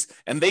properties,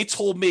 and they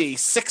told me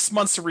 6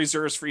 months of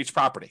reserves for each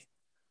property.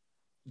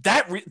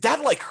 That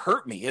like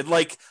hurt me. It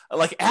like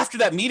after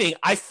that meeting,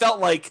 I felt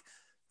like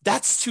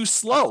that's too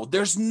slow.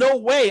 There's no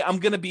way I'm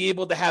going to be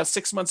able to have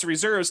 6 months of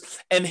reserves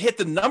and hit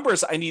the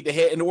numbers I need to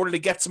hit in order to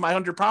get to my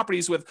 100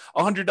 properties with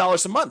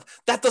 $100 a month.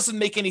 That doesn't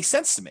make any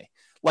sense to me.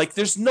 Like,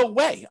 there's no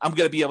way I'm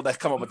going to be able to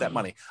come up with that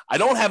money. I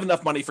don't have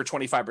enough money for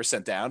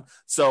 25% down.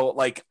 So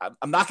like,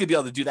 I'm not going to be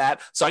able to do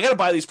that. So I got to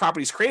buy these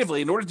properties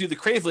creatively in order to do the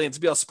creatively and to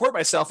be able to support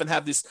myself and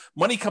have this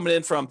money coming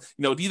in from,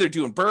 either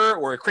doing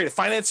BRRRR or creative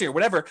financing or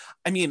whatever.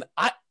 I mean,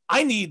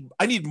 I need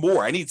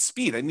more. I need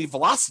speed. I need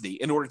velocity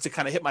in order to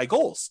kind of hit my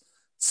goals.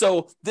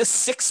 So this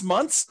 6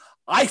 months,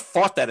 I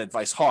fought that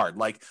advice hard.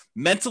 Like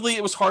mentally,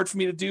 it was hard for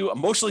me to do.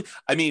 Emotionally,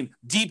 I mean,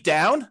 deep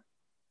down,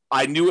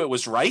 I knew it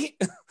was right.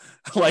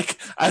 Like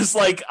I was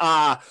like,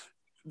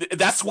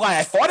 that's why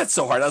I fought it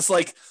so hard. I was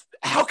like,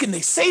 how can they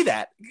say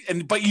that?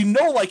 But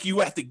like you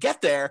have to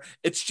get there.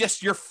 It's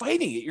just, you're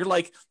fighting it. You're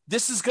like,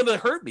 this is going to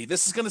hurt me.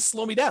 This is going to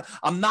slow me down.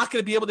 I'm not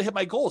going to be able to hit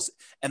my goals.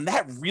 And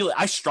that really,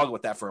 I struggled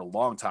with that for a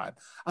long time.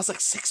 I was like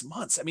 6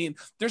 months. I mean,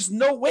 there's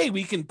no way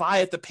we can buy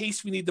at the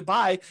pace we need to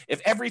buy.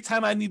 If every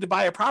time I need to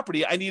buy a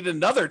property, I need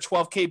another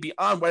 12K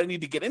beyond what I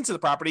need to get into the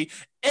property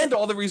and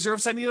all the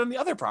reserves I need on the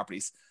other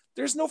properties.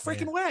 There's no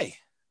freaking way.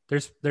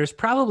 There's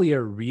probably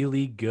a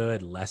really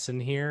good lesson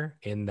here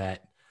in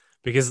that,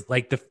 because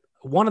like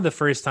one of the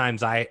first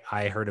times I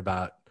heard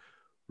about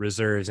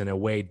reserves in a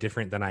way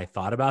different than I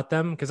thought about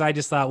them, because I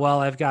just thought,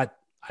 well, I've got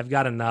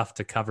enough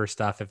to cover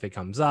stuff if it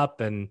comes up,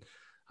 and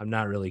I'm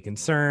not really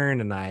concerned,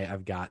 and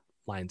I've got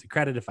lines of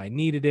credit if I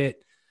needed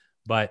it.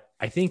 But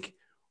I think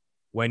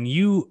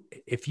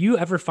if you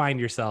ever find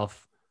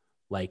yourself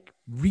like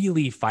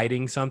really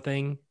fighting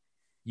something,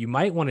 you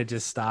might want to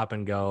just stop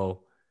and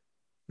go,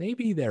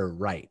 maybe they're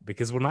right.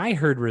 Because when I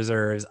heard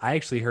reserves, I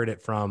actually heard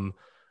it from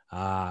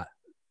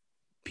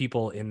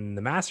people in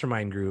the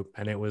mastermind group,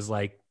 and it was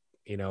like,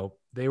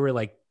 they were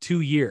like 2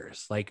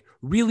 years, like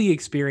really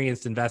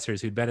experienced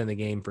investors who'd been in the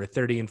game for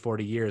 30 and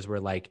 40 years were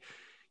like,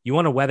 you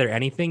want to weather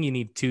anything, you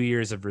need 2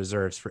 years of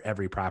reserves for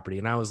every property.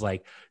 And I was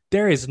like,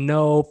 there is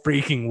no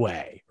freaking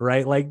way,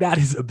 right? Like that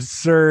is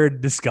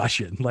absurd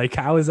discussion. Like,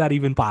 how is that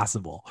even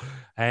possible?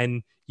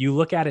 And you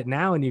look at it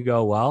now and you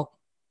go, well,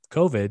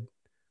 COVID,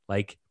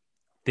 like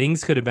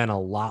things could have been a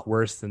lot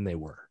worse than they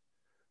were,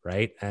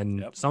 right?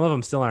 And some of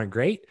them still aren't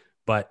great,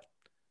 but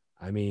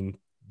I mean,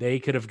 they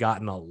could have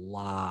gotten a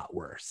lot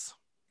worse.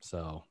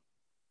 So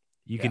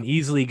you can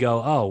easily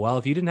go, oh, well,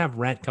 if you didn't have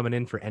rent coming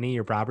in for any of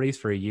your properties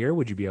for a year,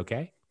 would you be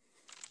okay?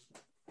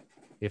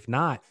 If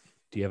not,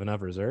 do you have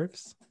enough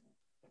reserves?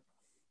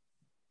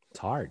 It's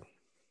hard.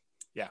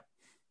 Yeah.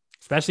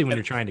 Especially when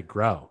you're trying to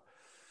grow.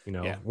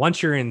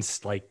 Once you're in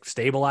like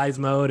stabilize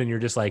mode and you're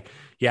just like,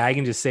 yeah, I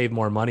can just save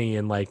more money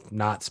and like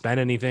not spend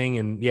anything.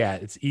 And yeah,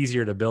 it's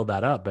easier to build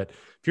that up. But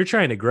if you're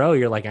trying to grow,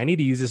 you're like, I need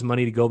to use this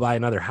money to go buy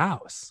another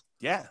house.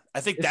 Yeah. I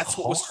think It's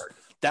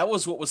that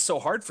was what was so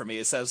hard for me,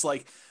 is I was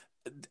like,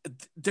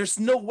 there's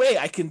no way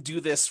I can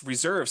do this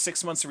reserve,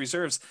 6 months of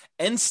reserves,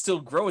 and still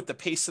grow at the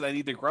pace that I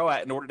need to grow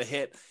at in order to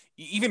hit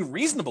even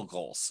reasonable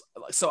goals.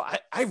 So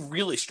I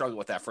really struggled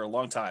with that for a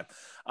long time.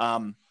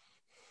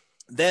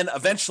 Then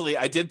eventually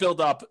I did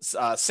build up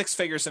 6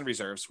 figures in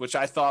reserves, which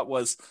I thought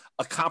was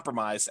a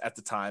compromise at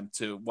the time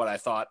to what I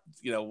thought,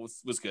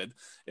 was good.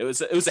 It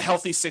was a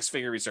healthy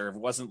 6-figure reserve.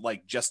 It wasn't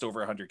like just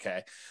over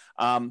 100K.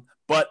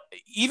 But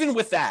even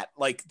with that,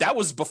 like that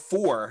was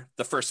before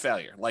the first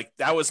failure. Like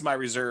that was my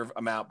reserve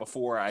amount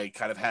before I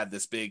kind of had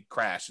this big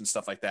crash and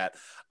stuff like that.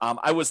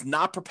 I was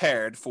not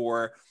prepared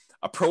for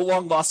a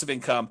prolonged loss of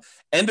income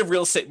and a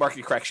real estate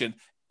market correction,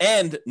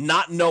 and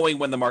not knowing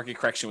when the market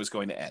correction was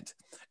going to end.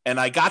 And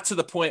I got to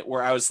the point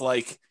where I was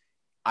like,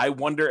 I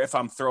wonder if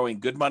I'm throwing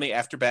good money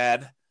after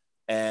bad.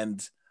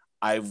 And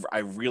I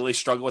really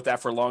struggled with that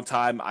for a long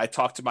time. I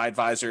talked to my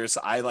advisors.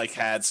 I like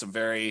had some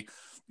very,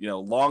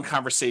 long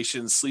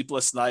conversations,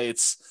 sleepless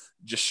nights,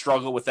 just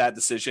struggle with that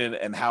decision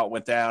and how it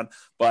went down.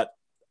 But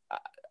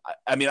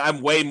I mean,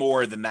 I'm way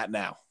more than that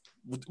now,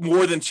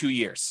 more than 2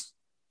 years,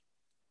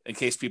 in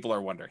case people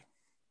are wondering.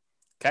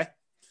 Okay.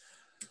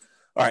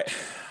 All right.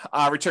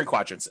 Return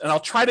quadrants. And I'll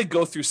try to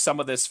go through some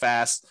of this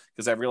fast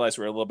because I realize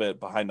we're a little bit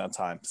behind on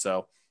time.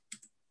 So,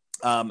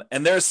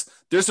 and there's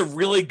a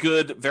really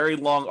good, very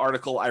long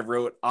article I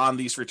wrote on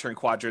these return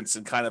quadrants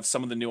and kind of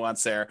some of the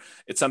nuance there.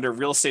 It's under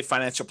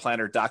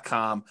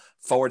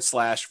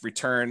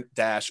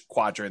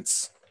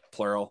realestatefinancialplanner.com/return-quadrants,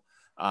 plural.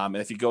 And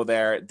if you go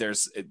there,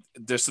 there's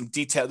some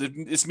detail.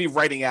 It's me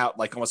writing out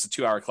like almost a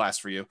 2-hour class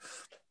for you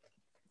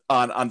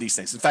on these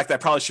things. In fact, I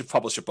probably should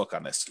publish a book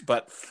on this,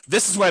 but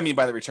this is what I mean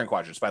by the return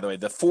quadrants, by the way.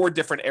 The 4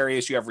 different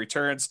areas you have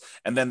returns,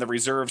 and then the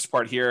reserves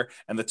part here,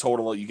 and the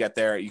total you get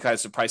there. You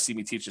guys will probably see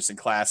me teach this in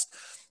class.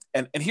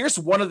 And here's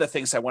one of the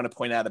things I want to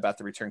point out about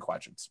the return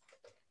quadrants.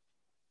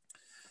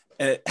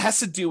 And it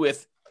has to do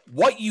with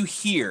what you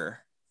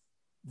hear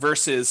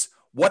versus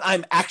what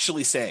I'm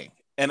actually saying.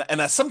 And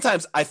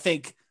sometimes I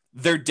think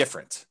they're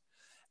different.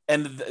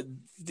 And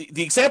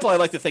the example I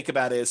like to think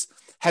about is,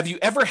 have you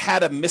ever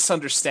had a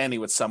misunderstanding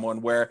with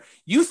someone where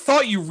you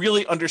thought you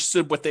really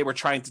understood what they were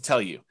trying to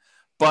tell you,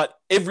 but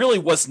it really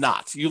was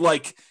not? You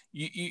thought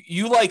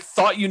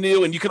you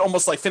knew, and you could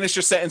almost like finish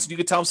your sentence and you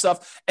could tell them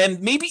stuff,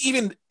 and maybe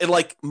even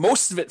like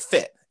most of it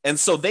fit. And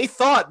so they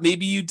thought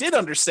maybe you did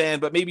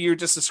understand, but maybe you're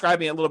just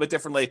describing it a little bit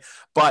differently.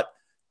 But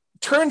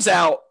turns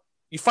out,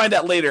 you find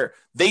out later,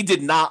 they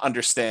did not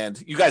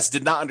understand. You guys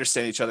did not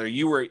understand each other.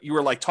 You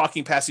were like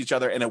talking past each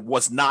other, and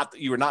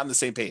you were not on the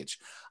same page.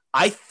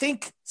 I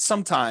think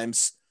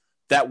sometimes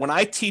that when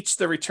I teach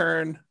the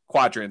return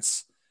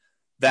quadrants,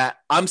 that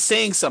I'm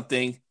saying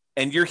something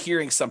and you're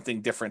hearing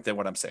something different than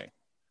what I'm saying.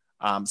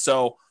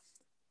 So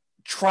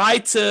try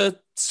to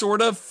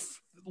sort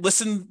of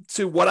listen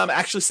to what I'm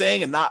actually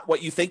saying and not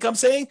what you think I'm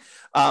saying,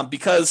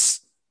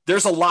 because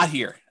there's a lot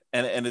here,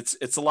 and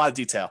it's a lot of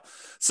detail.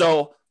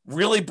 So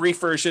really brief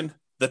version,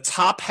 the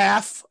top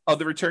half of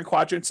the return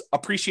quadrants,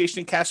 appreciation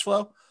and cash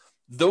flow,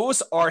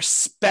 those are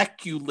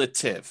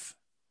speculative.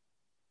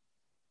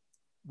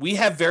 We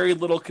have very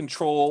little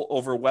control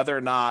over whether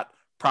or not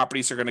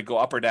properties are going to go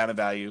up or down in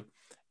value.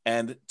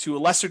 And to a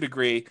lesser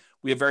degree,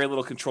 we have very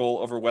little control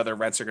over whether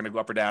rents are going to go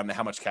up or down and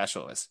how much cash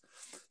flow is.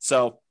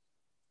 So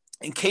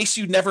in case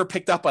you never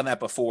picked up on that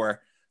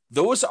before,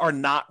 those are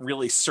not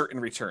really certain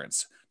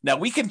returns. Now,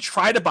 we can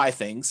try to buy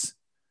things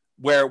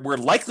where we're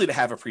likely to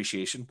have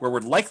appreciation, where we're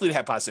likely to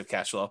have positive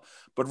cash flow,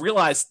 but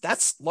realize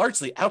that's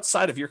largely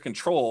outside of your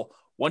control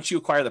once you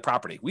acquire the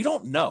property. We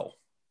don't know,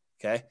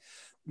 okay?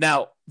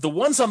 Now, the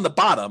ones on the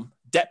bottom,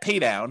 debt pay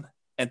down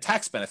and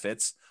tax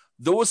benefits,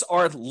 those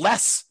are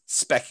less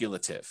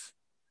speculative.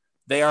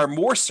 They are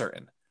more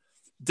certain.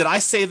 Did I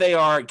say they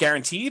are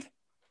guaranteed?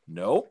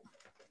 No.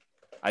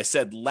 I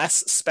said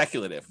less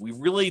speculative. We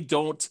really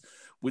don't,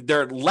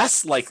 they're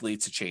less likely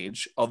to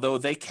change, although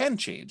they can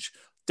change.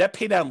 Debt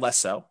pay down less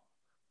so,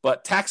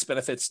 but tax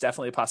benefits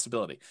definitely a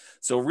possibility.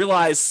 So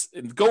realize,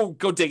 and go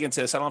dig into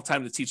this. I don't have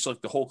time to teach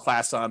like the whole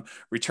class on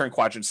return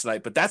quadrants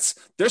tonight, but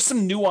there's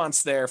some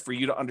nuance there for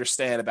you to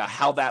understand about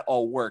how that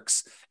all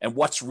works and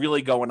what's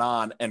really going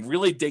on, and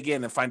really dig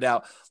in and find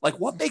out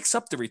like what makes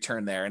up the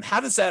return there and how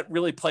does that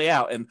really play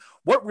out and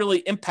what really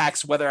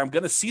impacts whether I'm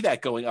going to see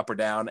that going up or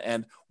down,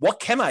 and what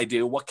can I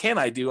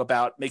do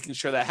about making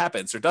sure that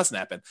happens or doesn't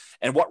happen,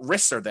 and what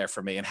risks are there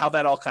for me and how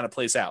that all kind of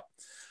plays out.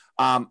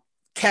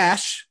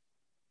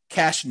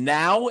 Cash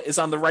now is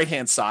on the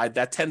right-hand side.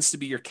 That tends to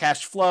be your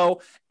cash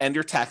flow and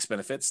your tax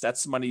benefits.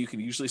 That's the money you can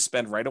usually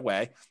spend right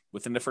away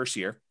within the first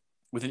year,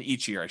 within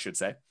each year, I should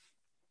say.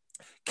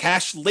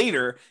 Cash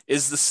later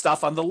is the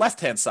stuff on the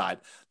left-hand side.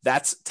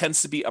 That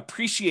tends to be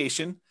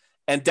appreciation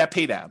and debt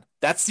pay down.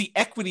 That's the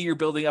equity you're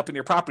building up in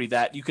your property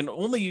that you can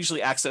only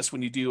usually access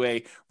when you do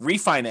a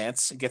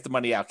refinance and get the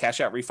money out, cash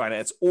out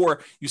refinance,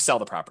 or you sell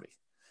the property.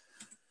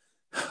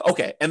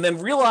 Okay, and then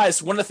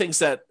realize one of the things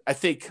that I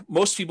think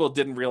most people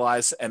didn't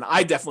realize, and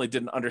I definitely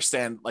didn't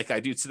understand like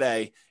I do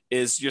today,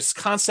 is this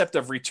concept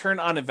of return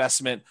on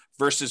investment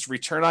versus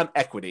return on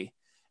equity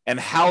and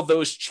how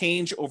those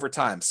change over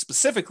time.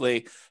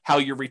 Specifically, how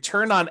your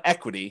return on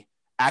equity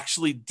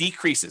actually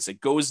decreases. It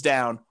goes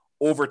down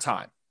over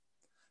time.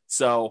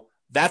 So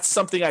that's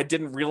something I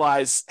didn't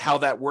realize how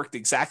that worked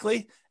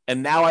exactly.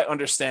 And now I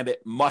understand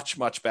it much,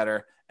 much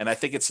better. And I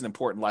think it's an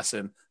important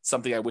lesson,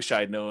 something I wish I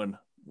had known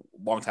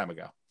a long time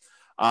ago.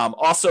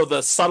 Also,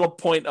 the subtle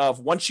point of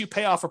once you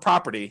pay off a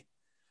property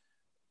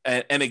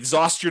and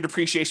exhaust your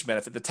depreciation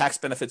benefit, the tax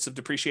benefits of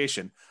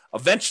depreciation,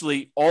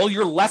 eventually all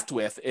you're left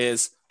with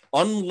is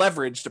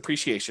unleveraged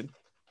depreciation,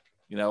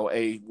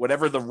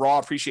 whatever the raw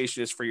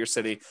appreciation is for your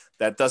city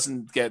that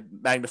doesn't get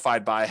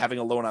magnified by having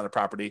a loan on a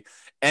property,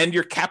 and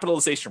your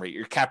capitalization rate,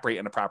 your cap rate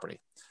on a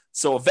property.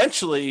 So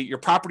eventually your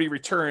property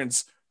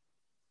returns,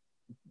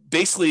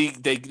 basically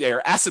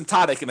they're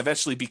asymptotic and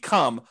eventually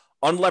become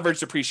unleveraged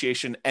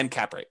depreciation and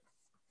cap rate.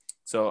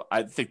 So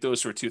I think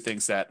those were two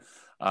things that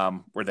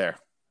were there.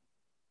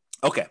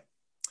 Okay.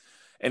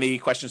 Any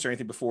questions or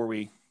anything before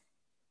we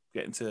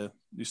get into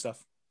new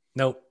stuff?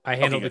 Nope. I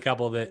handled a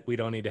couple that we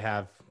don't need to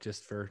have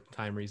just for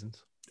time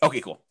reasons.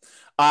 Okay, cool.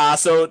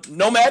 So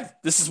Nomad,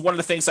 this is one of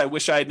the things I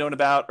wish I had known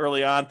about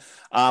early on.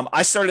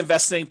 I started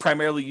investing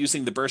primarily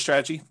using the BRRRR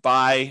strategy,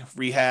 buy,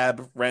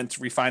 rehab, rent,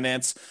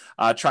 refinance,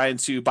 trying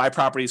to buy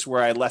properties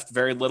where I left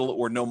very little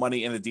or no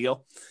money in a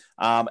deal.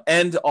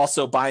 And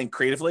also buying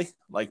creatively,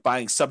 like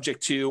buying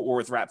subject to or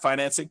with wrap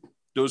financing.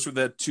 Those were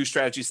the two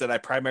strategies that I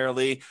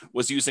primarily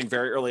was using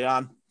very early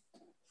on.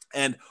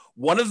 And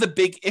one of the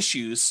big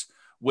issues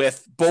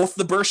with both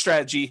the BRRRR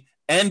strategy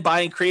and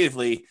buying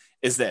creatively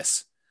is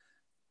this: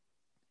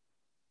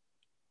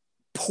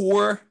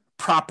 poor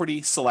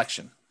property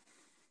selection.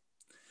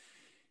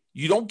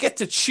 You don't get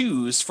to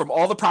choose from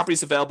all the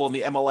properties available in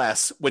the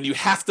MLS when you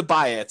have to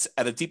buy it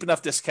at a deep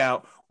enough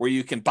discount where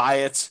you can buy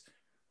it,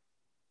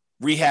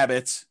 rehab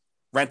it,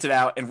 rent it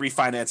out, and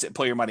refinance it and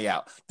pull your money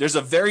out. There's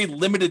a very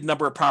limited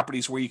number of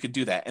properties where you could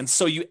do that. And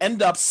so you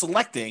end up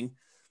selecting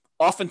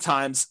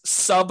oftentimes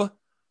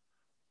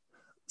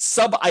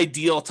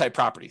sub-ideal type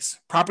properties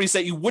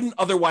that you wouldn't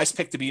otherwise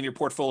pick to be in your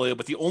portfolio.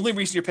 But the only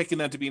reason you're picking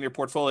them to be in your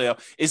portfolio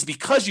is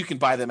because you can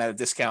buy them at a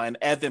discount and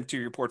add them to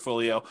your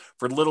portfolio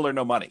for little or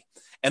no money.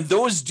 And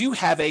those do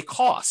have a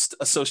cost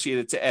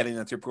associated to adding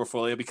them to your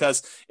portfolio,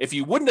 because if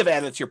you wouldn't have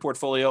added to your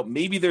portfolio,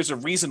 maybe there's a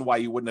reason why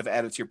you wouldn't have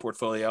added to your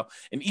portfolio.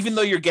 And even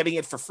though you're getting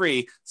it for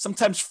free,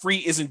 sometimes free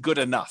isn't good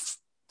enough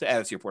to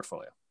add it to your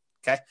portfolio.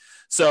 Okay.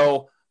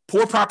 So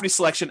poor property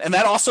selection. And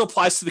that also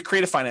applies to the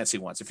creative financing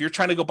ones. If you're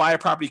trying to go buy a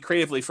property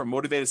creatively from a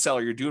motivated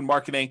seller, you're doing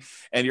marketing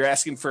and you're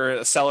asking for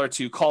a seller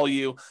to call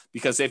you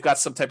because they've got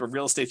some type of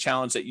real estate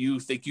challenge that you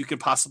think you can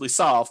possibly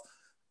solve.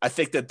 I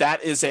think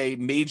that is a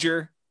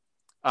major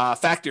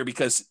factor,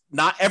 because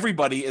not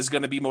everybody is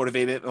going to be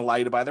motivated and allow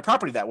you to buy their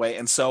property that way.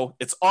 And so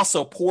it's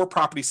also poor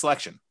property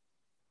selection.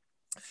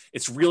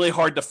 It's really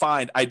hard to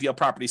find ideal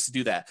properties to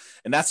do that.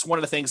 And that's one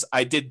of the things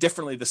I did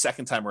differently the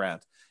second time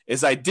around,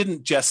 is I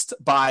didn't just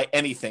buy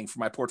anything for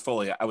my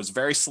portfolio. I was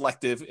very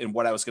selective in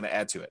what I was going to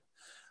add to it.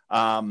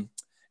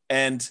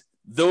 And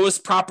those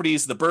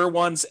properties, the BRRRR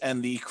ones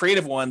and the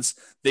creative ones,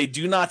 they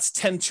do not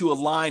tend to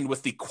align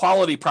with the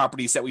quality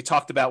properties that we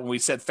talked about when we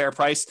said fair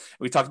price.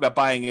 We talked about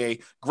buying a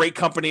great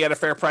company at a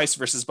fair price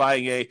versus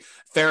buying a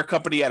fair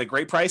company at a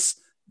great price.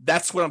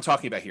 That's what I'm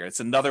talking about here. It's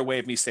another way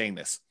of me saying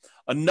this.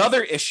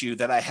 Another issue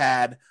that I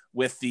had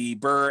with the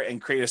BRRRR and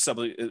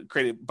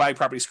creative buying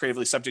properties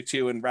creatively subject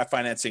to and wrap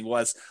financing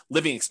was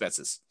living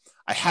expenses.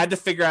 I had to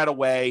figure out a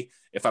way,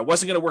 if I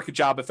wasn't going to work a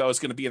job, if I was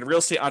going to be a real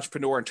estate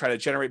entrepreneur and try to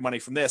generate money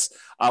from this,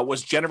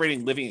 was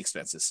generating living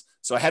expenses.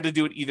 So I had to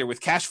do it either with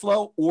cash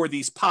flow or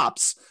these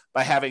pops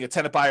by having a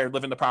tenant buyer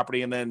live in the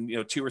property. And then,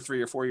 2 or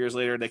 3 or 4 years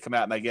later, they come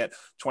out and I get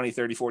 20,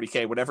 30,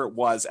 40K, whatever it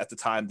was at the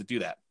time to do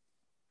that.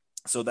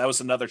 So that was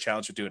another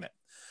challenge of doing it.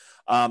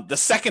 The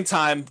second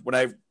time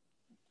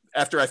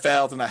after I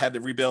failed and I had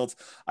to rebuild,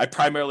 I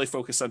primarily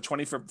focused on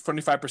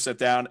 25%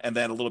 down and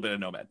then a little bit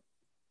of Nomad.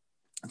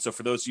 And so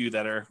for those of you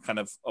that are kind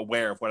of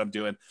aware of what I'm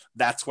doing,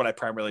 that's what I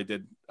primarily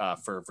did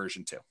for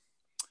version 2.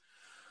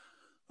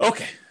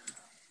 Okay.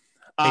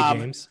 Hey,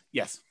 James.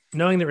 Yes.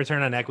 Knowing that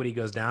return on equity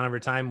goes down over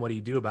time, what do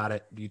you do about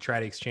it? Do you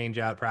try to exchange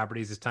out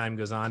properties as time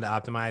goes on to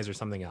optimize, or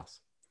something else?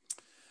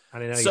 I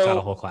didn't know you taught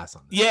a whole class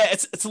on this. Yeah,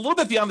 it's a little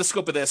bit beyond the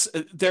scope of this.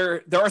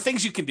 There are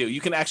things you can do. You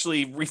can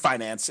actually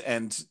refinance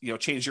and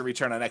change your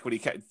return on equity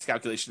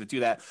calculation to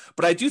do that.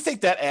 But I do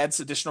think that adds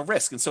additional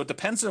risk, and so it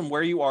depends on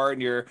where you are in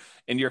your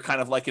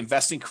kind of like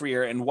investing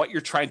career and what you're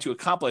trying to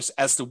accomplish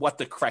as to what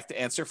the correct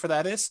answer for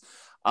that is.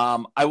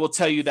 I will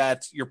tell you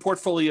that your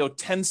portfolio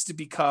tends to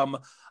become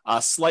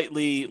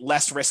slightly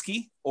less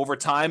risky over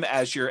time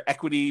as your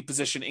equity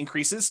position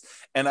increases.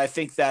 And I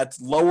think that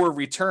lower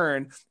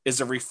return is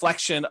a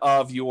reflection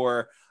of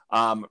your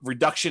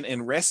reduction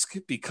in risk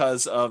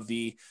because of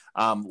the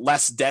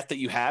less debt that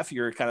you have.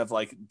 Your kind of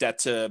like debt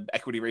to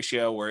equity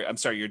ratio, or I'm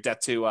sorry, your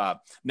debt to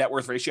net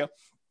worth ratio.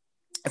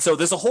 And so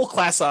there's a whole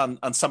class on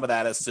some of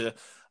that as to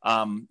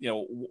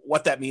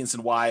what that means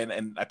and why.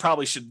 And I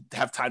probably should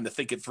have time to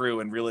think it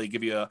through and really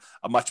give you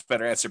a much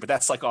better answer, but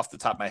that's like off the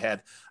top of my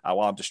head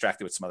while I'm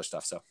distracted with some other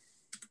stuff. So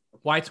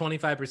why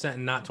 25%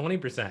 and not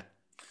 20%?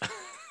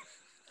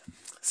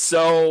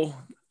 So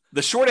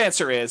the short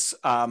answer is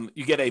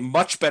you get a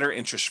much better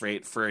interest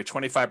rate for a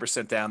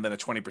 25% down than a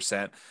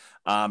 20%.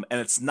 And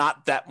it's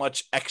not that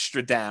much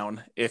extra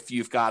down if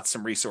you've got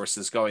some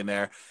resources going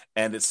there,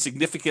 and it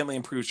significantly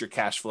improves your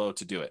cash flow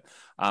to do it.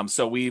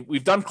 So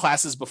we've done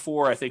classes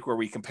before, I think, where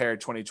we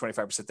compared 20 to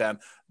 25% down.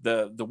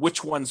 The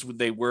which ones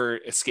they were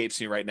escapes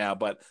me right now,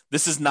 but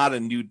this is not a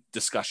new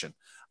discussion.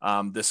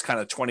 This kind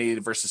of 20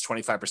 versus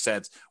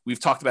 25%,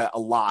 we've talked about a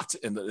lot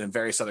in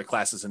various other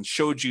classes and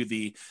showed you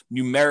the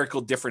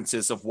numerical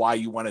differences of why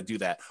you want to do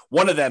that.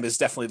 One of them is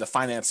definitely the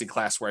financing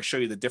class, where I show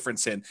you the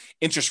difference in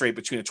interest rate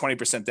between a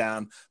 20%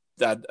 down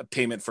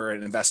payment for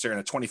an investor and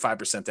a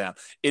 25% down.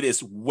 It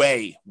is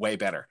way, way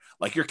better.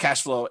 Like your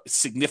cash flow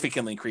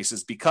significantly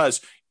increases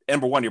because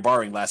number one, you're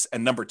borrowing less.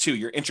 And number two,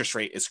 your interest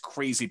rate is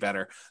crazy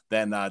better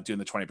than doing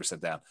the 20%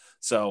 down.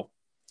 So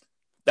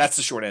that's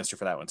the short answer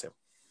for that one too.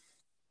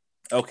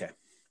 Okay.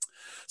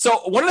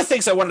 So one of the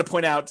things I wanted to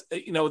point out,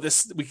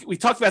 we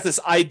talked about this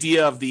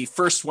idea of the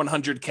first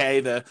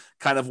 100K, the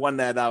kind of one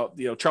that,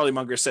 Charlie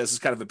Munger says is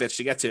kind of a bitch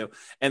to get to.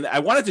 And I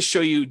wanted to show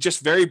you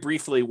just very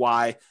briefly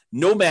why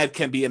Nomad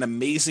can be an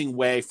amazing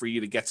way for you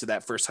to get to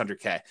that first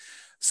 100K.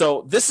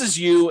 So this is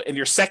you in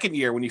your second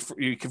year when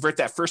you convert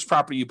that first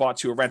property you bought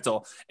to a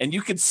rental. And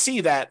you can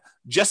see that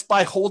just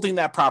by holding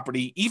that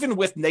property, even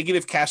with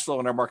negative cash flow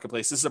in our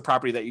marketplace, this is a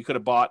property that you could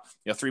have bought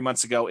 3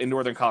 months ago in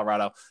Northern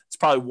Colorado. It's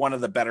probably one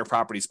of the better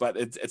properties, but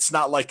it's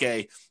not like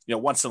a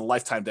once in a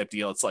lifetime type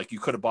deal. It's like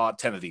you could have bought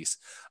 10 of these.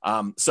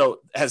 So it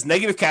has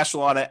negative cash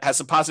flow on it, has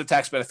some positive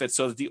tax benefits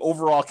so that the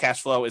overall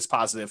cash flow is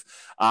positive.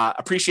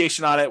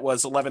 Appreciation on it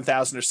was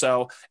 11,000 or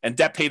so, and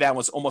debt pay down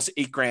was almost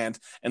 $8,000.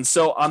 And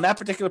so on that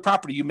particular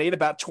property, you made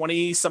about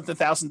 $20-something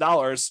thousand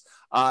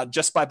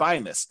just by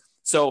buying this.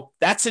 So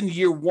that's in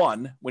year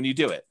one when you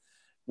do it.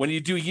 When you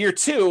do year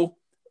two,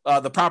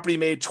 the property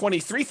made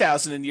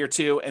 $23,000 in year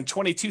two and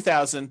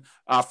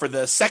 $22,000 for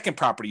the second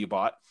property you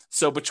bought.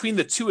 So between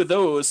the two of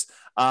those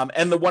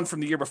and the one from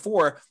the year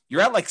before,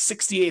 you're at like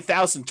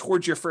 $68,000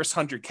 towards your first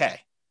 100K,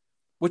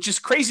 which is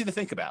crazy to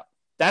think about.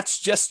 That's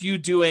just you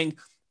doing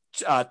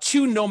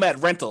 2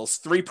 Nomad rentals,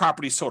 3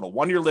 properties total,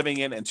 1 you're living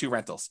in and 2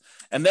 rentals.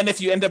 And then if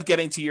you end up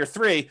getting to year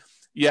 3,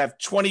 you have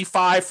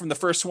 25 from the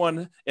first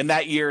one in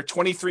that year,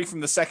 23 from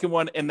the second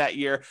one in that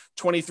year,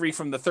 23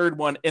 from the third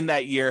one in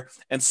that year.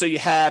 And so you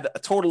had a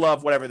total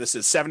of whatever this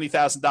is,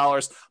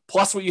 $70,000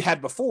 plus what you had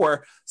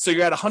before. So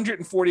you're at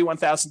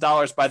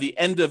 $141,000 by the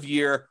end of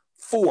year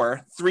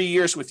 4, 3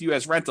 years with you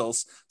as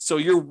rentals. So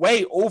you're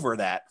way over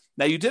that.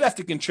 Now you did have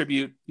to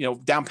contribute,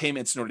 down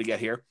payments in order to get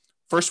here.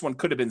 First one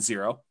could have been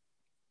 0,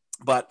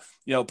 but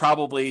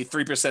probably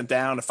 3%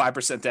 down,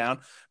 5% down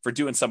for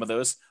doing some of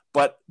those.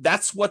 But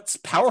that's what's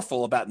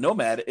powerful about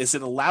Nomad is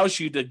it allows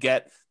you to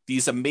get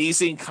these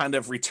amazing kind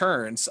of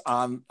returns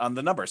on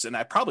the numbers. And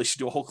I probably should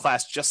do a whole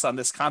class just on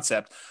this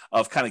concept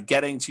of kind of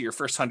getting to your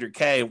first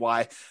 100K,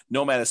 why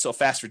Nomad is so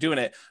fast for doing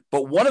it.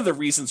 But one of the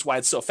reasons why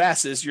it's so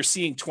fast is you're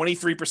seeing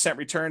 23%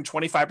 return,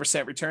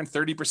 25% return,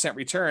 30%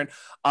 return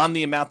on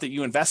the amount that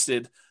you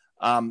invested,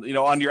 on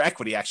your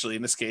equity, actually,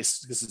 in this case,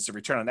 because it's a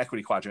return on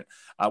equity quadrant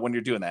when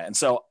you're doing that. And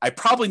so I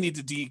probably need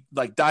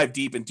to dive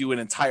deep and do an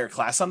entire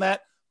class on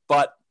that.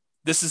 But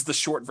this is the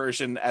short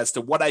version as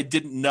to what I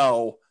didn't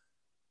know,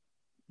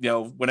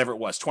 whenever it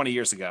was 20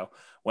 years ago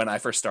when I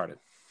first started.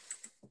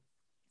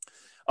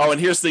 Oh,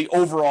 and here's the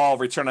overall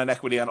return on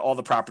equity on all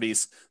the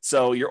properties.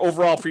 So your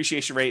overall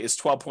appreciation rate is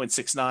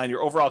 12.69.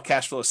 Your overall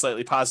cash flow is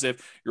slightly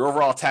positive. Your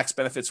overall tax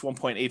benefits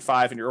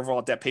 1.85, and your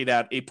overall debt paid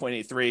out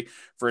 8.83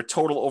 for a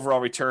total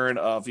overall return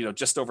of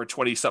just over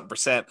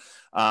 20-something%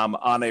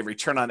 on a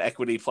return on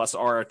equity plus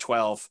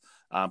R12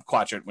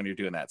 quadrant when you're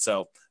doing that.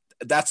 So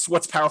that's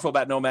what's powerful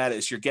about Nomad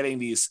is you're getting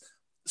these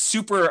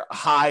super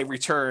high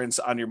returns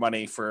on your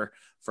money for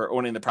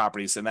owning the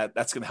properties, and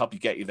that's going to help you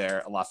get you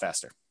there a lot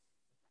faster.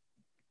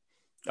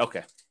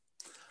 Okay.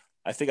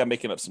 I think I'm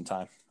making up some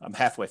time. I'm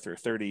halfway through,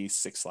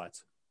 36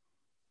 slides.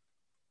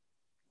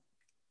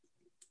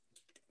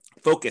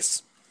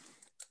 Focus.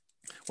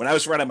 When I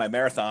was running my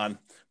marathon,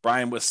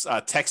 Brian was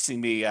texting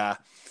me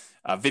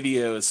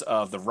videos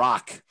of The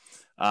Rock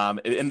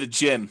in the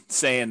gym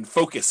saying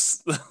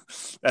focus.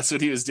 That's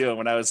what he was doing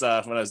when I was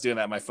doing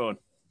that on my phone.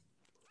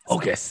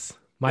 Focus.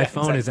 My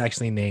phone is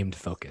actually named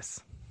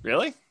Focus.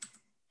 Really?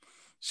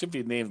 Should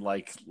be named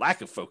like lack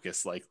of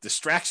focus, like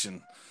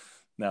distraction.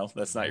 No,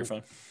 that's not your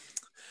phone.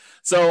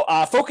 So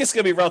focus is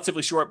going to be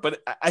relatively short,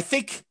 but I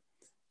think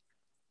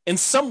in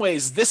some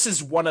ways, this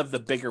is one of the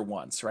bigger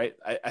ones, right?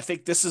 I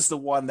think this is the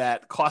one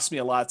that cost me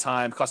a lot of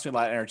time, cost me a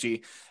lot of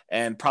energy,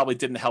 and probably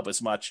didn't help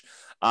as much.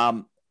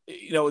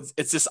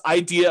 It's this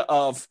idea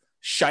of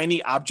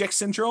shiny object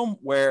syndrome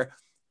where,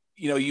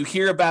 you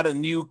hear about a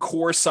new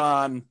course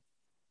on,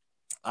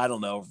 I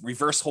don't know,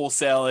 reverse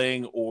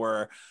wholesaling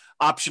or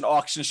option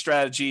auction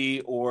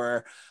strategy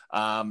or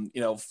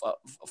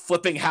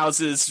flipping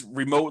houses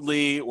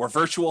remotely or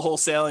virtual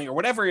wholesaling or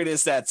whatever it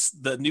is that's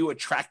the new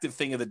attractive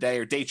thing of the day,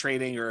 or day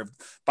trading or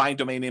buying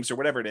domain names or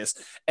whatever it is.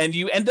 And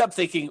you end up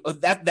thinking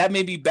that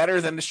may be better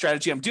than the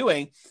strategy I'm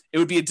doing. It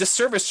would be a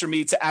disservice for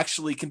me to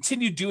actually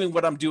continue doing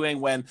what I'm doing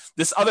when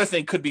this other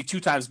thing could be 2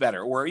 times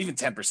better or even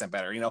 10%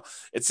 better.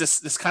 It's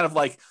just this kind of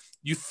like,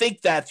 you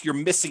think that you're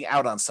missing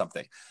out on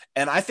something.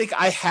 And I think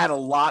I had a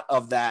lot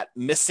of that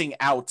missing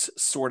out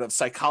sort of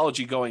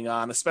psychology going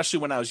on, especially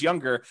when I was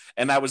younger,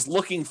 and I was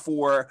looking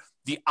for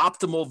the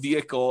optimal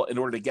vehicle in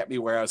order to get me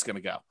where I was going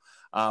to go.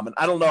 And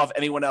I don't know if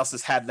anyone else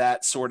has had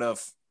that sort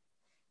of,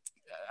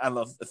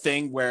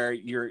 thing where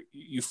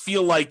you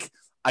feel like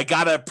I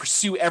got to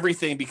pursue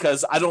everything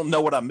because I don't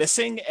know what I'm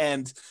missing.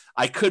 And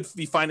I could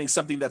be finding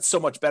something that's so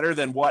much better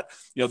than what,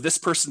 this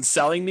person's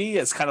selling me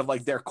as kind of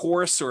like their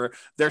course or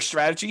their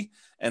strategy.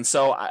 And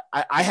so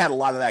I had a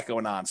lot of that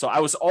going on. So I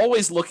was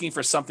always looking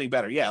for something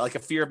better. Yeah. Like a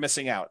fear of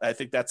missing out. I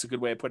think that's a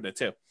good way of putting it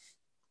too.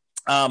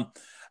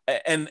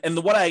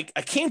 What I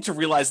came to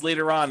realize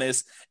later on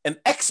is an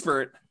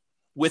expert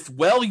with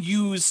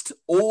well-used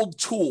old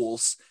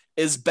tools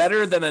is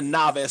better than a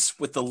novice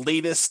with the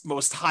latest,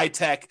 most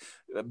high-tech,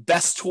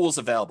 best tools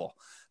available.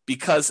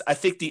 Because I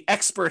think the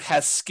expert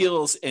has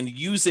skills in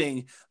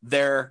using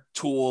their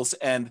tools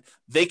and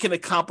they can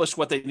accomplish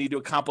what they need to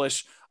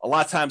accomplish a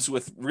lot of times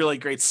with really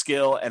great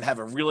skill and have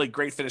a really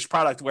great finished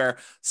product, where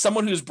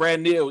someone who's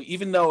brand new,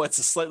 even though it's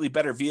a slightly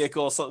better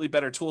vehicle, slightly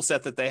better tool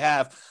set that they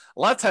have,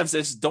 a lot of times they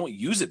just don't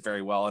use it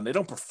very well and they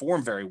don't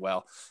perform very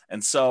well.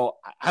 And so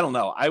I don't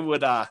know, I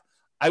would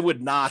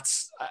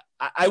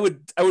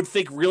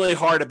think really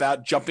hard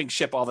about jumping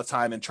ship all the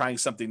time and trying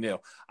something new.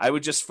 I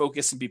would just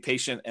focus and be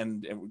patient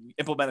and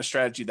implement a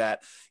strategy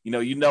that,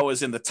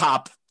 is in the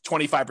top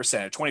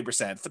 25% or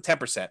 20%,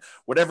 10%,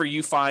 whatever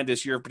you find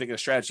is your particular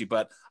strategy.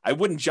 But I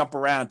wouldn't jump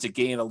around to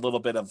gain a little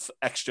bit of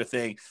extra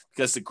thing,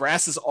 because the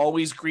grass is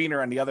always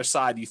greener on the other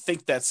side. You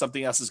think that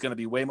something else is going to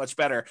be way much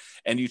better,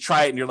 and you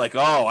try it and you're like,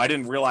 oh, I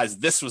didn't realize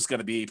this was going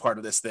to be part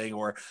of this thing,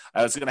 or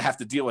I was going to have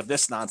to deal with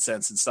this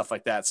nonsense and stuff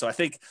like that. So I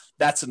think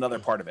that's another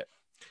part of it.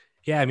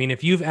 Yeah. I mean,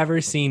 if you've ever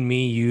seen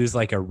me use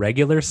like a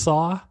regular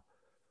saw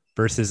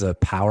versus a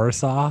power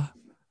saw,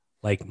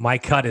 like my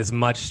cut is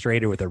much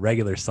straighter with a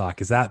regular saw,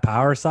 because that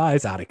power saw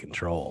is out of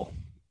control.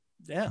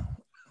 Yeah.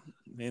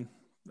 I mean,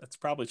 that's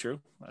probably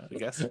true, I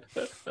guess.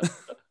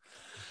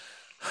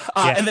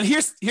 And then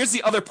here's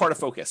the other part of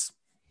focus.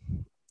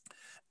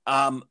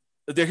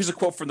 Here's a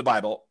quote from the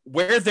Bible: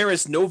 "Where there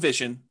is no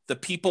vision, the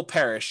people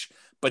perish,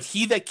 but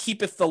he that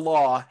keepeth the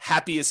law,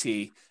 happy is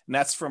he." And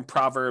that's from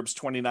Proverbs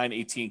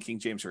 29:18, King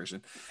James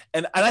Version.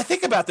 And I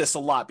think about this a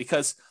lot,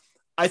 because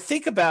I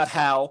think about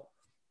how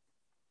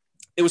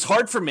it was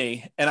hard for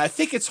me, and I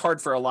think it's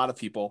hard for a lot of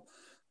people,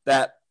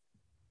 that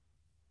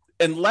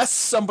unless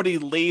somebody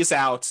lays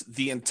out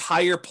the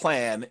entire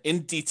plan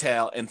in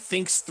detail and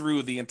thinks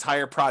through the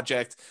entire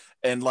project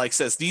and like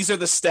says, these are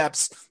the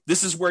steps,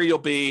 this is where you'll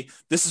be,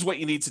 this is what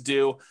you need to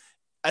do,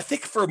 I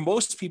think for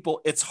most people,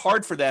 it's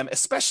hard for them,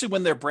 especially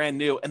when they're brand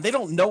new and they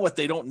don't know what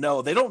they don't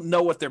know. They don't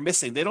know what they're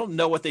missing. They don't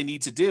know what they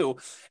need to do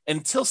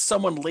until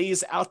someone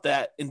lays out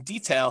that in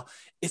detail.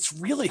 It's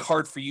really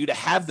hard for you to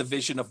have the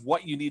vision of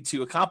what you need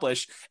to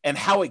accomplish and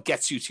how it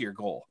gets you to your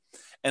goal.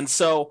 And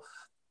so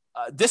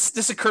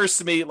this occurs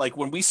to me, like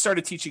when we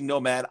started teaching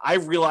Nomad, I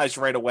realized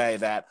right away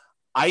that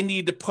I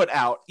need to put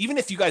out, even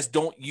if you guys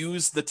don't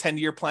use the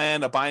 10-year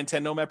plan of buying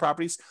 10 Nomad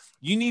properties,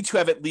 you need to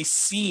have at least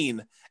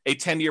seen a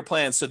 10-year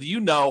plan so that you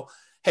know,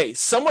 hey,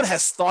 someone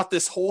has thought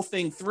this whole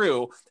thing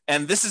through,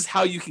 and this is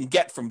how you can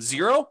get from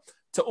 0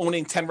 to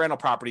owning 10 rental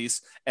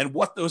properties and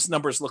what those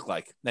numbers look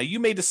like. Now, you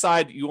may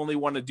decide you only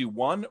want to do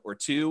 1 or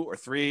 2 or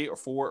 3 or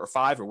 4 or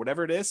 5 or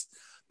whatever it is,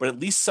 but at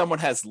least someone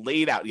has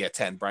laid out,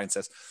 10, Brian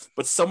says,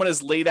 but someone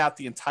has laid out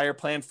the entire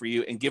plan for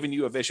you and given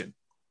you a vision.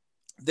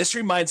 This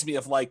reminds me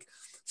of like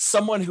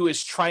someone who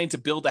is trying to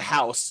build a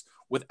house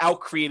without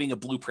creating a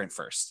blueprint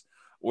first,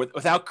 or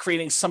without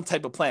creating some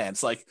type of plan.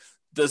 It's like,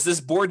 does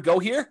this board go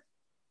here?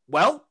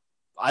 Well,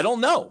 I don't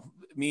know.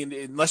 I mean,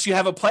 unless you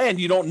have a plan,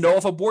 you don't know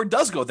if a board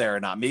does go there or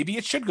not. Maybe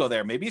it should go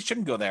there. Maybe it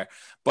shouldn't go there.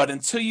 But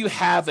until you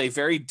have a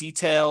very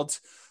detailed,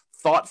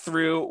 thought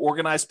through,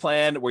 organized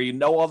plan where you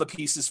know all the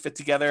pieces fit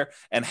together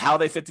and how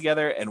they fit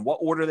together and what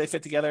order they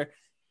fit together,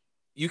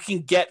 you can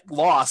get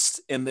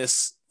lost in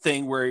this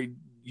thing where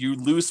you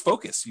lose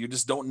focus. You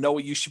just don't know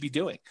what you should be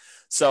doing.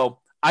 So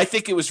I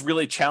think it was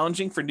really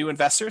challenging for new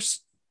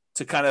investors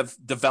to kind of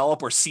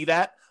develop or see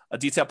that a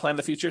detailed plan of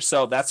the future.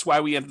 So that's why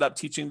we ended up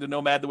teaching the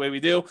Nomad the way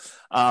we do.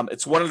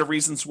 It's one of the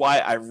reasons why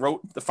I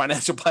wrote the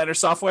financial planner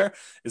software,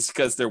 is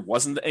because there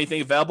wasn't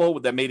anything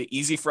available that made it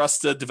easy for us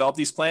to develop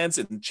these plans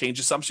and change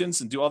assumptions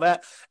and do all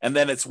that. And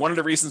then it's one of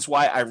the reasons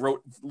why I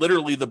wrote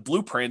literally the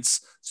blueprints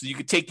so you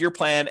could take your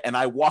plan and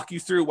I walk you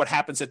through what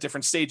happens at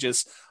different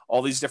stages,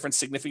 all these different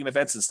significant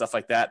events and stuff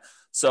like that.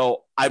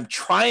 So I'm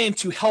trying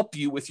to help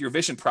you with your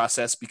vision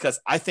process because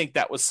I think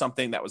that was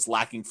something that was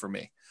lacking for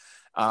me.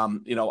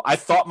 I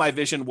thought my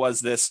vision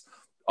was this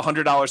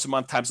 $100 a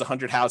month times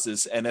 100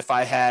 houses. And if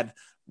I had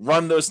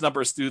run those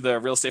numbers through the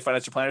real estate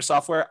financial planner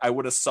software, I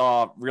would have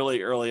saw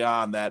really early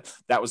on that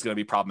was going to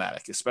be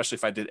problematic, especially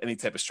if I did any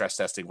type of stress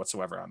testing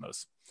whatsoever on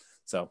those.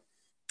 So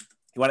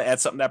you want to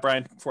add something to that,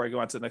 Brian, before I go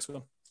on to the next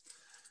one?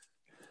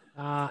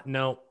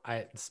 No,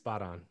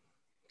 spot on.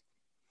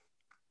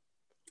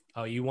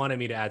 Oh, you wanted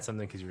me to add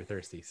something because you were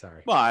thirsty.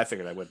 Sorry. Well, I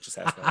figured I would just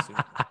ask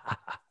that.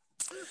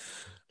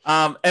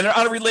 And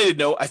on a related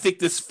note, I think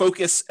this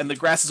focus and the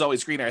grass is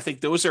always greener, I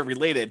think those are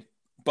related.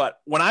 But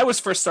when I was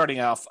first starting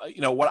off,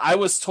 what I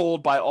was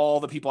told by all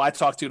the people I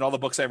talked to and all the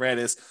books I read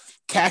is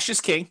cash is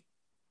king.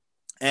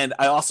 And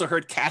I also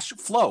heard cash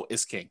flow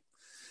is king.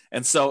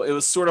 And so it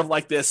was sort of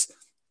like this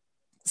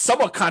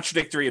somewhat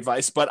contradictory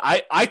advice, but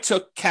I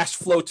took cash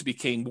flow to be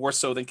king more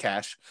so than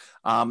cash.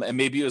 And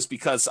maybe it was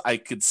because I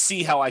could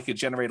see how I could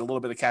generate a little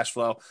bit of cash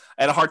flow.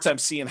 I had a hard time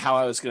seeing how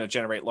I was going to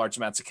generate large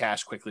amounts of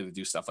cash quickly to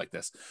do stuff like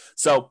this.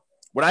 So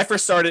when I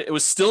first started, it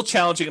was still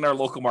challenging in our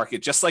local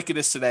market, just like it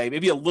is today,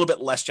 maybe a little bit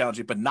less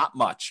challenging, but not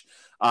much,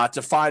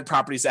 to find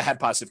properties that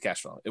had positive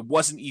cash flow. It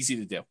wasn't easy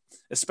to do,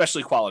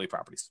 especially quality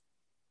properties.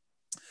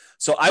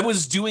 So I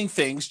was doing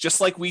things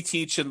just like we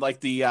teach in like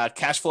the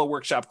cash flow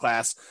workshop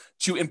class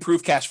to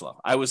improve cash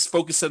flow. I was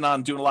focusing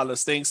on doing a lot of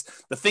those things.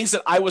 The things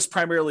that I was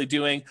primarily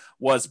doing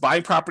was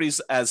buying properties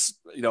as,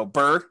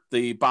 BRRRR,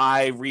 the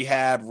buy,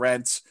 rehab,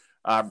 rent,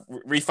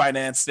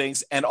 refinance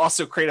things, and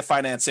also creative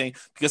financing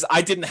because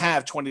I didn't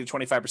have 20 to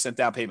 25%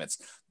 down payments.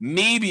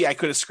 Maybe I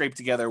could have scraped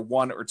together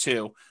 1 or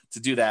 2 to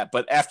do that.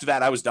 But after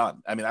that, I was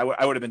done. I mean, I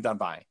would have been done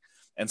buying.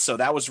 And so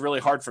that was really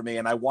hard for me.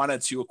 And I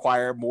wanted to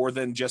acquire more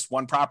than just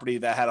one property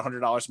that had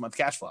 $100 a month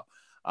cash flow.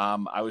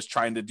 I was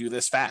trying to do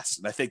this fast.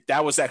 And I think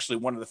that was actually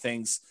one of the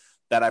things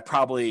that I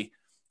probably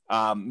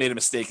made a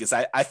mistake is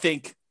I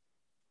think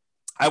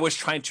I was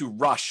trying to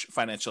rush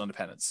financial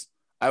independence.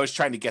 I was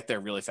trying to get there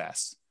really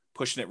fast,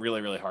 pushing it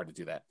really, really hard to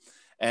do that.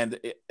 And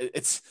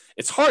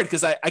it's hard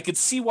because I could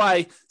see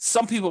why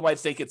some people might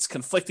think it's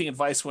conflicting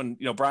advice when,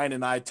 Brian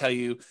and I tell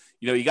you,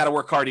 you got to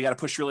work hard, you got to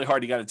push really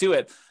hard, you got to do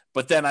it.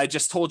 But then I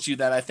just told you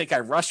that I think I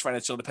rushed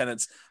financial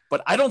independence,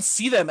 but I don't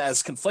see them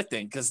as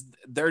conflicting because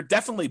they're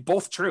definitely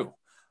both true.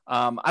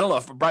 I don't know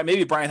if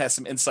maybe Brian has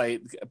some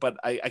insight, but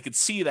I could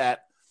see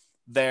that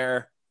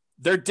they're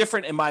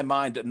different in my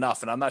mind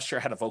enough, and I'm not sure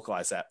how to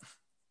vocalize that.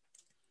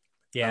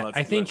 Yeah,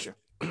 I think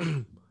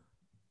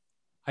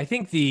I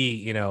think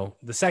the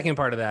second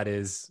part of that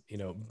is,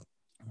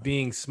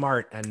 being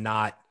smart and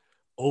not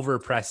over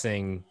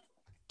pressing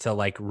to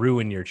like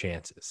ruin your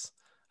chances.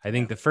 I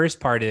think the first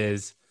part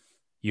is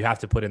you have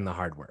to put in the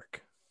hard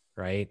work,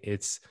 right?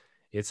 It's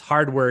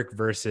hard work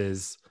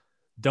versus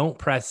don't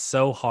press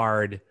so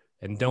hard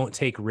and don't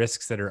take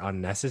risks that are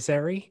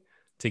unnecessary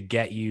to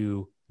get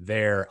you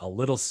there a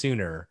little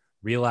sooner.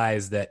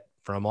 Realize that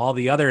from all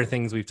the other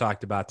things we've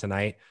talked about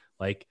tonight,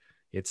 like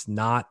it's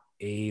not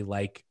a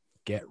like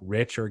get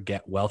rich or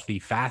get wealthy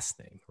fast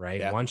thing, right?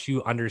 Yeah. Once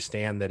you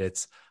understand that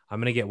I'm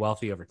going to get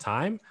wealthy over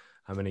time,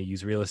 I'm going to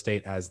use real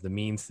estate as the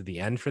means to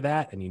the end for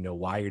that, and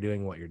why you're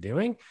doing what you're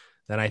doing,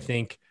 then I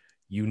think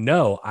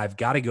I've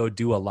got to go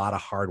do a lot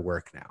of hard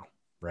work now.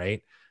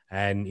 Right.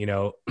 And,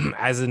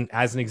 as an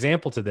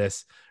example to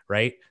this,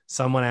 right,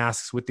 someone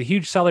asks, with the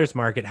huge seller's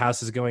market,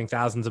 houses going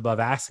thousands above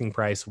asking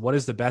price, what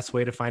is the best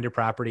way to find a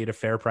property at a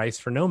fair price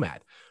for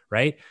Nomad?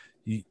 Right.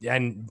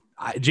 And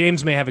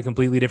James may have a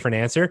completely different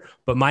answer,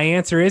 but my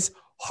answer is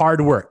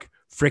hard work.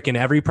 Frickin'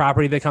 every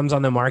property that comes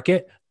on the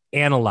market,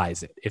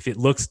 analyze it. If it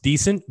looks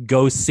decent,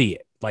 go see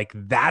it. Like,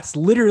 that's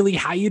literally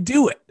how you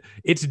do it.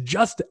 It's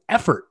just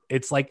effort.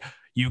 It's like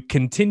you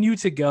continue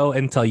to go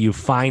until you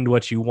find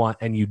what you want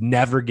and you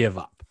never give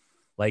up.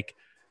 Like,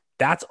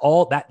 that's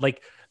all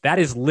that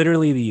is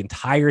literally the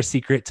entire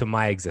secret to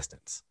my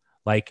existence.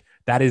 Like,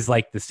 that is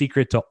like the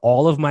secret to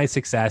all of my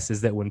success,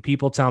 is that when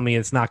people tell me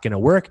it's not going to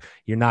work,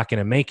 you're not going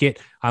to make it,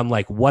 I'm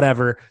like,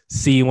 whatever,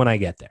 see you when I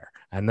get there.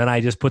 And then I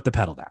just put the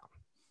pedal down.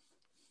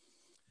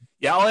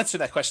 Yeah, I'll answer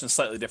that question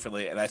slightly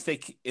differently. And I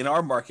think in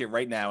our market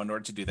right now, in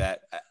order to do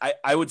that,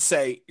 I would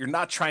say you're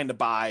not trying to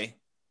buy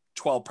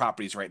 12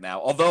 properties right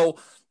now. Although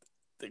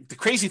the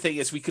crazy thing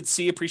is we could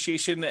see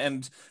appreciation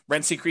and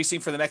rents increasing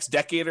for the next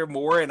decade or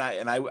more. And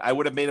I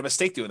would have made a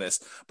mistake doing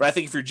this. But I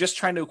think if you're just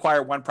trying to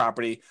acquire one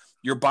property,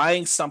 you're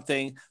buying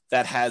something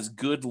that has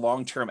good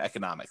long-term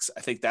economics.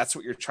 I think that's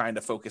what you're trying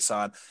to focus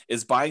on,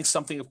 is buying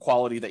something of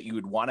quality that you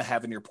would want to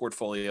have in your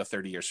portfolio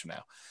 30 years from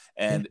now.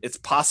 And it's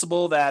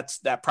possible that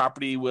that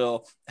property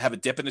will have a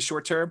dip in the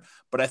short term,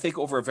 but I think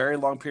over a very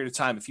long period of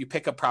time, if you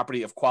pick a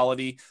property of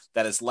quality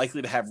that is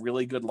likely to have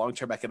really good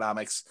long-term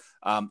economics,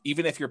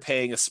 even if you're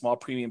paying a small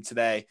premium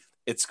today,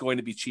 it's going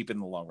to be cheap in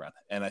the long run.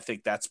 And I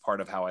think that's part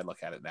of how I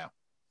look at it now.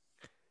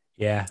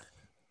 Yeah.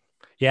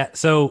 Yeah.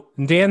 So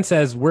Dan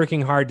says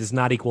working hard does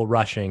not equal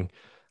rushing.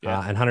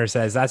 Yeah. And Hunter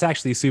says that's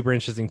actually a super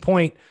interesting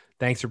point.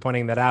 Thanks for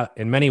pointing that out.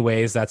 In many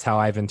ways, that's how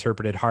I've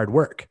interpreted hard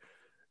work.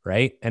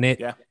 Right. And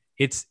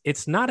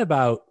it's not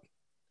about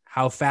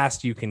how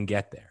fast you can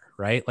get there.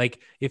 Right. Like,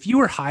 if you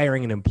were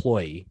hiring an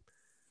employee,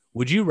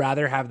 would you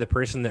rather have the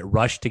person that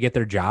rushed to get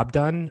their job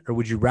done, or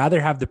would you rather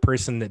have the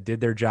person that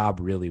did their job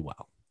really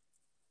well,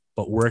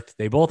 but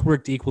they both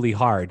worked equally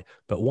hard,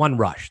 but one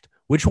rushed?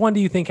 Which one do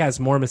you think has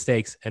more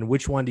mistakes, and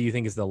which one do you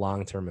think is the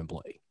long-term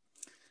employee?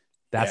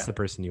 That's the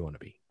person you want to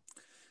be.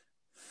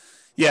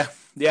 Yeah.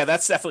 Yeah.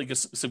 That's definitely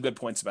some good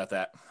points about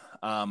that.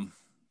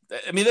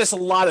 I mean, there's a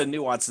lot of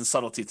nuance and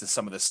subtlety to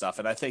some of this stuff.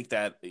 And I think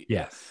that,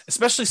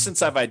 especially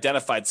since I've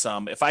identified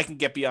some, if I can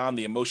get beyond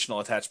the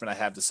emotional attachment I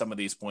have to some of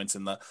these points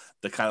and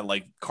the kind of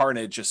like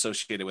carnage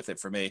associated with it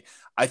for me,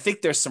 I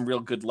think there's some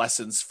real good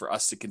lessons for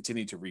us to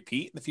continue to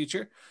repeat in the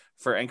future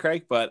for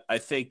NCRAG. But I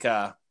think,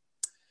 I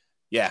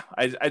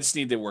just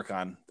need to work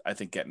on, I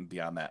think, getting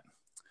beyond that.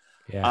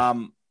 Yeah.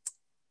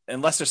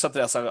 Unless there's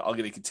something else, I'm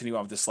going to continue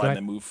on with this slide and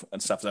then move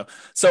and stuff.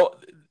 So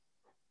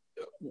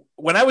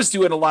when I was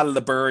doing a lot of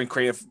the BRRRR and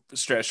creative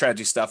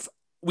strategy stuff,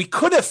 we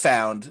could have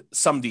found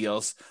some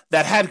deals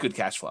that had good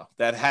cash flow,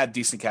 that had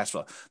decent cash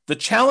flow. The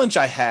challenge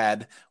I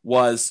had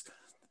was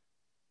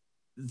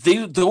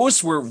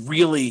those were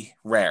really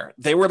rare.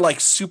 They were like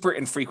super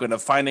infrequent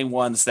of finding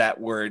ones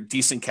that were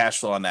decent cash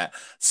flow on that.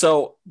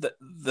 So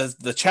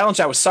the challenge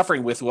I was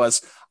suffering with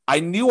was I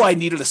knew I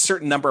needed a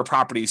certain number of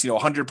properties,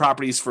 100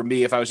 properties for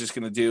me if I was just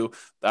going to do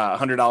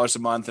 $100 a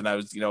month, and I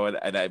was,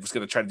 and I was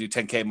going to try to do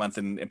 10K a month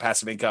in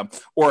passive income,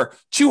 or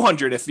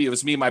 200 if it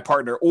was me and my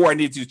partner, or I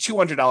need to do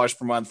 $200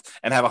 per month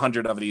and have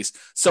 100 of these.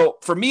 So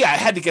for me, I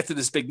had to get to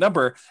this big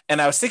number, and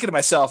I was thinking to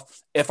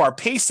myself, if our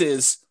pace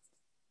is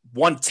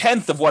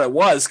 1/10 of what it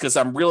was, because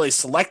I'm really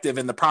selective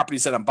in the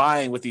properties that I'm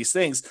buying with these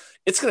things,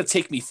 it's going to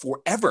take me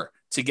forever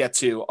to get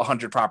to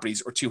 100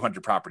 properties or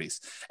 200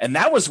 properties. And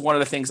that was one of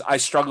the things I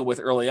struggled with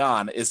early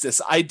on, is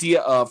this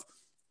idea of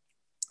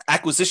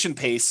acquisition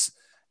pace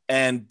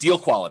and deal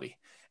quality.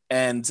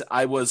 And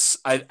I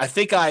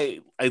think I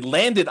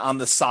landed on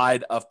the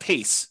side of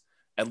pace,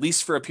 at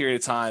least for a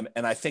period of time.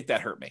 And I think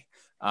that hurt me.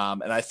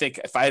 And I think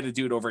if I had to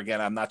do it over again,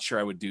 I'm not sure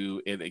I would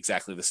do it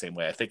exactly the same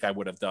way. I think I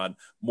would have done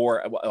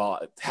more,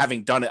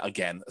 having done it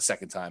again a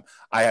second time.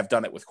 I have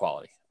done it with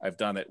quality. I've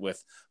done it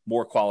with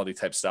more quality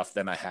type stuff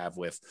than I have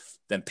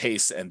than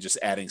pace and just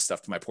adding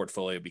stuff to my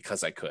portfolio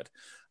because I could.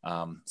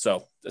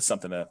 So that's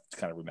something to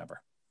kind of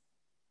remember.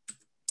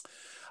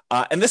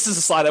 And this is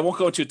a slide. I won't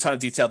go into a ton of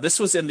detail. This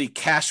was in the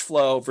cash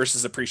flow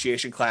versus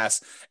appreciation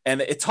class. And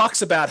it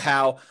talks about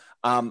how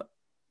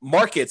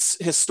markets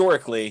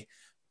historically,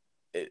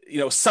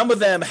 some of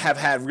them have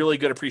had really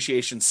good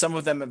appreciation. Some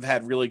of them have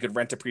had really good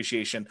rent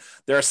appreciation.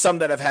 There are some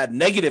that have had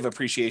negative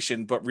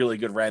appreciation, but really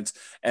good rent.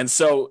 And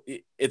so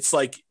it's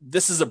like,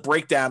 this is a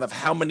breakdown of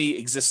how many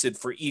existed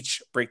for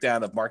each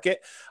breakdown of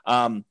market.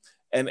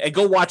 And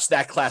go watch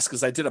that class,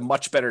 because I did a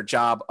much better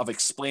job of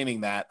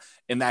explaining that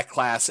in that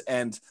class.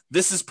 And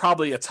this is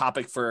probably a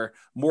topic for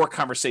more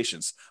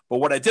conversations. But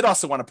what I did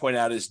also want to point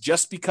out is,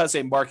 just because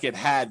a market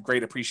had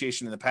great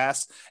appreciation in the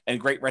past and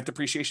great rent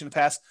appreciation in the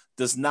past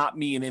does not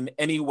mean in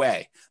any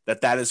way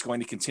that that is going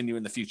to continue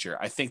in the future.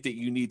 I think that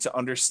you need to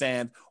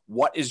understand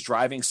what is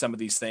driving some of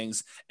these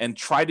things and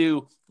try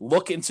to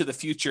look into the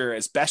future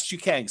as best you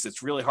can, because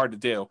it's really hard to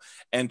do,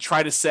 and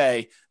try to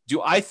say,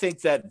 Do I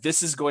think that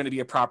this is going to be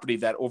a property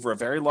that over a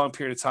very long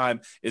period of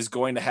time is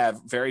going to have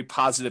very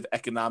positive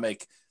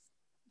economic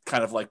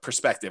kind of like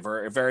perspective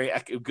or a very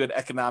good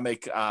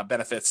economic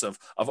benefits of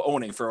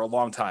owning for a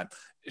long time?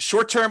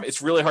 Short term,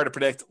 it's really hard to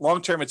predict.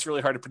 Long term, it's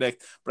really hard to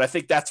predict. But I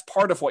think that's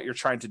part of what you're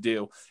trying to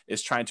do,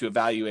 is trying to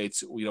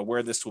evaluate,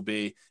 where this will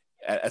be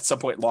at some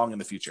point long in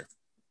the future.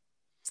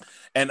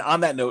 And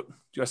on that note, do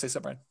you want to say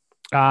something,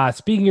 Brian?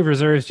 Speaking of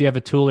reserves, do you have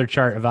a tool or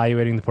chart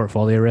evaluating the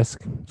portfolio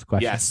risk? That's a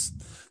question. Yes.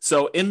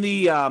 So in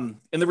the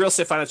real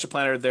estate financial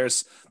planner,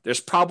 there's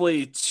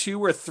probably 2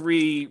 or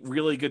 3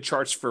 really good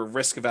charts for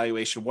risk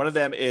evaluation. One of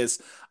them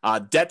is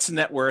debt to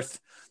net worth.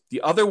 The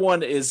other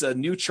one is a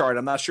new chart.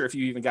 I'm not sure if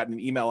you even got an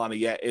email on it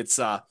yet.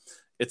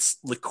 It's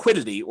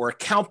liquidity or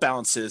account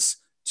balances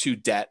to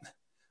debt.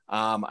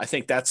 I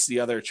think that's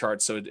the other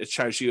chart. So it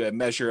shows you a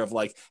measure of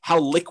like how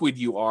liquid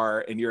you are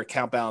in your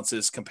account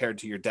balances compared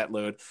to your debt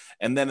load.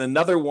 And then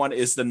another one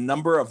is the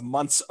number of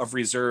months of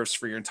reserves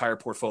for your entire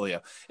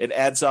portfolio. It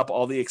adds up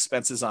all the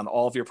expenses on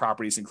all of your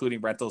properties, including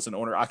rentals and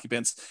owner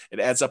occupants. It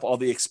adds up all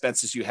the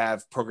expenses you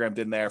have programmed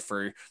in there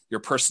for your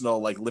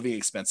personal like living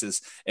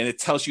expenses. And it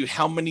tells you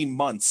how many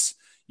months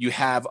you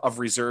have of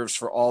reserves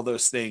for all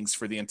those things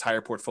for the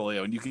entire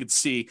portfolio. And you can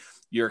see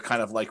your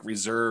kind of like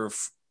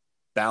reserve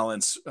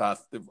balance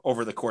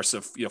over the course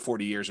of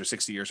 40 years or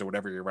 60 years or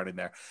whatever you're running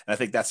there. And I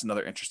think that's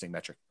another interesting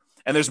metric.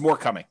 And there's more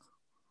coming.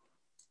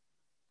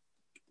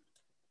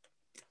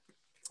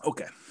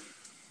 Okay.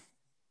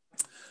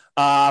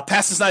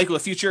 Past is not equal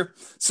to future.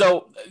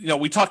 So,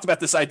 we talked about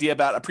this idea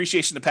about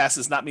appreciation to past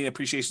does not mean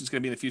appreciation is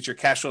going to be in the future.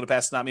 Cash flow to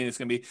past does not mean it's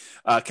going to be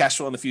cash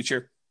flow in the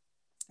future.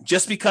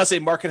 Just because a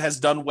market has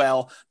done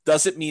well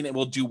doesn't mean it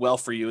will do well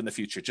for you in the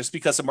future. Just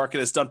because a market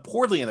has done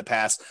poorly in the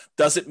past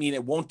doesn't mean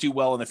it won't do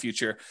well in the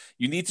future.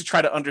 You need to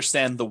try to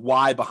understand the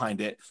why behind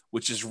it,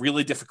 which is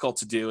really difficult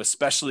to do,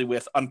 especially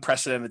with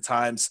unprecedented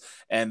times.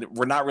 And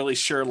we're not really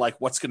sure like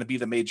what's going to be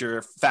the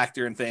major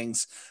factor in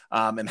things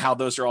and how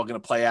those are all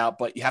going to play out,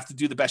 but you have to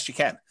do the best you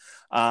can.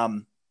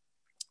 And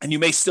you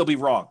may still be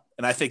wrong.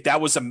 And I think that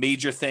was a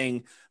major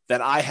thing that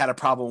I had a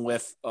problem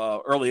with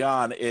early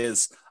on,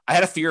 is I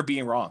had a fear of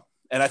being wrong.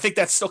 And I think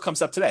that still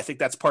comes up today. I think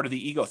that's part of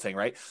the ego thing,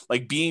 right?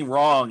 Like being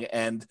wrong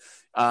and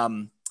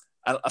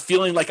a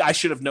feeling like I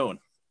should have known.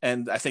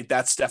 And I think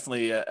that's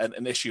definitely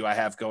an issue I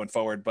have going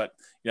forward. But,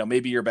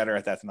 maybe you're better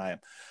at that than I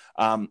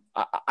am.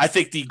 I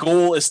think the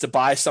goal is to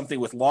buy something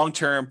with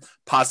long-term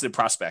positive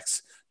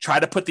prospects. Try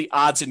to put the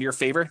odds in your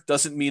favor.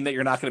 Doesn't mean that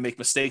you're not going to make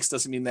mistakes.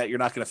 Doesn't mean that you're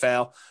not going to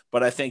fail.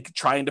 But I think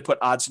trying to put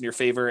odds in your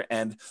favor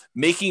and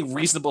making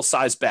reasonable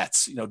size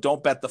bets.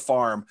 Don't bet the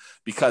farm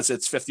because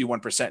it's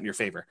 51% in your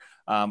favor.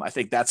 I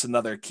think that's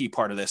another key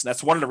part of this. And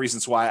that's one of the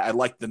reasons why I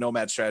like the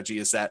Nomad strategy,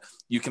 is that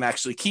you can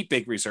actually keep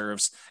big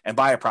reserves and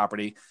buy a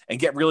property and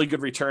get really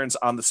good returns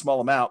on the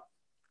small amount.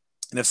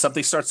 And if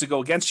something starts to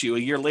go against you a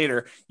year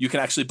later, you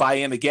can actually buy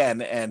in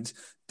again and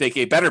take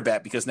a better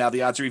bet, because now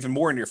the odds are even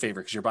more in your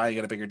favor because you're buying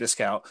at a bigger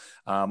discount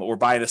or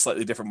buying a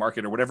slightly different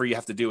market or whatever you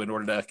have to do in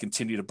order to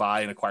continue to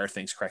buy and acquire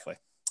things correctly.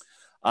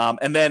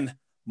 And then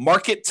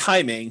market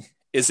timing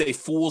is a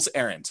fool's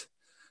errand.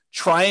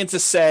 Trying to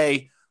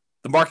say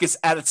the market's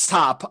at its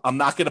top, I'm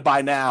not going to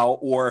buy now,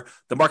 or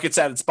the market's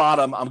at its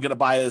bottom, I'm going to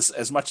buy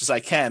as much as I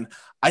can.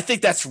 I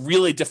think that's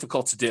really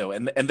difficult to do.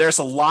 And there's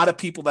a lot of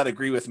people that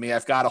agree with me.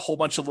 I've got a whole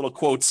bunch of little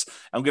quotes.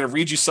 I'm going to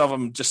read you some of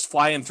them just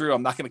flying through.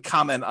 I'm not going to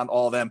comment on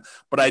all of them,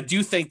 but I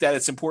do think that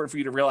it's important for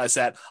you to realize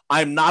that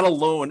I'm not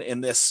alone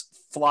in this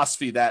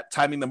philosophy that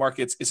timing the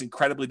markets is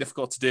incredibly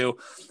difficult to do.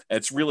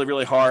 It's really,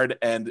 really hard,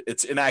 and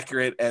it's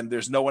inaccurate, and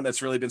there's no one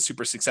that's really been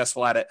super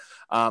successful at it.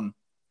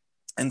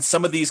 And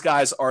some of these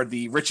guys are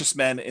the richest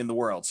men in the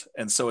world.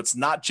 And so it's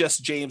not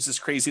just James's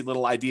crazy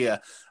little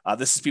idea.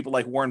 This is people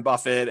like Warren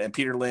Buffett and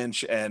Peter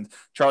Lynch and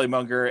Charlie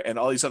Munger and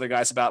all these other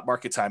guys about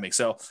market timing.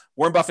 So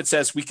Warren Buffett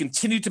says, we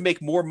continue to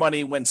make more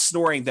money when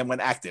snoring than when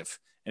active.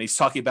 And he's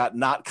talking about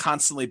not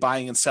constantly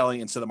buying and selling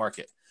into the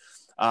market.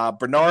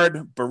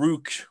 Bernard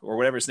Baruch, or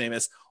whatever his name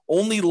is,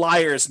 only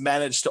liars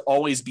manage to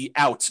always be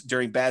out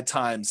during bad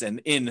times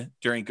and in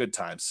during good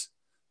times.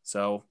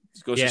 So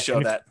it goes to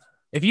show that.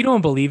 If you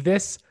don't believe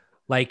this,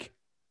 like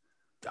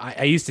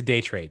I used to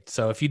day trade.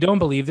 So if you don't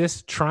believe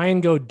this, try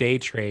and go day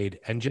trade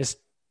and just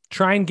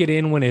try and get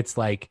in when it's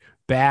like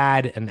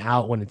bad and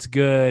out when it's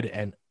good,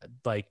 and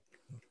like,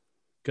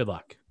 good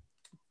luck.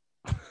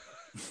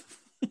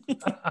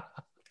 I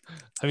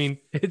mean,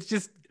 it's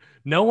just,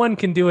 no one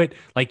can do it.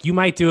 Like, you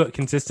might do it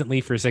consistently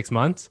for 6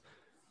 months,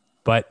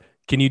 but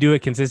can you do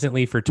it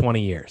consistently for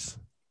 20 years?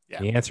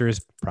 Yeah. The answer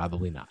is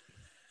probably not.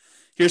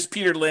 Here's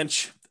Peter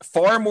Lynch.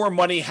 Far more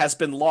money has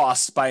been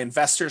lost by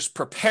investors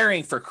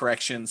preparing for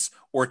corrections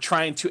or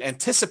trying to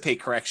anticipate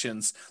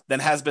corrections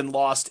than has been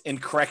lost in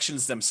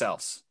corrections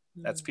themselves.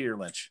 That's Peter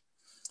Lynch.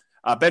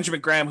 Benjamin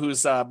Graham,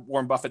 who's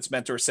Warren Buffett's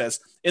mentor, says,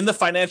 in the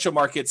financial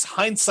markets,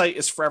 hindsight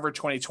is forever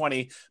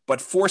 20/20,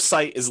 but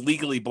foresight is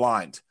legally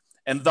blind.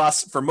 And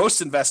thus, for most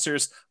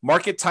investors,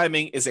 market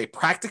timing is a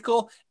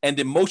practical and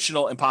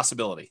emotional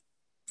impossibility.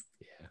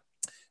 Yeah.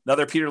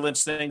 Another Peter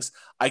Lynch things.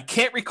 I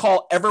can't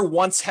recall ever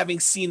once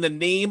having seen the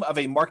name of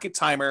a market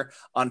timer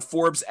on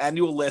Forbes'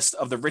 annual list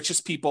of the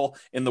richest people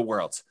in the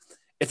world.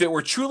 If it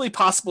were truly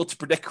possible to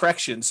predict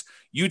corrections,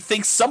 you'd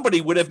think somebody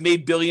would have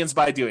made billions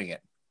by doing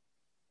it.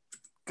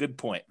 Good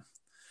point.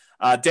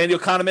 Daniel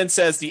Kahneman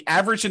says the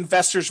average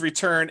investor's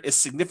return is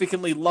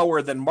significantly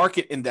lower than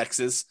market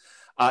indices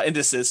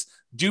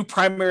due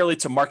primarily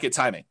to market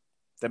timing,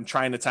 them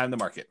trying to time the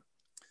market.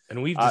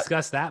 And we've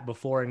discussed that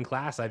before in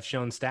class. I've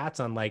shown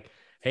stats on like,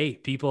 hey,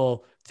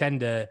 people tend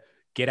to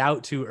get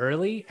out too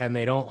early and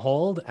they don't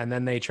hold, and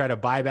then they try to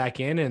buy back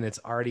in and it's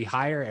already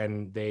higher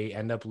and they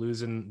end up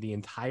losing the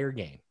entire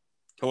game.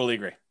 Totally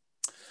agree.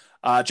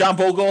 John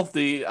Bogle,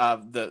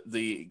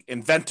 the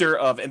inventor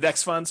of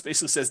index funds,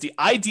 basically says the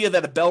idea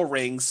that a bell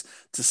rings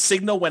to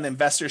signal when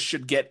investors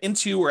should get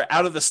into or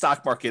out of the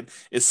stock market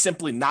is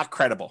simply not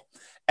credible.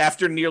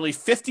 After nearly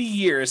 50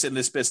 years in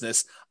this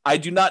business, I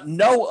do not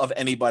know of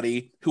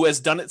anybody who has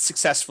done it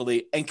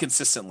successfully and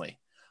consistently.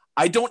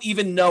 I don't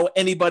even know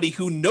anybody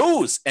who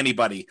knows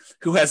anybody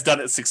who has done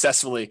it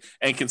successfully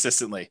and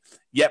consistently.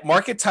 Yet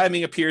market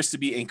timing appears to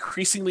be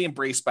increasingly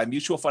embraced by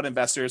mutual fund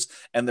investors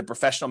and the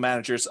professional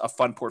managers of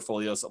fund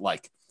portfolios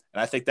alike. And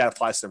I think that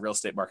applies to the real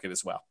estate market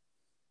as well.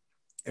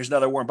 Here's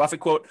another Warren Buffett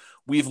quote.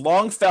 We've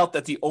long felt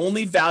that the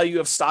only value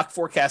of stock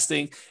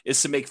forecasting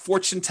is to make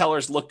fortune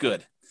tellers look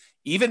good.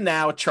 Even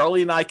now,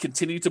 Charlie and I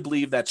continue to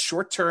believe that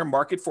short-term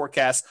market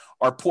forecasts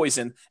are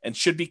poison and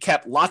should be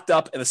kept locked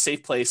up in a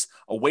safe place,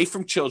 away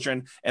from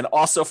children and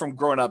also from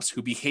grown-ups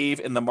who behave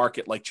in the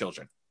market like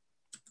children.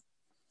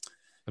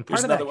 And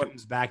part of that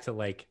comes back to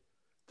like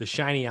the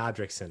shiny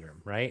object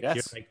syndrome, right? Yes.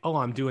 You're like, oh,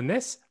 I'm doing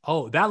this.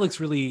 Oh, that looks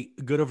really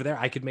good over there.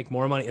 I could make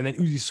more money. And then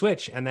you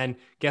switch. And then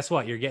guess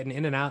what? You're getting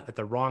in and out at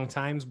the wrong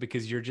times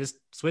because you're just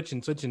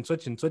switching. Right?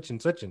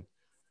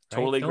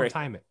 Totally agree. Don't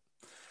time it.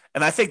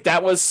 And I think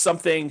that was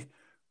something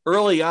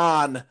early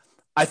on.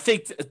 I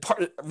think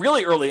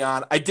really early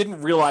on, I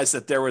didn't realize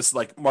that there was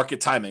like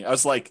market timing. I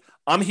was like,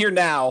 I'm here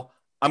now.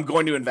 I'm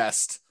going to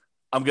invest.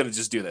 I'm going to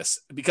just do this,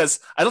 because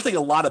I don't think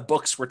a lot of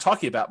books were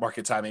talking about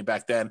market timing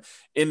back then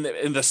in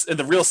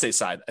the real estate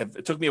side.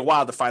 It took me a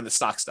while to find the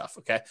stock stuff.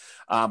 Okay.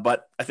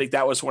 But I think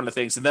that was one of the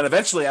things. And then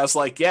eventually I was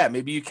like, yeah,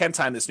 maybe you can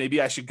time this.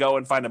 Maybe I should go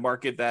and find a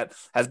market that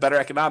has better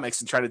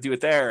economics and try to do it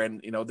there. And,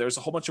 there's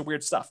a whole bunch of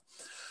weird stuff.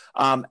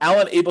 Alan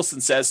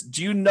Abelson says,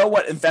 do you know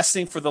what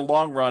investing for the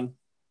long run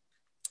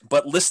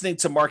but listening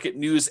to market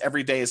news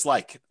every day is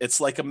like?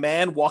 It's like a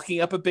man walking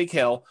up a big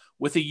hill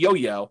with a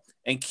yo-yo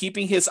and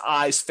keeping his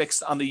eyes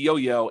fixed on the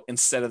yo-yo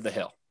instead of the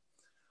hill.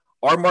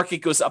 Our market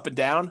goes up and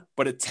down,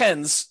 but it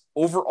tends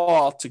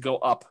overall to go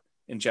up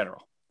in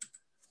general.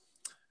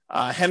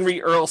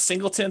 Henry Earl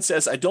Singleton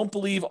says, I don't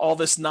believe all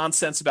this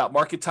nonsense about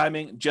market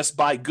timing. Just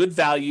buy good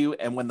value,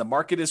 and when the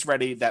market is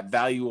ready, that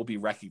value will be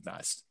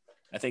recognized.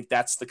 I think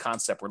that's the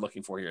concept we're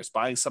looking for here, is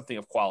buying something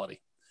of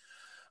quality.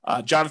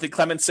 Jonathan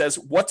Clemens says,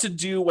 what to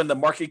do when the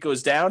market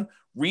goes down?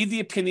 Read the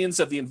opinions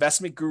of the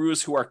investment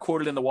gurus who are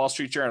quoted in the Wall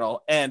Street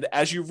Journal. And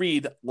as you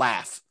read,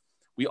 laugh.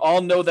 We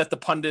all know that the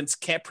pundits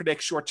can't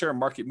predict short-term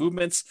market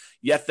movements,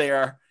 yet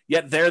there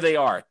they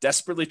are,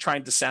 desperately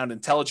trying to sound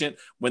intelligent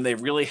when they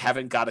really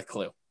haven't got a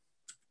clue.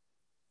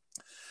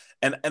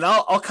 And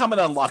I'll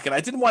comment on luck. And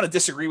I didn't want to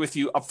disagree with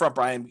you up front,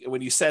 Brian,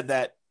 when you said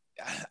that.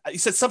 You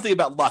said something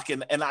about luck,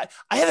 and I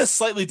had a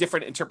slightly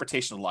different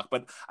interpretation of luck,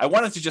 but I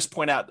wanted to just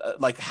point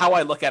out like how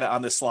I look at it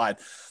on this slide.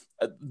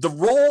 The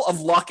role of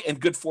luck and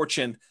good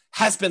fortune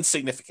has been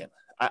significant.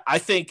 I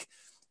think,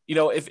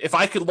 if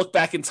I could look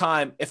back in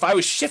time, if I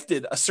was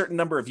shifted a certain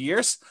number of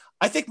years,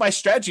 I think my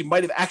strategy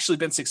might have actually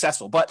been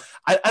successful. But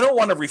I don't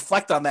want to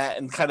reflect on that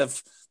and kind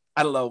of,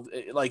 I don't know,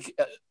 like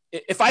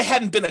if I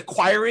hadn't been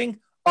acquiring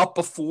up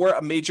before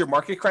a major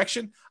market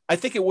correction, I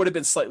think it would have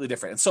been slightly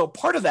different. And so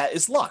part of that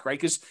is luck, right?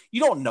 Because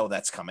you don't know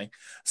that's coming.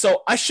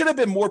 So I should have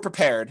been more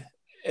prepared,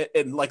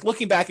 and like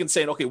looking back and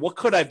saying, okay, what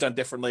could I have done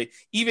differently?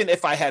 Even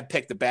if I had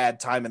picked a bad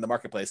time in the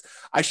marketplace,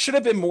 I should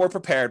have been more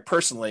prepared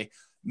personally,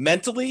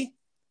 mentally,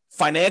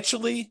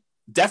 financially,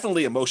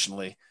 definitely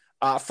emotionally,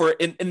 for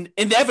an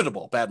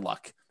inevitable bad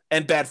luck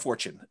and bad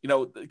fortune,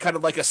 kind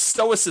of like a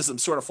stoicism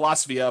sort of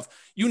philosophy of,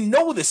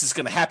 this is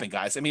going to happen,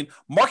 guys. I mean,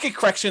 market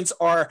corrections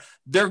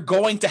they're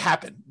going to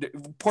happen.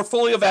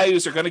 Portfolio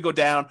values are going to go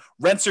down.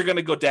 Rents are going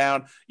to go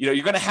down. You're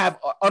going to have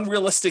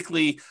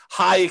unrealistically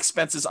high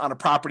expenses on a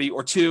property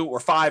or 2 or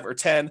 5 or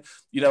 10.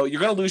 You're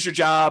going to lose your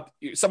job.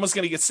 Someone's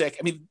going to get sick.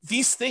 I mean,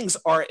 these things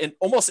are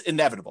almost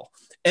inevitable.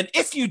 And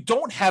if you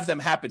don't have them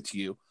happen to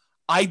you,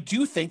 I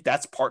do think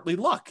that's partly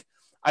luck.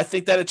 I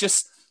think that it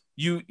just,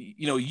 you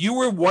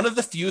were one of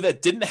the few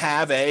that didn't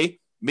have a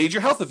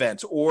major health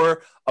event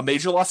or a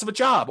major loss of a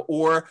job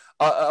or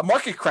a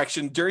market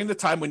correction during the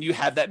time when you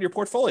had that in your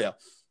portfolio.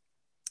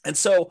 And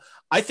so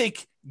I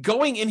think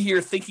going in here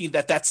thinking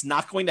that that's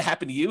not going to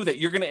happen to you, that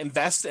you're going to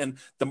invest and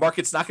the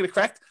market's not going to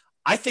correct,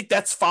 I think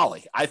that's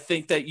folly. I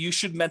think that you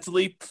should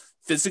mentally,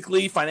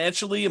 physically,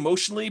 financially,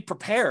 emotionally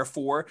prepare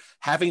for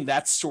having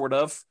that sort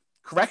of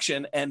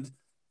correction and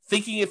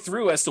thinking it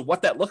through as to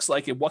what that looks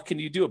like and what can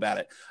you do about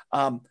it.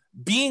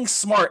 Being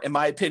smart, in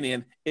my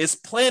opinion, is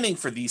planning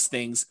for these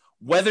things,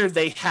 whether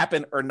they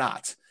happen or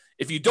not.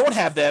 If you don't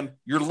have them,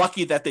 you're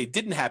lucky that they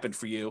didn't happen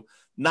for you,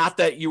 not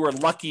that you were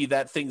lucky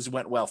that things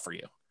went well for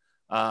you.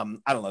 I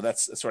don't know.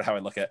 That's sort of how I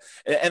look at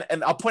it.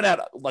 And I'll point out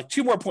like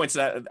 2 more points.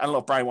 That I don't know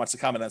if Brian wants to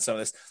comment on some of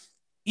this.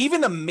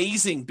 Even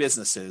amazing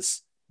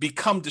businesses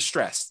become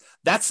distressed.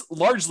 That's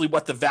largely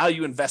what the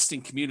value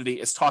investing community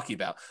is talking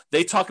about.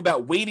 They talk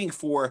about waiting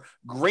for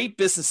great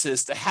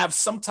businesses to have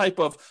some type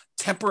of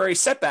temporary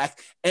setback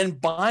and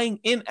buying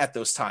in at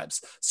those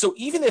times. So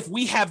even if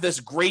we have this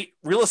great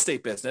real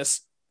estate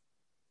business,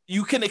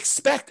 you can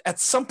expect at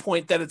some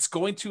point that it's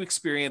going to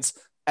experience,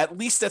 at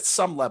least at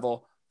some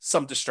level,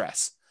 some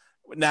distress.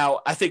 Now,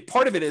 I think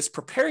part of it is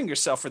preparing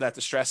yourself for that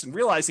distress and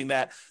realizing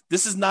that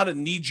this is not a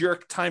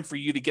knee-jerk time for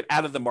you to get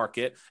out of the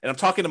market. And I'm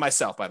talking to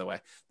myself, by the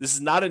way. This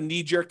is not a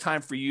knee-jerk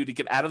time for you to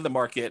get out of the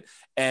market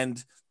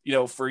and, you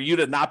know, for you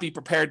to not be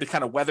prepared to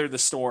kind of weather the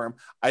storm.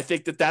 I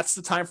think that that's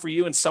the time for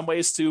you in some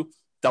ways to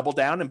double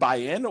down and buy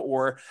in,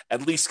 or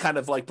at least kind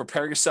of like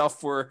prepare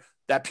yourself for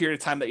that period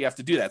of time that you have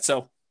to do that.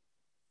 So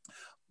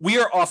we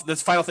are off. The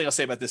final thing I'll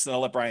say about this, and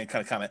I'll let Brian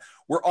kind of comment.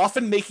 We're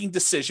often making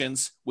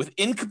decisions with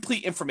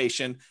incomplete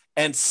information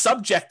and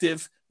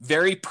subjective,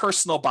 very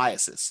personal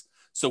biases.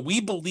 So we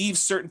believe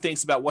certain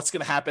things about what's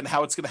going to happen,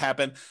 how it's going to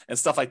happen, and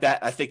stuff like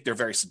that. I think they're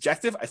very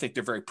subjective. I think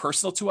they're very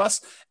personal to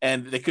us,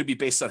 and they could be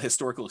based on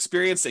historical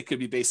experience. They could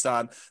be based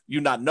on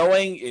you not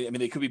knowing. I mean,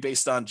 they could be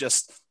based on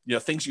just, you know,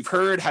 things you've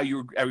heard, how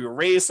you were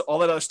raised, all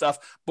that other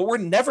stuff. But we're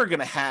never going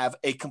to have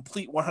a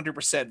complete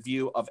 100%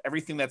 view of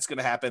everything that's going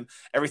to happen,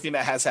 everything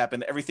that has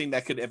happened, everything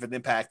that could have an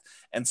impact.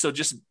 And so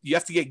just you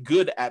have to get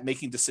good at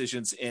making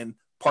decisions in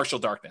partial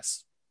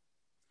darkness.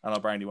 I don't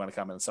know, Brian, do you want to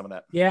comment on some of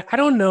that? Yeah, I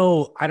don't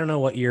know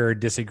what your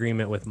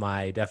disagreement with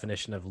my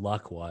definition of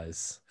luck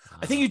was.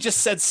 I think you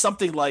just said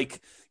something like,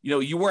 you know,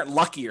 you weren't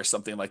lucky or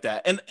something like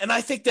that. And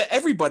I think that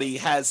everybody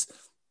has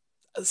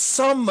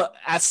some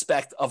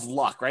aspect of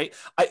luck, right?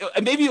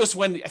 Maybe it was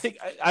when we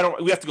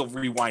have to go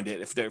rewind it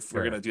if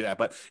we're going to do that,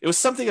 but it was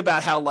something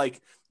about how, like,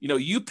 you know,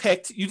 you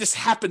just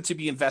happened to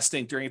be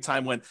investing during a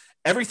time when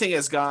everything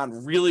has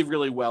gone really,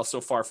 really well so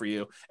far for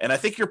you. And I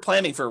think you're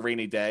planning for a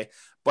rainy day,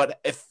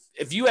 but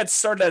if you had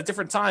started at a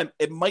different time,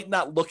 it might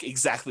not look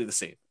exactly the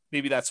same.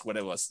 Maybe that's what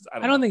it was.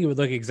 I don't think it would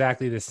look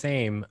exactly the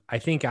same. I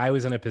think I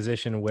was in a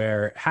position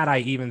where, had I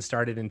even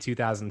started in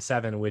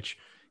 2007, which,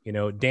 you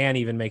know, Dan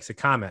even makes a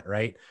comment,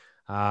 right?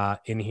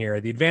 In here,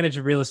 the advantage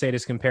of real estate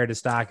as compared to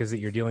stock is that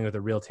you're dealing with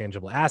a real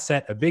tangible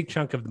asset. A big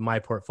chunk of my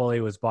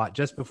portfolio was bought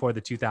just before the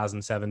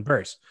 2007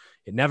 burst.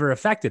 It never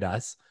affected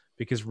us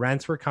because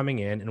rents were coming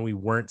in and we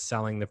weren't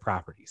selling the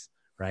properties,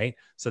 right?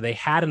 So they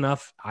had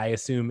enough, I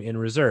assume, in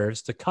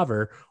reserves to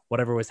cover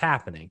whatever was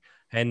happening.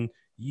 And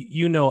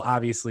you know,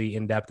 obviously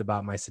in depth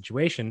about my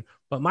situation,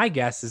 but my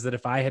guess is that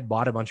if I had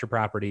bought a bunch of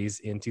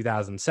properties in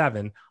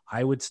 2007,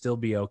 I would still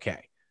be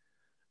okay,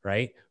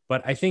 right?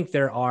 But I think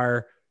there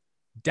are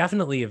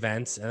definitely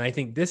events. And I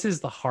think this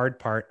is the hard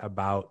part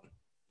about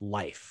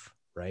life,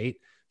 right?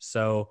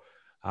 So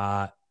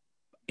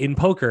in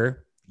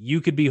poker,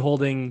 you could be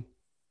holding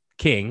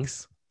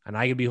kings and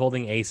I could be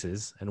holding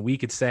aces, and we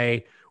could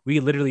say, we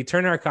could literally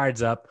turn our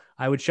cards up.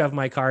 I would shove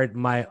my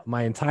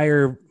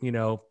entire, you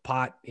know,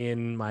 pot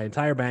in, my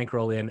entire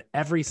bankroll in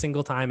every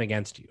single time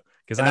against you.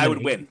 Because I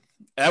would win.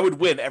 And I would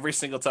win every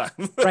single time.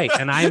 Right.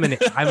 And I'm an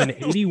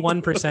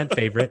 81%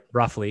 favorite,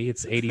 roughly.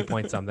 It's 80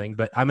 point something,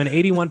 but I'm an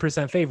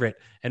 81% favorite.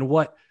 And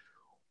what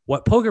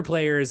poker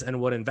players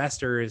and what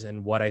investors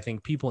and what I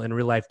think people in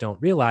real life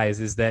don't realize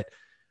is that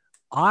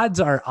odds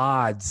are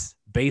odds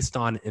based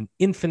on an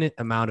infinite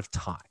amount of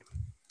time.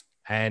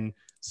 And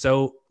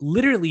so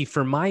literally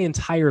for my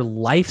entire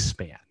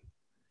lifespan,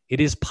 it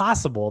is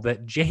possible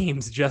that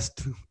James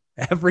just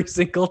every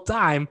single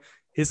time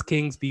his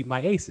kings beat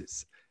my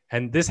aces.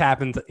 And this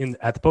happened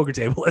at the poker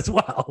table as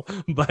well.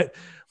 But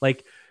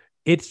like,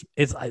 it's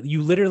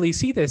you literally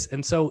see this.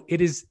 And so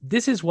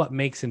this is what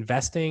makes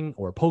investing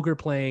or poker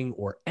playing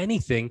or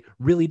anything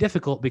really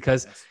difficult,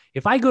 because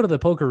if I go to the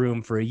poker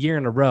room for a year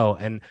in a row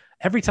and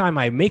every time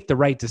I make the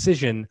right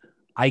decision,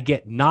 I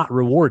get not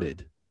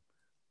rewarded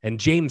and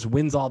James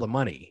wins all the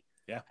money.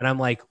 Yeah. And I'm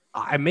like,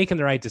 I'm making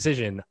the right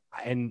decision.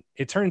 And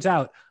it turns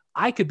out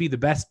I could be the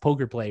best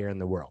poker player in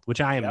the world, which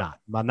I am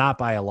not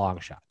by a long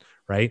shot.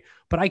 Right.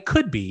 But I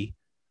could be,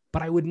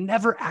 but I would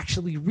never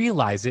actually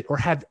realize it or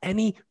have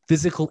any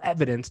physical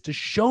evidence to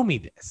show me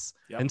this.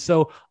 Yep. And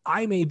so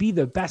I may be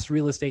the best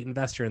real estate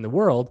investor in the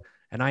world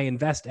and I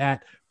invest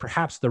at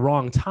perhaps the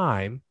wrong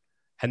time.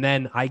 And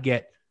then I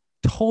get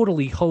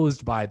totally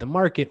hosed by the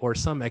market or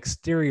some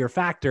exterior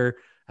factor.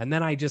 And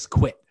then I just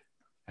quit.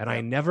 And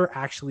I never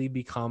actually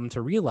become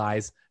to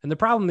realize. And the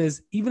problem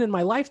is, even in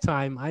my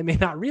lifetime, I may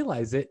not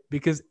realize it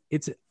because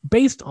it's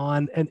based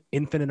on an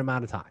infinite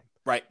amount of time.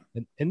 Right.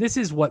 And this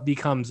is what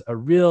becomes a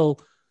real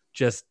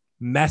just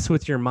mess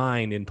with your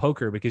mind in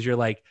poker, because you're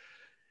like,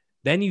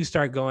 Then you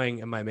start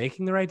going, am I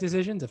making the right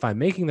decisions? If I'm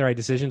making the right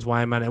decisions,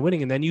 why am I not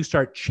winning? And then you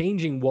start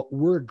changing what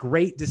were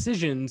great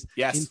decisions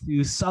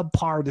into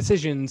subpar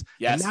decisions.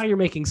 And now you're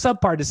making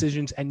subpar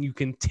decisions and you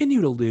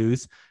continue to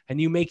lose and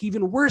you make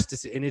even worse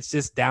decisions. And it's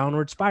just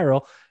downward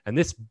spiral. And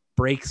this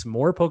breaks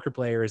more poker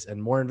players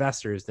and more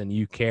investors than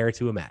you care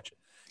to imagine.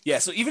 Yeah.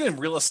 So even in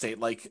real estate,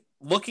 like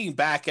looking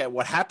back at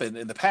what happened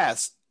in the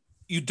past,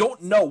 you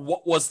don't know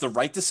what was the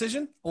right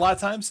decision a lot of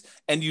times.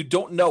 And you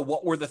don't know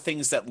what were the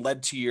things that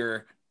led to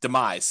your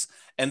demise.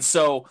 And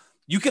so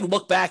you can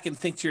look back and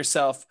think to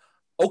yourself,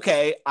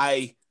 okay,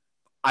 I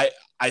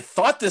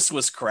thought this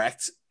was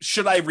correct.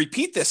 Should I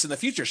repeat this in the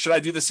future? Should I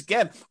do this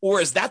again? Or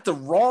is that the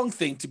wrong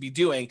thing to be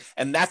doing?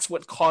 And that's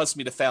what caused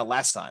me to fail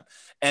last time.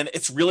 And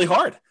it's really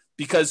hard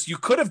because you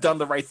could have done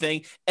the right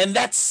thing and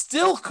that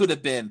still could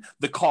have been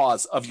the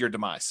cause of your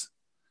demise.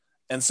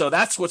 And so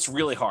that's what's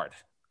really hard.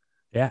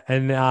 Yeah.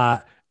 And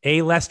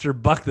A. Lester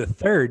Buck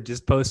III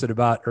just posted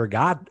about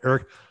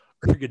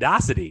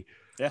ergodicity.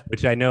 Yeah.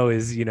 Which I know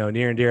is, near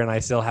and dear. And I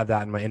still have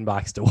that in my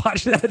inbox to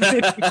watch that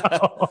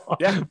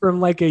video from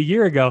like a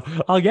year ago.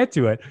 I'll get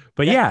to it.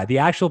 But the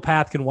actual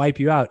path can wipe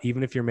you out,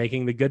 even if you're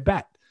making the good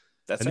bet.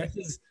 That's right.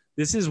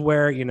 This is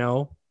where,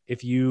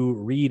 if you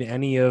read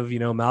any of,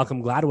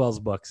 Malcolm Gladwell's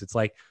books, it's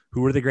like,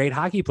 who are the great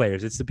hockey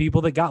players? It's the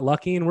people that got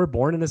lucky and were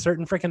born in a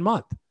certain freaking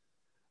month.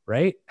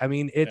 Right. I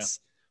mean,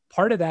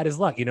 part of that is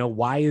luck.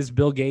 Why is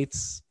Bill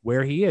Gates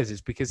where he is?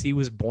 It's because he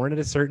was born at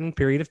a certain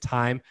period of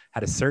time,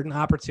 had a certain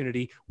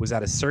opportunity, was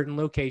at a certain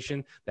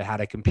location that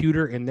had a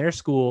computer in their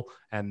school,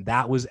 and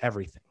that was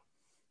everything.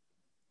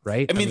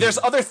 Right? I mean, there's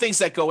other things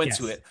that go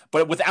into it,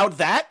 but without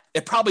that,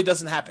 it probably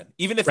doesn't happen,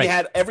 even if you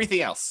had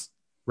everything else.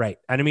 Right.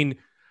 And I mean,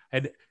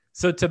 and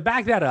so to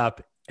back that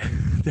up,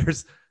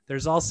 there's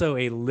also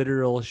a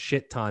literal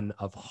shit ton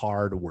of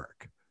hard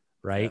work,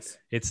 right? Yes.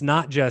 It's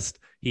not just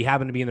he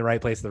happened to be in the right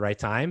place at the right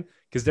time,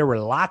 because there were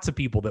lots of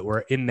people that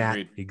were in that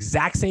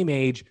exact same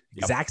age,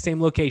 exact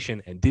same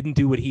location, and didn't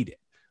do what he did.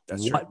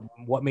 That's true.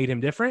 What made him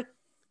different?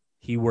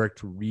 He worked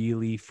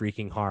really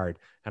freaking hard,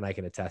 and I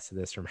can attest to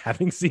this from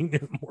having seen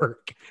him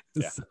work.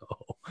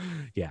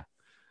 Yeah.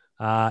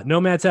 So,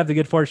 nomads have the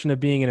good fortune of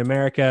being in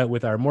America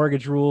with our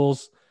mortgage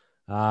rules.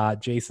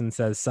 Jason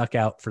says, "Suck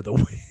out for the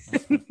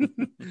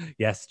win."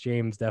 Yes,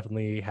 James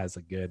definitely has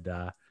a good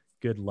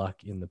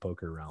luck in the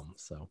poker realm.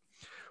 So.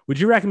 Would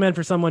you recommend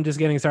for someone just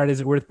getting started, is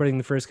it worth putting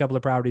the first couple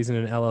of properties in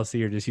an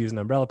LLC or just use an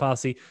umbrella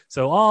policy?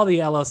 So all the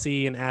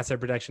LLC and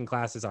asset protection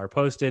classes are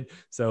posted.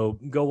 So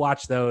go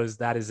watch those.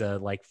 That is a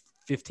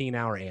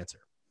 15-hour answer.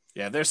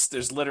 Yeah,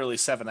 there's literally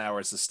 7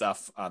 hours of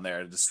stuff on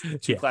there. Just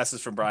two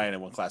classes from Brian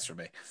and one class from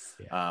me.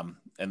 Yeah.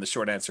 And the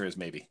short answer is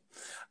maybe.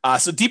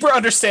 So deeper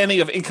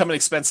understanding of income and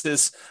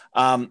expenses,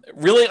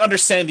 really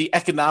understand the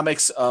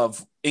economics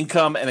of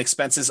income and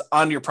expenses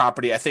on your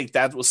property. I think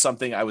that was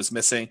something I was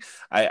missing.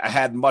 I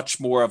had much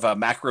more of a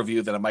macro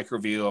view than a micro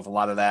view of a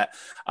lot of that.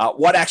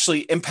 What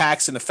actually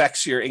impacts and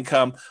affects your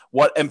income?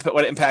 What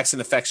impacts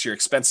and affects your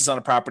expenses on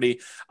a property?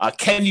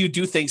 Can you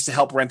do things to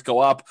help rent go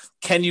up?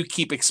 Can you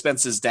keep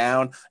expenses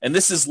down? And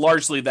this is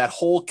largely that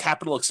whole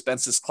capital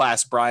expenses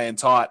class Brian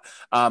taught.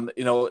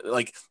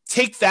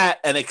 Take that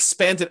and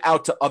expand it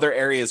out to other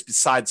areas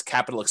besides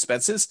capital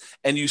expenses.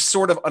 And you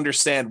sort of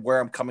understand where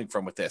I'm coming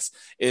from with this.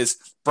 Is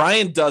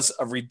Brian does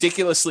a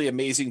ridiculously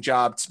amazing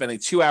job spending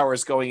 2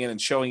 hours going in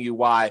and showing you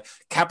why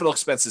capital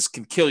expenses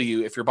can kill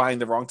you if you're buying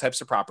the wrong types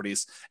of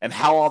properties and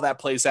how all that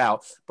plays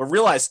out. But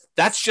realize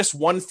that's just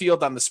one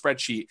field on the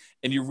spreadsheet.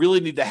 And you really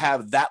need to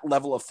have that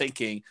level of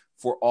thinking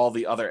for all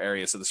the other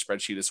areas of the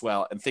spreadsheet as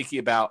well. And thinking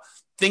about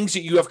things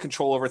that you have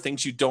control over,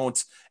 things you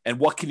don't, and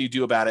what can you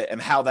do about it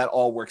and how that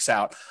all works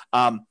out.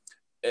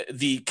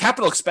 The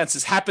capital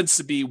expenses happens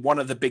to be one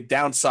of the big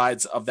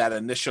downsides of that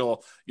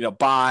initial,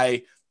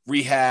 buy,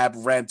 rehab,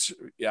 rent,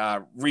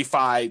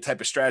 refi type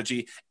of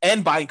strategy,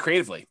 and buying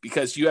creatively,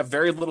 because you have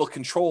very little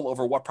control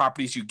over what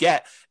properties you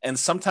get. And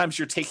sometimes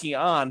you're taking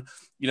on,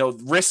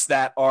 risks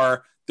that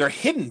they're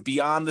hidden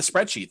beyond the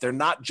spreadsheet. They're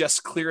not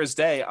just clear as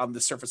day on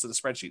the surface of the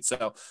spreadsheet.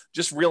 So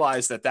just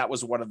realize that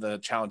was one of the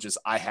challenges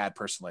I had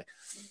personally.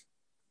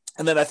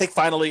 And then I think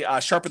finally,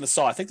 sharpen the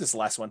saw. I think this is the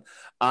last one.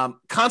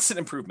 Constant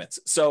improvements.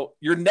 So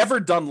you're never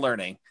done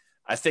learning.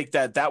 I think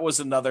that was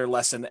another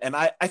lesson. And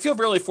I feel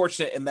really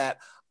fortunate in that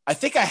I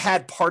think I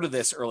had part of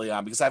this early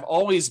on because I've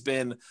always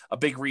been a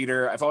big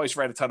reader. I've always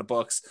read a ton of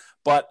books,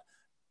 but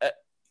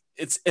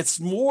it's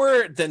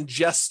more than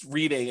just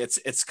reading.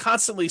 It's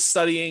constantly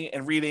studying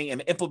and reading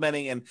and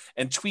implementing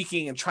and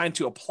tweaking and trying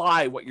to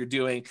apply what you're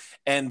doing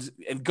and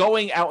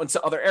going out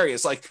into other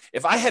areas. Like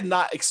if I had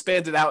not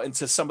expanded out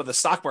into some of the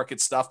stock market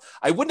stuff,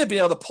 I wouldn't have been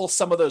able to pull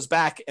some of those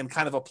back and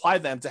kind of apply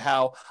them to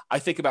how I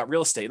think about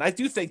real estate. And I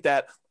do think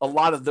that a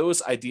lot of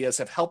those ideas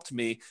have helped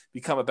me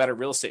become a better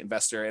real estate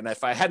investor. And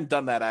if I hadn't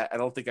done that, I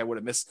don't think I would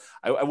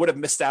have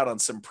missed out on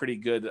some pretty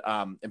good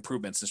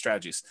improvements and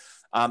strategies.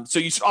 So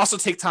you should also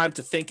take time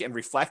to think and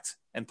reflect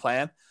and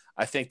plan.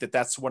 I think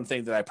that's one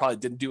thing that I probably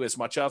didn't do as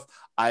much of.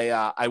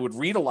 I would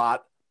read a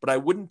lot, but I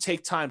wouldn't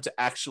take time to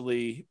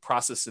actually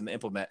process and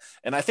implement.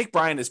 And I think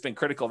Brian has been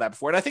critical of that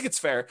before. And I think it's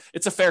fair.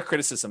 It's a fair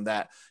criticism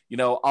that,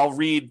 I'll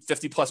read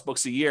 50 plus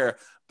books a year,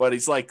 but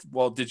he's like,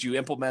 well, did you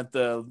implement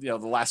the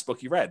last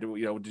book you read?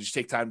 Did you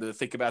take time to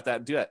think about that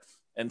and do it?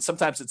 And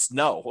sometimes it's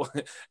no,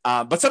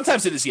 but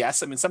sometimes it is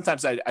yes. I mean,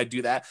 sometimes I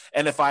do that.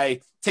 And if I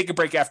take a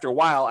break after a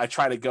while, I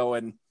try to go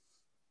and,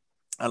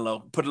 I don't know,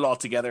 put it all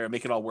together and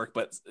make it all work.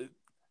 But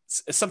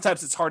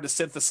sometimes it's hard to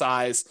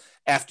synthesize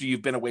after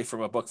you've been away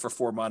from a book for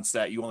 4 months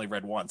that you only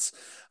read once.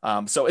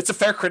 So it's a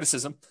fair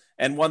criticism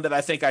and one that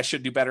I think I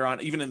should do better on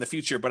even in the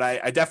future, but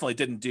I definitely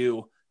didn't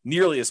do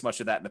nearly as much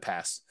of that in the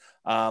past.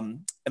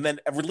 And then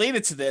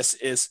related to this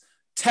is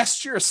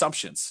test your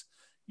assumptions.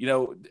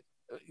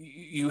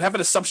 You have an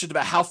assumption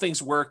about how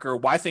things work or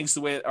why things the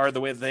way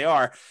that they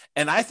are.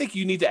 And I think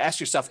you need to ask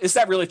yourself, is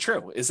that really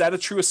true? Is that a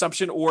true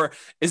assumption? Or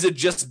is it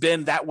just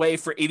been that way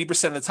for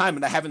 80% of the time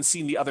and I haven't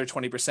seen the other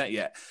 20%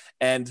 yet?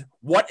 And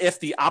what if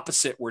the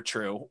opposite were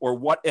true? Or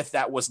what if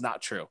that was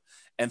not true?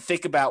 And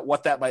think about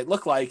what that might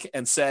look like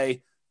and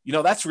say,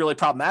 that's really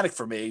problematic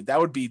for me. That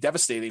would be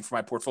devastating for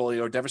my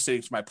portfolio or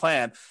devastating for my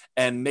plan,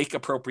 and make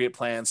appropriate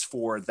plans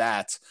for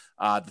that,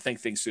 to think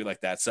things through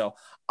like that. So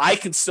I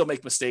can still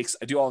make mistakes.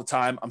 I do all the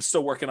time. I'm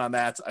still working on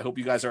that. I hope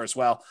you guys are as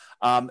well.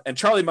 And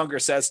Charlie Munger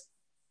says,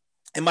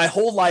 in my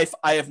whole life,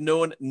 I have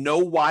known no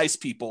wise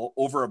people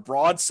over a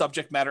broad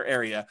subject matter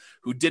area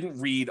who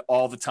didn't read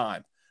all the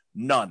time.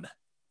 None.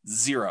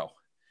 Zero.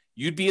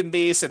 You'd be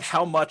amazed at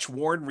how much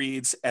Warren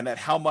reads and at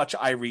how much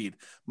I read.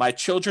 My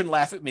children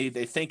laugh at me.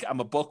 They think I'm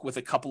a book with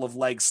a couple of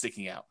legs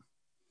sticking out.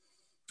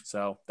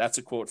 So that's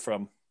a quote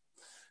from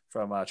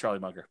Charlie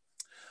Munger.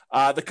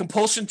 The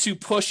compulsion to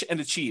push and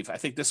achieve. I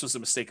think this was a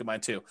mistake of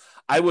mine too.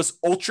 I was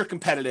ultra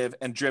competitive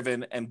and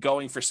driven and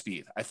going for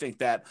speed. I think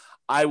that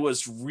I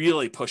was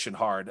really pushing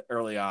hard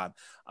early on.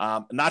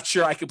 Not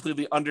sure I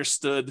completely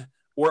understood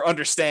or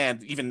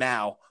understand even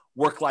now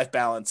work-life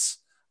balance.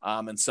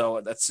 And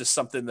so that's just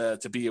something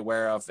to be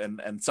aware of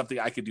and something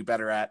I could do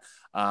better at.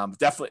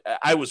 Definitely,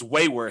 I was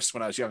way worse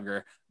when I was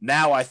younger.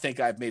 Now I think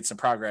I've made some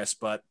progress,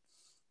 but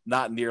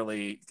not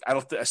nearly.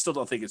 I still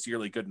don't think it's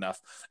nearly good enough.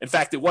 In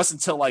fact, it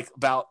wasn't until like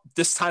about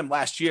this time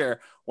last year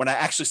when I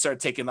actually started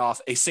taking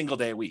off a single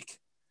day a week,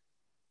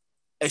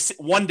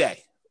 one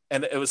day,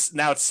 and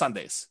now it's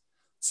Sundays.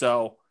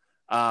 So,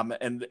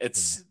 and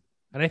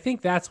I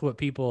think that's what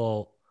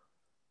people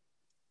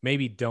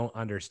maybe don't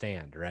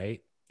understand,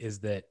 right? Is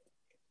that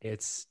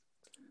it's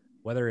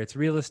whether it's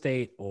real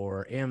estate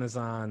or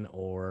Amazon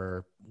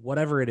or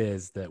whatever it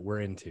is that we're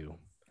into,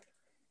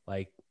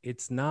 like,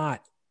 it's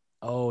not,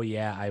 oh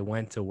yeah, I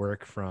went to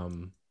work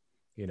from,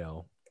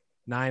 9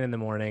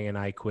 a.m. and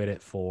I quit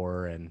at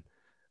 4. And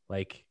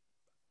like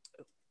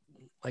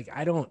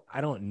I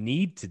don't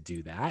need to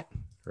do that.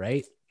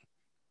 Right.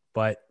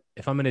 But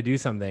if I'm going to do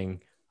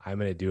something, I'm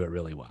going to do it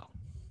really well.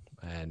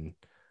 And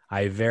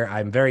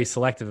I'm very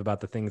selective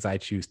about the things I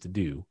choose to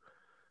do,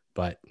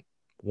 but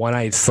when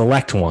I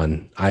select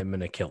one, I'm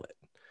going to kill it.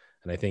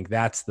 And I think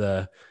that's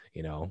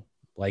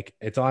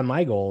it's on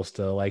my goals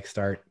to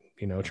start,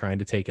 trying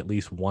to take at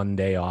least one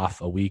day off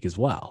a week as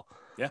well.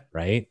 Yeah.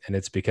 Right. And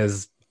it's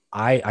because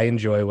I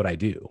enjoy what I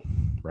do.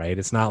 Right.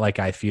 It's not like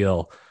I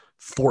feel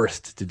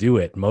forced to do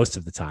it most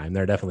of the time.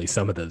 There are definitely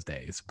some of those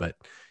days, but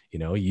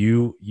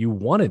you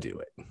want to do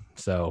it.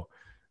 So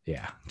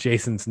yeah.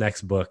 Jason's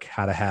next book,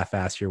 How to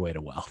Half-Ass Your Way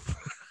to Wealth.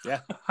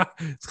 Yeah.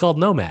 It's called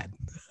Nomad.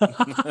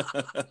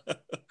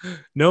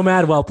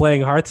 Nomad while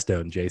playing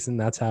Hearthstone, Jason.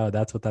 That's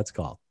what that's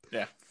called.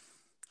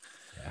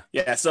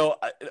 Yeah. So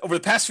over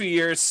the past few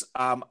years,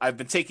 I've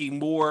been taking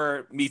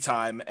more me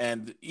time,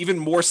 and even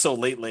more so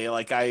lately.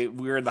 Like we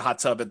were in the hot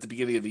tub at the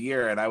beginning of the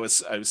year, and I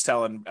was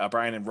telling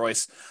Brian and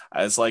Royce,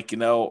 I was like,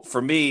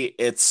 for me,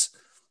 if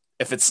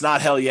it's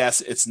not hell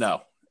yes, it's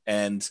no.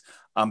 And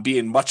I'm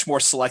being much more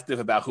selective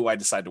about who I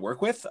decide to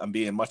work with. I'm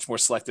being much more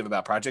selective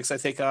about projects I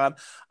take on.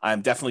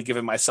 I'm definitely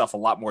giving myself a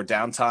lot more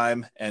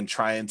downtime and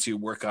trying to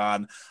work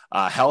on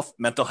health,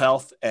 mental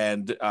health,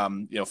 and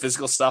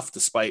physical stuff,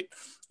 despite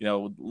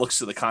looks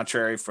to the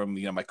contrary from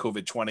my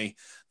COVID-20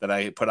 that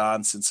I put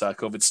on since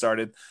COVID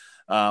started.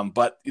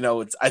 But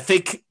I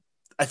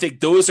think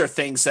those are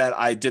things that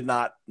I did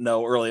not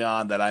know early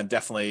on that I'm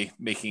definitely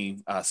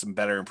making some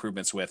better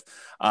improvements with.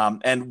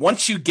 And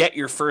once you get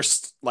your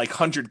first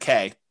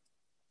 100K,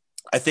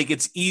 I think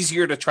it's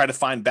easier to try to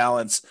find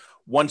balance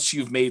once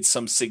you've made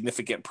some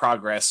significant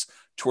progress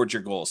towards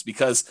your goals,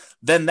 because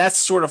then that's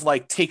sort of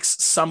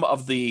takes some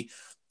of the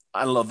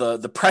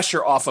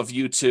pressure off of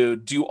you to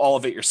do all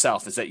of it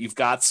yourself. Is that you've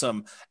got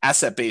some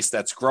asset base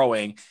that's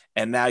growing,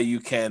 and now you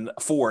can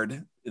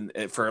afford,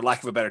 for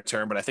lack of a better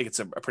term, but I think it's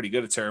a pretty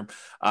good term,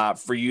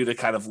 for you to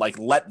kind of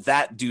let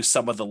that do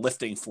some of the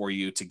lifting for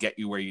you to get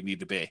you where you need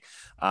to be.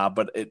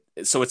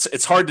 So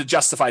it's hard to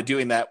justify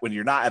doing that when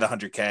you're not at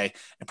 100K,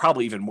 and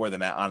probably even more than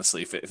that,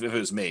 honestly. If it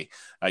was me,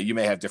 you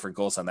may have different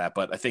goals on that,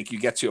 but I think you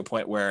get to a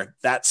point where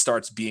that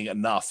starts being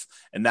enough,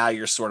 and now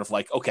you're sort of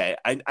okay,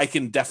 I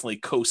can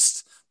definitely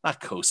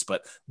not coast,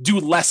 but do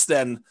less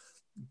than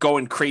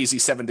going crazy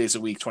 7 days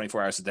a week,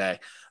 24 hours a day,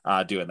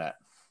 doing that.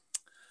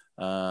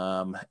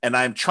 And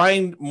I'm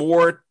trying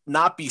more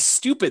not be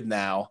stupid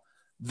now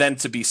than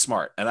to be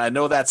smart. And I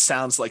know that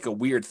sounds like a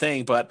weird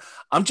thing, but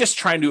I'm just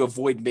trying to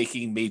avoid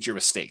making major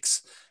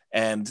mistakes.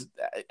 And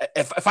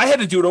if I had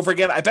to do it over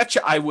again, I bet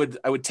you I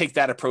would take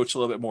that approach a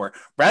little bit more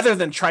rather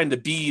than trying to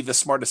be the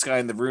smartest guy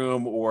in the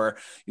room or,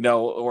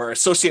 or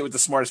associate with the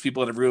smartest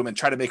people in the room and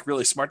try to make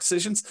really smart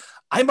decisions.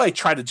 I might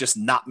try to just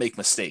not make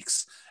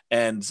mistakes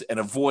and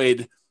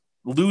avoid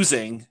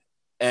losing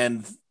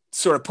and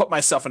sort of put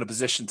myself in a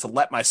position to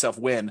let myself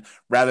win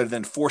rather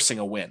than forcing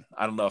a win.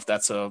 I don't know if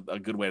that's a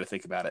good way to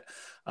think about it.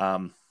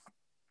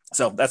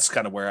 So that's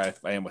kind of where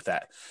I am with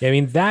that. Yeah, I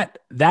mean, that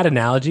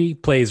analogy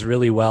plays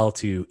really well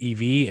to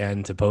EV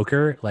and to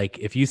poker. Like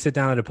if you sit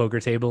down at a poker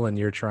table and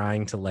you're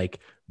trying to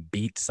like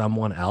beat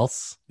someone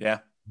else,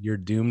 you're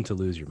doomed to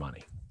lose your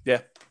money.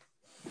 Yeah.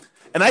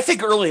 And I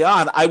think early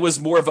on, I was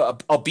more of a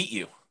I'll beat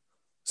you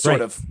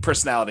sort of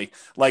personality.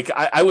 Like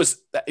I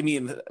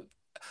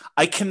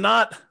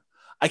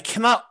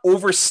cannot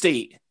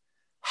overstate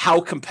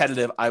how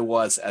competitive I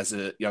was as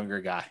a younger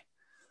guy.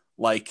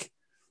 Like,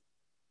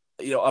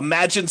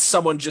 imagine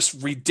someone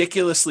just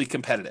ridiculously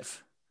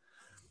competitive.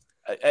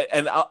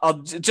 And I'll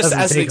just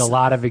doesn't take a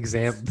lot of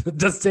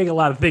doesn't take a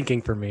lot of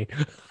thinking for me.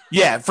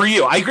 Yeah, for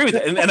you, I agree with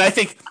it, and I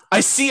think I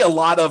see a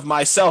lot of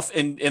myself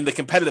in the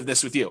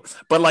competitiveness with you.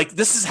 But like,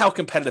 this is how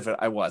competitive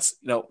I was.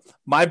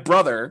 My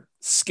brother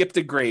skipped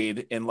a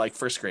grade in like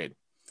first grade,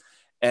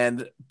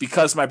 and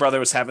because my brother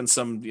was having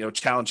some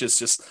challenges,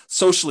 just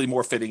socially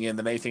more fitting in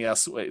than anything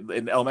else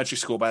in elementary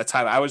school. By the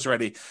time I was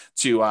ready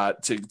to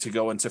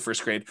go into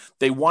first grade,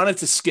 they wanted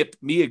to skip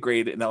me a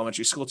grade in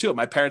elementary school too.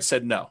 My parents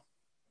said no.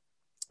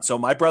 So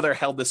my brother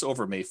held this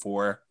over me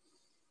for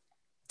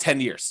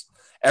 10 years.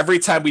 Every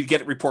time we'd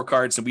get report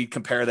cards and we'd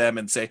compare them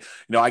and say,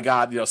 I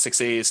got,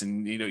 6 A's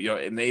and,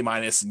 an A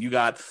minus and you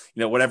got,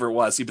 whatever it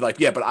was. He'd be like,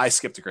 yeah, but I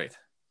skipped a grade.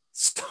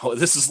 So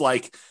this is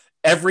like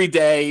every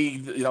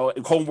day,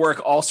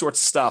 homework, all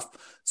sorts of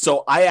stuff.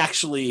 So I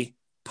actually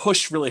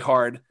pushed really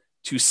hard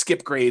to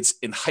skip grades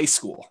in high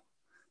school.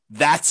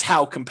 That's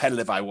how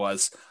competitive I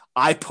was.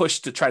 I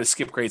pushed to try to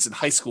skip grades in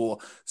high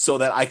school so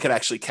that I could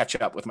actually catch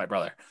up with my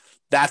brother.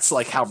 That's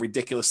like how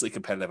ridiculously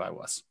competitive I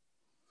was.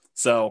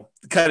 So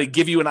kind of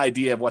give you an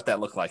idea of what that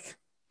looked like.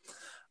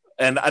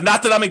 And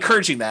not that I'm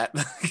encouraging that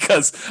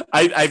because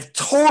I've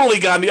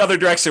totally gone the other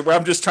direction where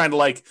I'm just trying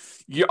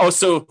to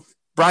so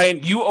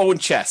Brian, you own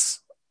chess.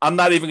 I'm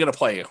not even going to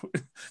play you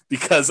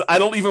because I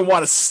don't even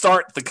want to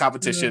start the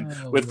competition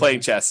with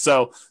playing chess.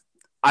 So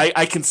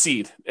I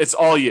concede. It's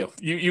all you.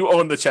 You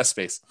own the chess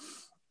space.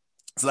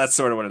 So that's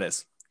sort of what it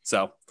is.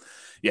 So,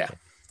 yeah.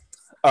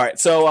 All right.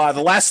 So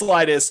the last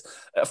slide is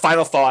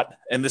final thought.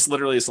 And this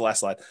literally is the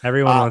last slide.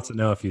 Everyone wants to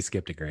know if you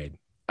skipped a grade.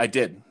 I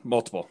did.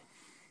 Multiple.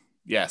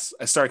 Yes.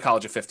 I started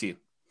college at 15.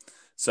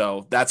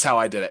 So that's how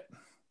I did it.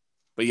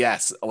 But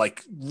yes,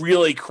 like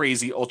really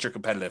crazy, ultra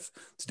competitive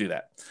to do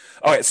that.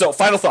 All right. So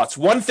final thoughts.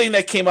 One thing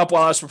that came up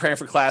while I was preparing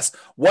for class,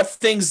 what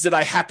things did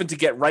I happen to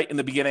get right in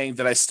the beginning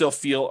that I still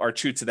feel are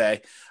true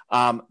today?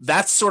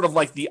 That's sort of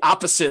like the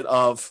opposite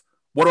of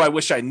what do I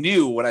wish I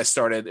knew when I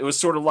started? It was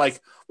sort of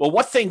like, well,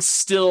 what things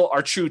still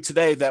are true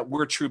today that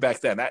were true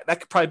back then? That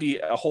could probably be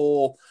a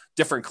whole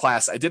different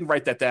class. I didn't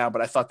write that down,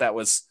 but I thought that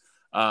was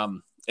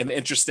an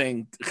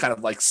interesting kind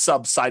of like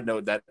side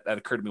note that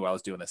occurred to me while I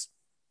was doing this.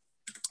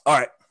 All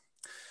right.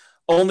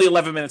 Only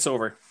 11 minutes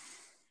over.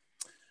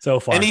 So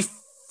far.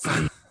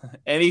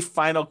 Any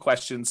final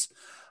questions?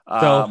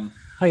 So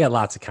I got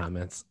lots of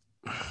comments.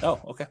 Oh,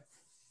 okay.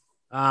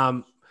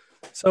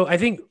 So I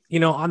think,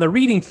 on the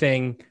reading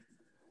thing,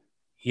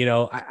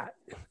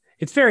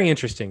 it's very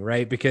interesting,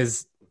 right?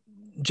 Because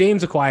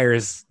James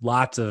acquires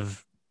lots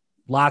of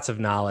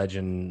knowledge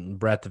and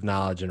breadth of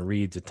knowledge and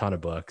reads a ton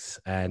of books.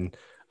 And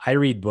I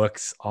read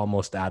books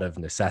almost out of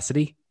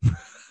necessity.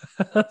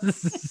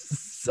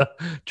 So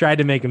tried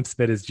to make him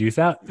spit his juice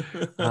out.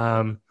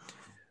 But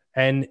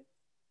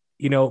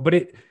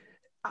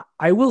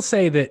I will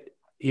say that,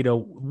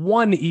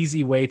 one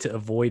easy way to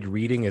avoid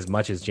reading as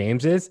much as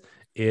James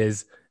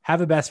is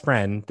have a best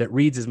friend that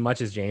reads as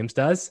much as James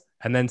does,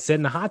 and then sit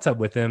in a hot tub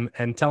with him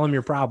and tell him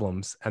your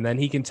problems. And then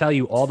he can tell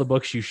you all the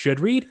books you should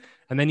read.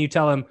 And then you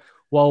tell him,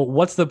 well,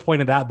 what's the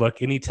point of that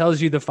book? And he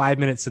tells you the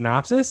 5-minute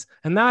synopsis.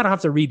 And now I don't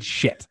have to read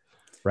shit.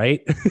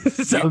 Right.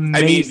 It's amazing.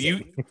 I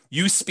mean,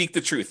 you speak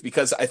the truth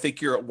because I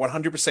think you're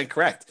 100%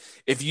 correct.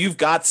 If you've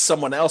got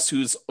someone else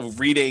who's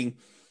reading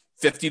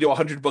 50 to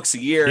 100 books a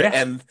year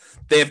and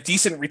they have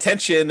decent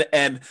retention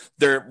and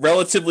they're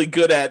relatively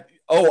good at,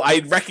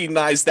 I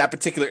recognize that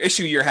particular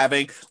issue you're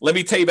having. Let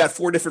me tell you about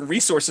 4 different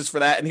resources for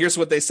that. And here's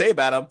what they say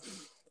about them.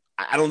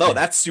 I don't know.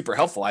 That's super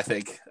helpful. I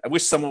think I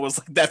wish someone was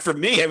like that for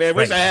me. I mean, I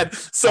wish I had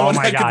someone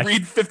that could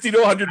read 50 to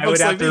 100 books. I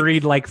would have to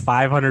read like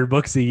 500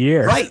 books a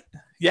year. Right.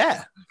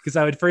 Yeah. Because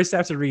I would first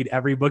have to read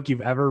every book you've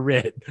ever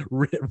read,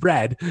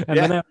 and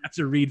then I would have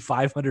to read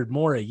 500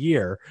 more a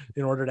year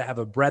in order to have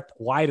a breadth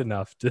wide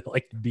enough to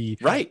be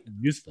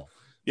useful.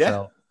 Yeah,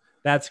 so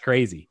that's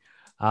crazy.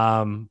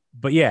 But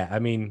yeah, I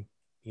mean,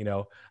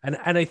 and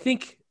I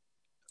think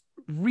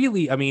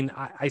really, I mean,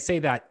 I say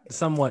that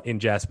somewhat in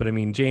jest, but I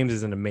mean, James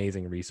is an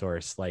amazing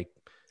resource, like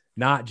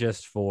not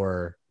just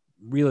for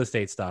real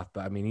estate stuff,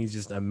 but I mean, he's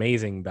just an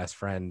amazing best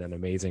friend and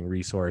amazing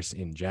resource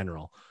in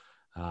general.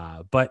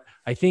 But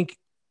I think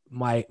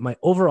my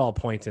overall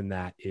point in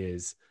that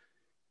is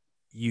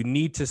you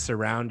need to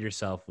surround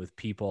yourself with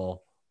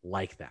people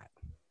like that.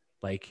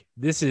 Like,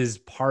 this is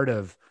part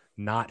of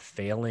not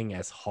failing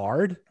as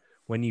hard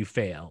when you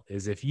fail,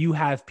 is if you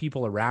have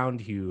people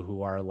around you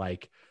who are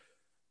like,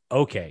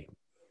 okay,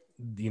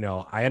 you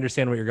know, I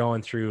understand what you're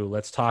going through.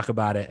 Let's talk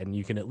about it. And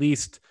you can at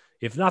least,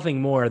 if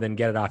nothing more than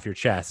get it off your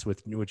chest,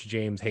 which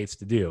James hates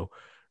to do.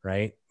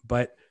 Right.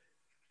 But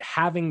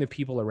having the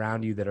people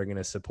around you that are going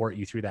to support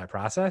you through that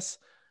process.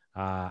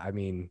 I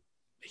mean,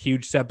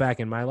 huge setback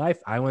in my life.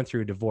 I went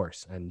through a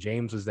divorce and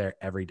James was there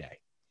every day.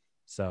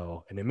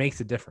 So, and it makes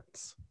a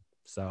difference.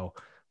 So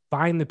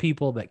find the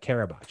people that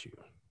care about you.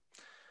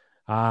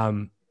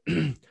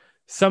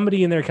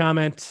 Somebody in their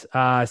comment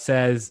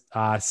says,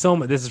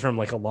 this is from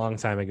like a long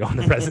time ago in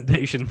the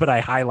presentation, but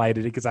I highlighted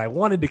it because I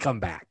wanted to come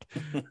back,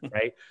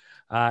 right?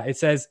 It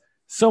says,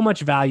 so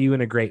much value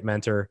in a great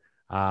mentor,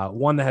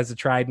 one that has a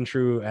tried and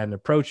true and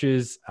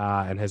approaches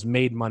and has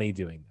made money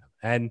doing them.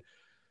 And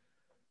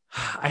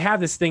I have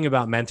this thing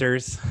about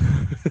mentors.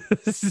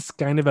 This is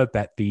kind of a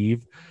pet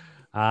peeve.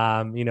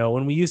 You know,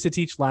 when we used to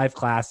teach live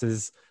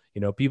classes, you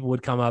know, people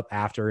would come up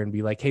after and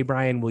be like, hey,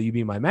 Brian, will you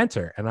be my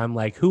mentor? And I'm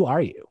like, who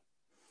are you?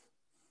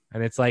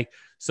 And it's like,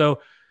 so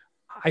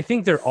I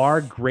think there are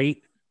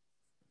great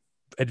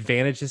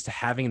advantages to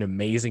having an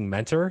amazing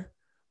mentor,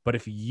 but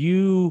if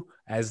you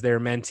as their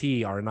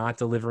mentee are not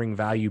delivering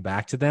value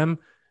back to them,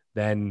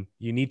 then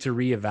you need to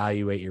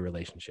reevaluate your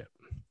relationship.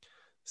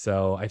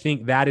 So I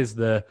think that is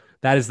the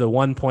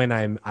one point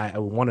I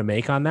want to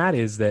make on that,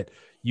 is that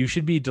you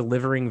should be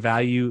delivering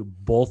value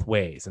both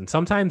ways. And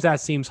sometimes that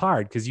seems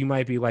hard because you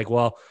might be like,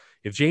 well,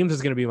 if James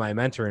is going to be my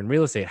mentor in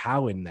real estate,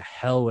 how in the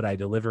hell would I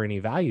deliver any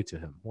value to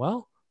him?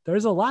 Well,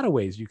 there's a lot of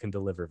ways you can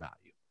deliver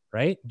value,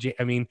 right?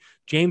 I mean,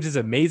 James is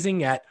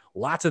amazing at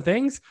lots of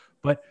things,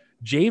 but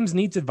James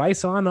needs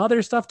advice on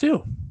other stuff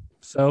too.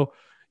 So,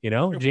 you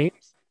know,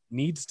 James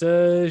needs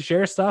to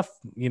share stuff,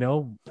 you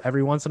know,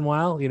 every once in a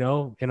while, you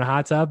know, in a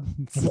hot tub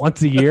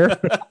once a year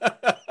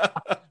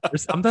or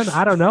something.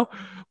 I don't know.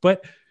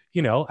 But,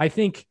 you know, I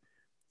think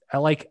I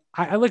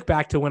look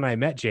back to when I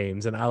met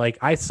James and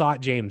I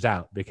sought James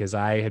out because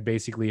I had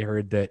basically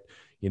heard that,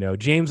 you know,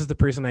 James is the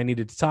person I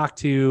needed to talk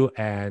to.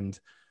 And,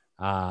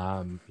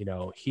 you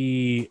know,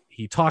 he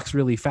talks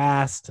really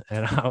fast.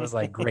 And I was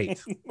like,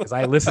 great, because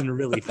I listen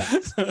really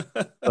fast.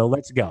 So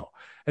let's go.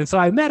 And so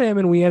I met him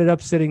and we ended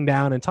up sitting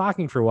down and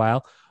talking for a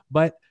while.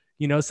 But,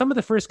 you know, some of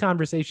the first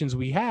conversations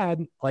we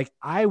had, like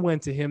I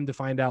went to him to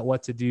find out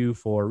what to do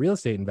for real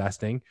estate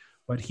investing,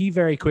 but he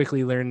very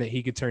quickly learned that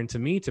he could turn to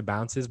me to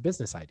bounce his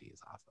business ideas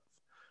off of.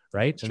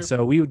 Right. Sure. And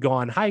so we would go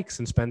on hikes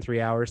and spend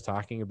 3 hours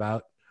talking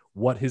about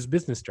what his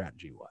business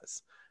strategy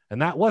was.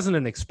 And that wasn't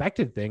an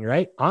expected thing,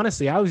 right?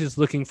 Honestly, I was just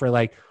looking for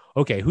like,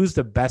 okay, who's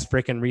the best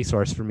freaking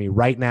resource for me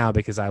right now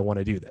because I want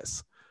to do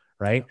this,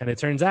 right? And it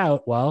turns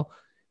out, well,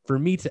 for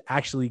me to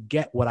actually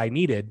get what I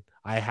needed,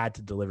 I had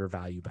to deliver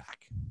value back.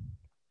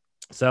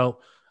 So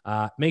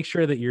make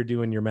sure that you're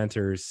doing your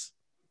mentors,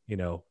 you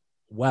know,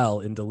 well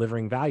in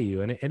delivering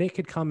value. And it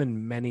could come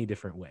in many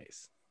different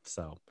ways.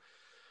 So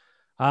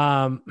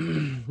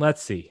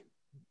let's see.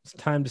 It's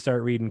time to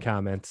start reading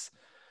comments.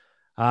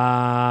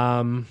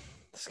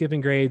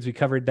 Skipping grades, we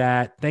covered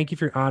that. Thank you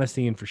for your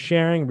honesty and for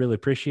sharing. Really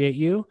appreciate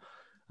you.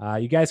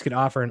 You guys could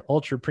offer an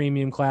ultra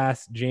premium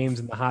class, James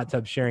in the hot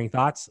tub sharing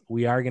thoughts.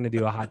 We are going to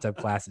do a hot tub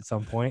class at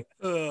some point.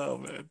 Oh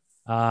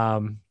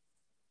man.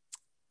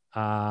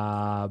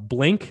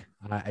 Blink.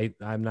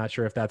 I'm not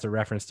sure if that's a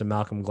reference to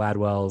Malcolm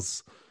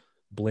Gladwell's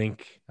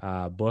Blink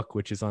book,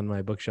 which is on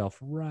my bookshelf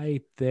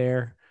right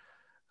there.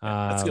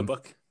 That's a good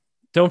book.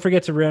 Don't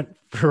forget to rent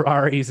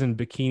Ferraris and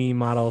bikini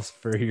models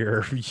for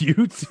your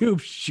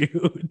YouTube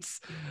shoots.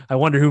 I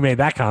wonder who made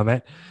that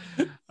comment.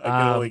 I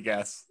can only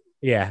guess.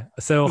 Yeah.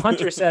 So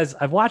Hunter says,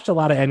 I've watched a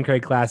lot of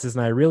NCREG classes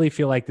and I really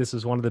feel like this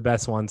was one of the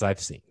best ones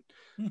I've seen.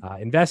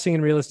 Investing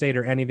in real estate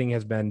or anything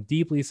has been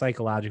deeply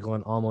psychological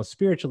and almost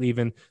spiritual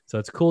even. So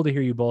it's cool to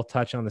hear you both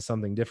touch on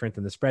something different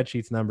than the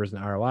spreadsheets, numbers,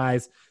 and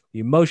ROIs. The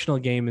emotional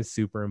game is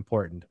super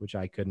important, which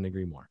I couldn't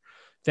agree more.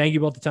 Thank you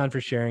both a ton for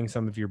sharing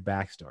some of your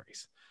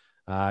backstories.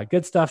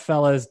 Good stuff,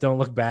 fellas. Don't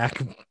look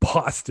back.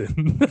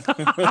 Boston.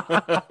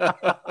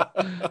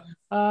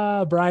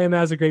 Brian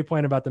has a great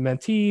point about the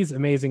mentees.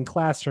 Amazing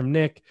class from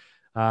Nick.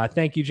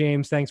 Thank you,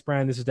 James. Thanks,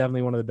 Brian. This is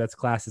definitely one of the best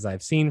classes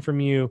I've seen from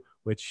you,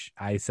 which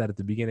I said at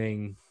the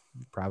beginning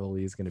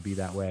probably is going to be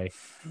that way.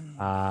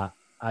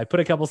 I put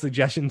a couple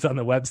suggestions on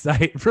the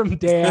website from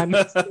Dan.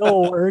 It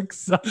still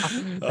works.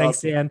 Thanks,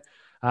 Dan.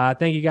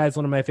 Thank you guys.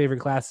 One of my favorite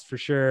classes for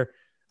sure.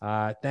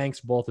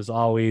 Thanks both as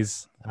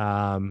always.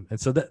 And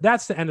so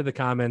that's the end of the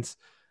comments.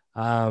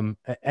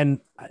 And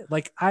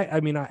like,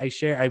 I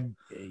share,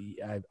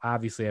 I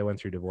obviously I went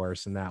through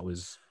divorce and that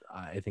was,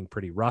 I think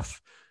pretty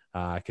rough,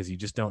 cause you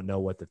just don't know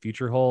what the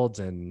future holds.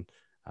 And,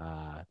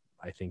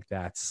 I think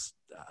that's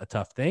a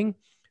tough thing.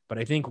 But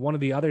I think one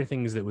of the other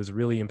things that was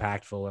really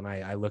impactful, and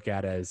I look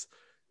at as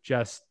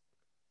just,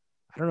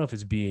 I don't know if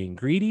it's being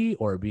greedy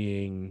or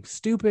being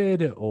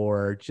stupid,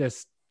 or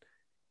just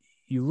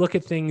you look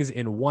at things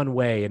in one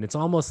way, and it's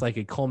almost like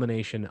a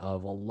culmination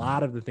of a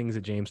lot of the things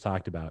that James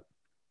talked about.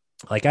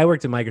 Like I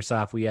worked at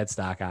Microsoft, we had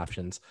stock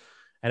options.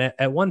 And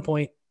at one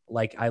point,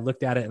 like I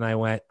looked at it and I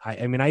went,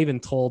 I mean, I even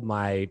told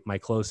my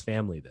close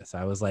family this.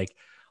 I was like,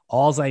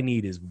 alls I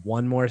need is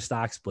one more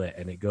stock split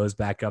and it goes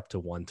back up to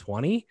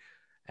 120.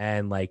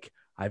 And like,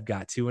 I've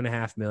got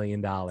 $2.5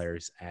 million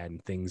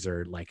and things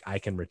are like, I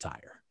can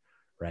retire.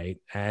 Right.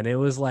 And it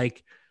was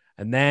like,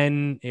 and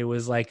then it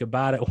was like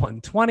about at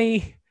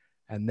 120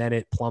 and then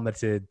it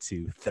plummeted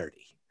to 30.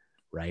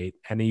 Right.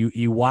 And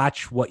you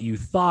watch what you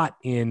thought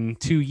in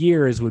 2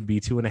 years would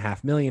be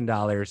 $2.5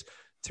 million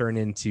turn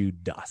into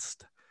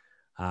dust.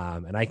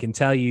 And I can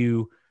tell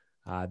you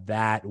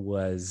that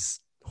was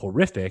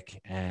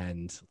horrific.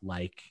 And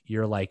like,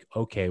 you're like,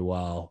 okay,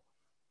 well,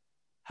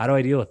 how do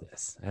I deal with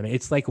this? And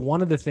it's like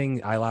one of the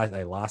things I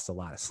lost a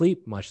lot of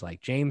sleep, much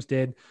like James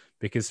did,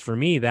 because for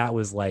me, that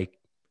was like,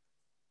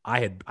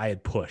 I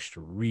had pushed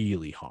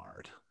really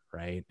hard.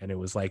 Right. And it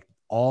was like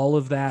all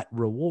of that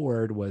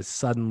reward was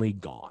suddenly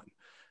gone.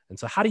 And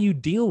so how do you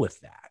deal with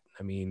that?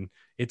 I mean,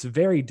 it's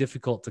very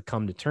difficult to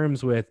come to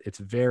terms with. It's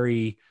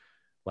very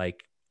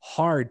like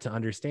hard to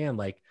understand,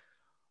 like,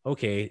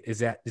 okay, is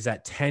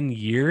that 10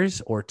 years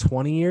or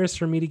 20 years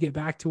for me to get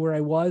back to where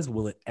I was?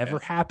 Will it ever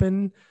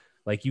happen?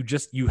 Like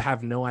you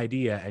have no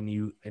idea.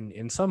 And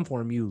in some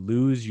form, you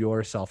lose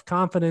your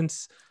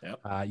self-confidence.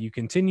 Yep. You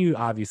continue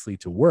obviously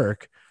to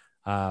work,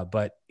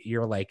 but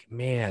you're like,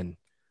 man,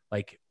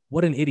 like,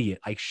 what an idiot.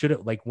 I should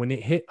have, like, when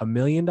it hit $1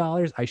 million,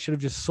 I should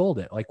have just sold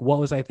it. Like, what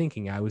was I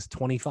thinking? I was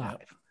 25.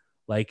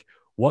 Like,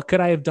 what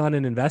could I have done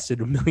and invested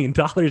 $1 million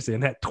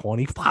in at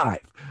 25?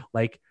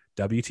 Like,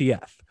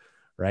 WTF.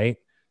 Right.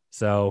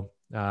 So,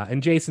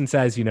 and Jason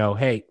says, you know,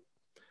 hey,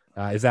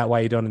 is that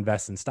why you don't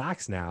invest in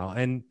stocks now?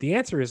 And the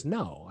answer is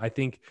no. I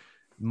think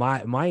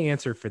my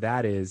answer for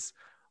that is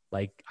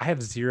like, I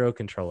have zero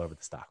control over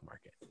the stock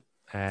market.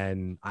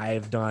 And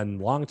I've done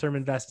long-term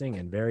investing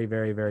and very,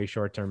 very, very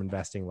short-term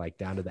investing, like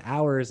down to the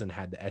hours, and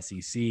had the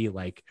SEC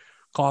like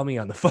call me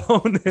on the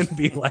phone and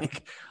be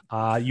like,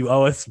 you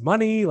owe us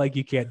money. Like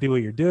you can't do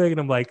what you're doing.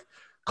 And I'm like,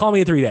 call me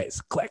in 3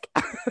 days, click.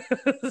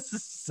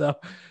 So,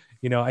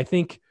 you know, I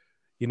think,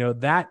 you know,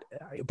 that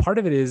part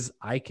of it is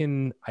I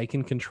can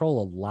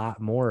control a lot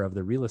more of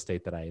the real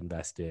estate that I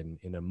invest in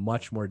a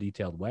much more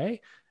detailed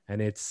way.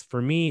 And it's, for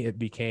me, it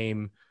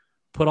became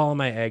put all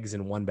my eggs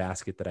in one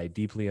basket that I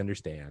deeply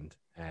understand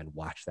and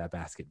watch that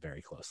basket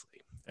very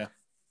closely. Yeah.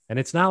 And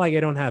it's not like I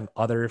don't have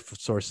other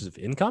sources of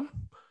income,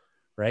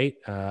 right?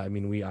 I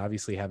mean, we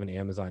obviously have an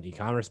Amazon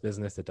e-commerce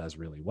business that does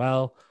really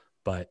well,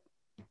 but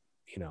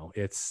you know,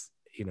 it's,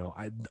 you know,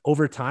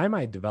 over time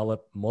I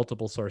develop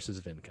multiple sources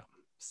of income.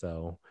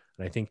 So,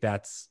 and I think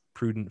that's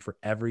prudent for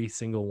every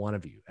single one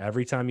of you.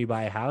 Every time you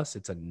buy a house,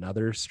 it's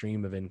another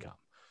stream of income.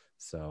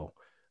 So,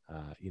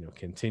 you know,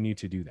 continue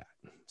to do that.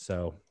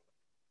 So,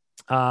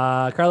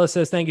 Carlos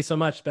says, thank you so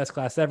much. Best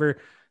class ever.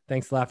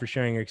 Thanks a lot for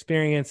sharing your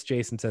experience.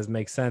 Jason says,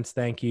 makes sense.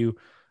 Thank you.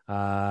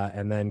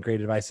 And then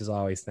great advice as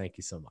always. Thank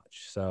you so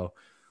much. So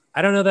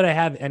I don't know that I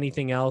have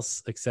anything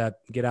else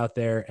except get out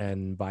there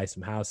and buy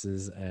some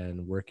houses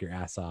and work your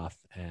ass off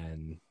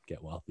and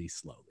get wealthy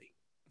slowly.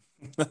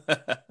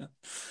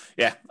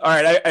 Yeah. All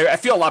right. I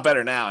feel a lot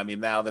better now. I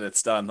mean, now that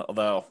it's done,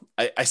 although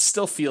I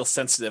still feel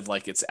sensitive,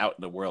 like it's out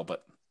in the world,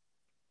 but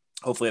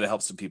hopefully it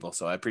helps some people.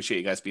 So I appreciate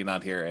you guys being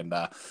on here and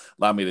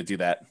allow me to do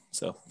that.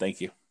 So thank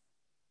you.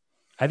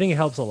 I think it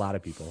helps a lot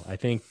of people. I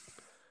think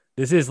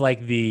this is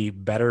like the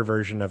better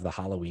version of the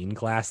Halloween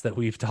class that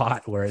we've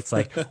taught, where it's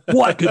like,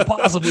 what could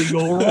possibly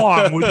go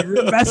wrong with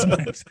your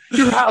investments?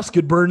 Your house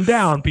could burn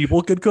down.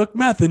 People could cook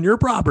meth in your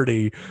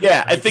property.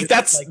 Yeah, I think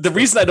that's like, the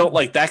reason I don't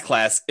like that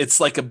class. It's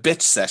like a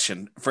bitch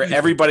session for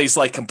everybody's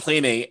like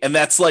complaining. And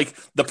that's like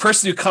the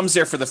person who comes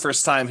there for the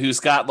first time,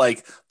 who's got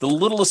like the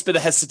littlest bit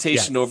of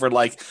hesitation over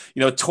like, you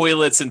know,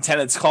 toilets and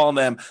tenants calling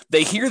them.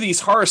 They hear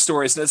these horror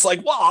stories and it's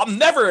like, well, I'm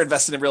never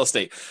investing in real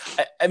estate.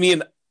 I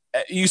mean,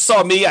 you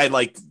saw me, I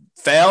like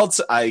failed.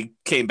 I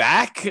came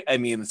back. I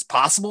mean, it's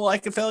possible I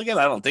could fail again.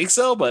 I don't think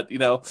so, but you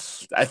know,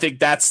 I think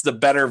that's the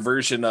better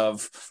version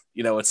of,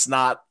 you know, it's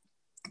not,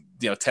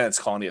 you know, tenants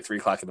calling you at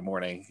 3:00 in the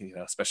morning, you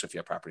know, especially if you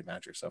have property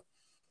manager. So,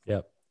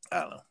 yep.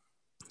 I don't know.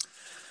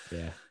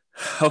 Yeah.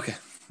 Okay.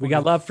 We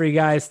got love for you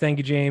guys. Thank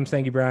you, James.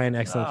 Thank you, Brian.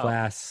 Excellent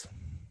class.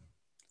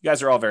 You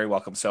guys are all very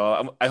welcome.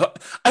 So I hope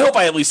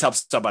I at least help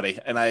somebody.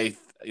 And I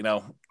don't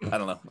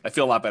know. I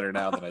feel a lot better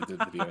now than I did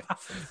at the beginning.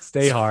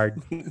 Stay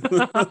hard.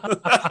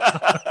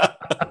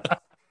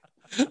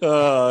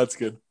 Oh, that's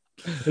good.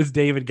 It's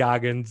David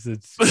Goggins.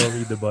 It's go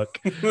read the book.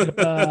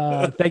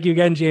 Thank you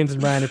again, James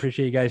and Brian. I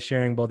appreciate you guys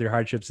sharing both your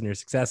hardships and your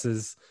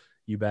successes.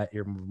 You bet.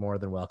 You're more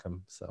than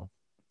welcome. So,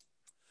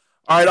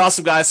 all right,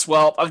 awesome, guys.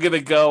 Well, I'm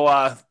gonna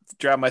go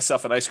grab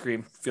myself an ice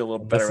cream. Feel a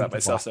little better about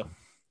myself. Boston.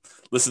 So,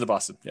 listen to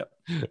Boston. Yep.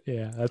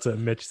 Yeah, that's what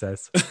Mitch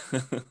says.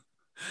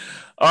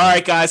 All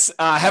right, guys.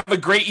 Have a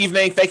great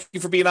evening. Thank you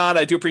for being on.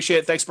 I do appreciate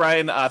it. Thanks,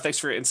 Brian. Thanks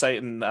for your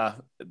insight and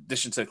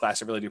addition to the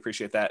class. I really do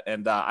appreciate that.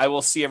 And I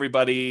will see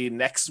everybody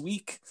next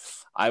week.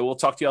 I will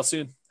talk to y'all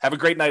soon. Have a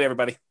great night,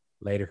 everybody.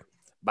 Later.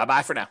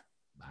 Bye-bye for now.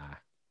 Bye.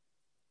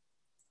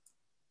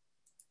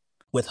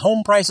 With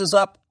home prices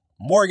up,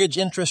 mortgage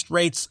interest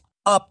rates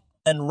up,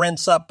 and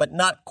rents up, but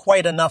not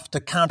quite enough to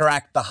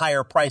counteract the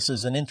higher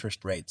prices and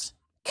interest rates,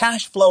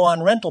 cash flow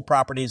on rental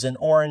properties in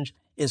Orange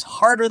is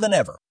harder than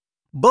ever.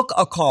 Book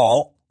a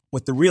call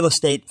with the Real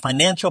Estate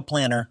Financial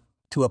Planner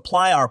to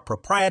apply our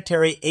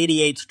proprietary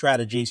 88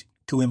 strategies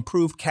to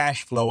improve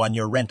cash flow on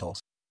your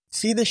rentals.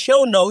 See the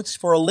show notes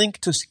for a link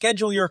to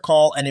schedule your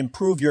call and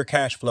improve your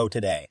cash flow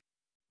today.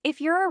 If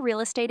you're a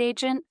real estate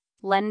agent,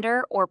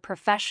 lender, or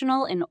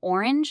professional in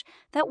Orange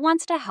that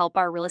wants to help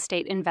our real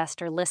estate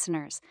investor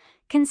listeners,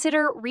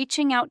 consider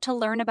reaching out to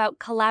learn about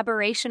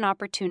collaboration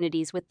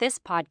opportunities with this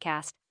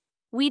podcast.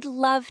 We'd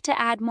love to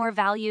add more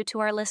value to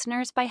our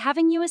listeners by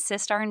having you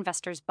assist our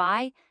investors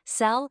buy,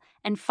 sell,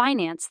 and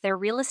finance their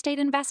real estate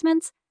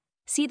investments.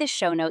 See the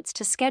show notes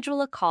to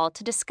schedule a call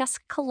to discuss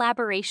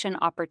collaboration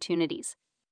opportunities.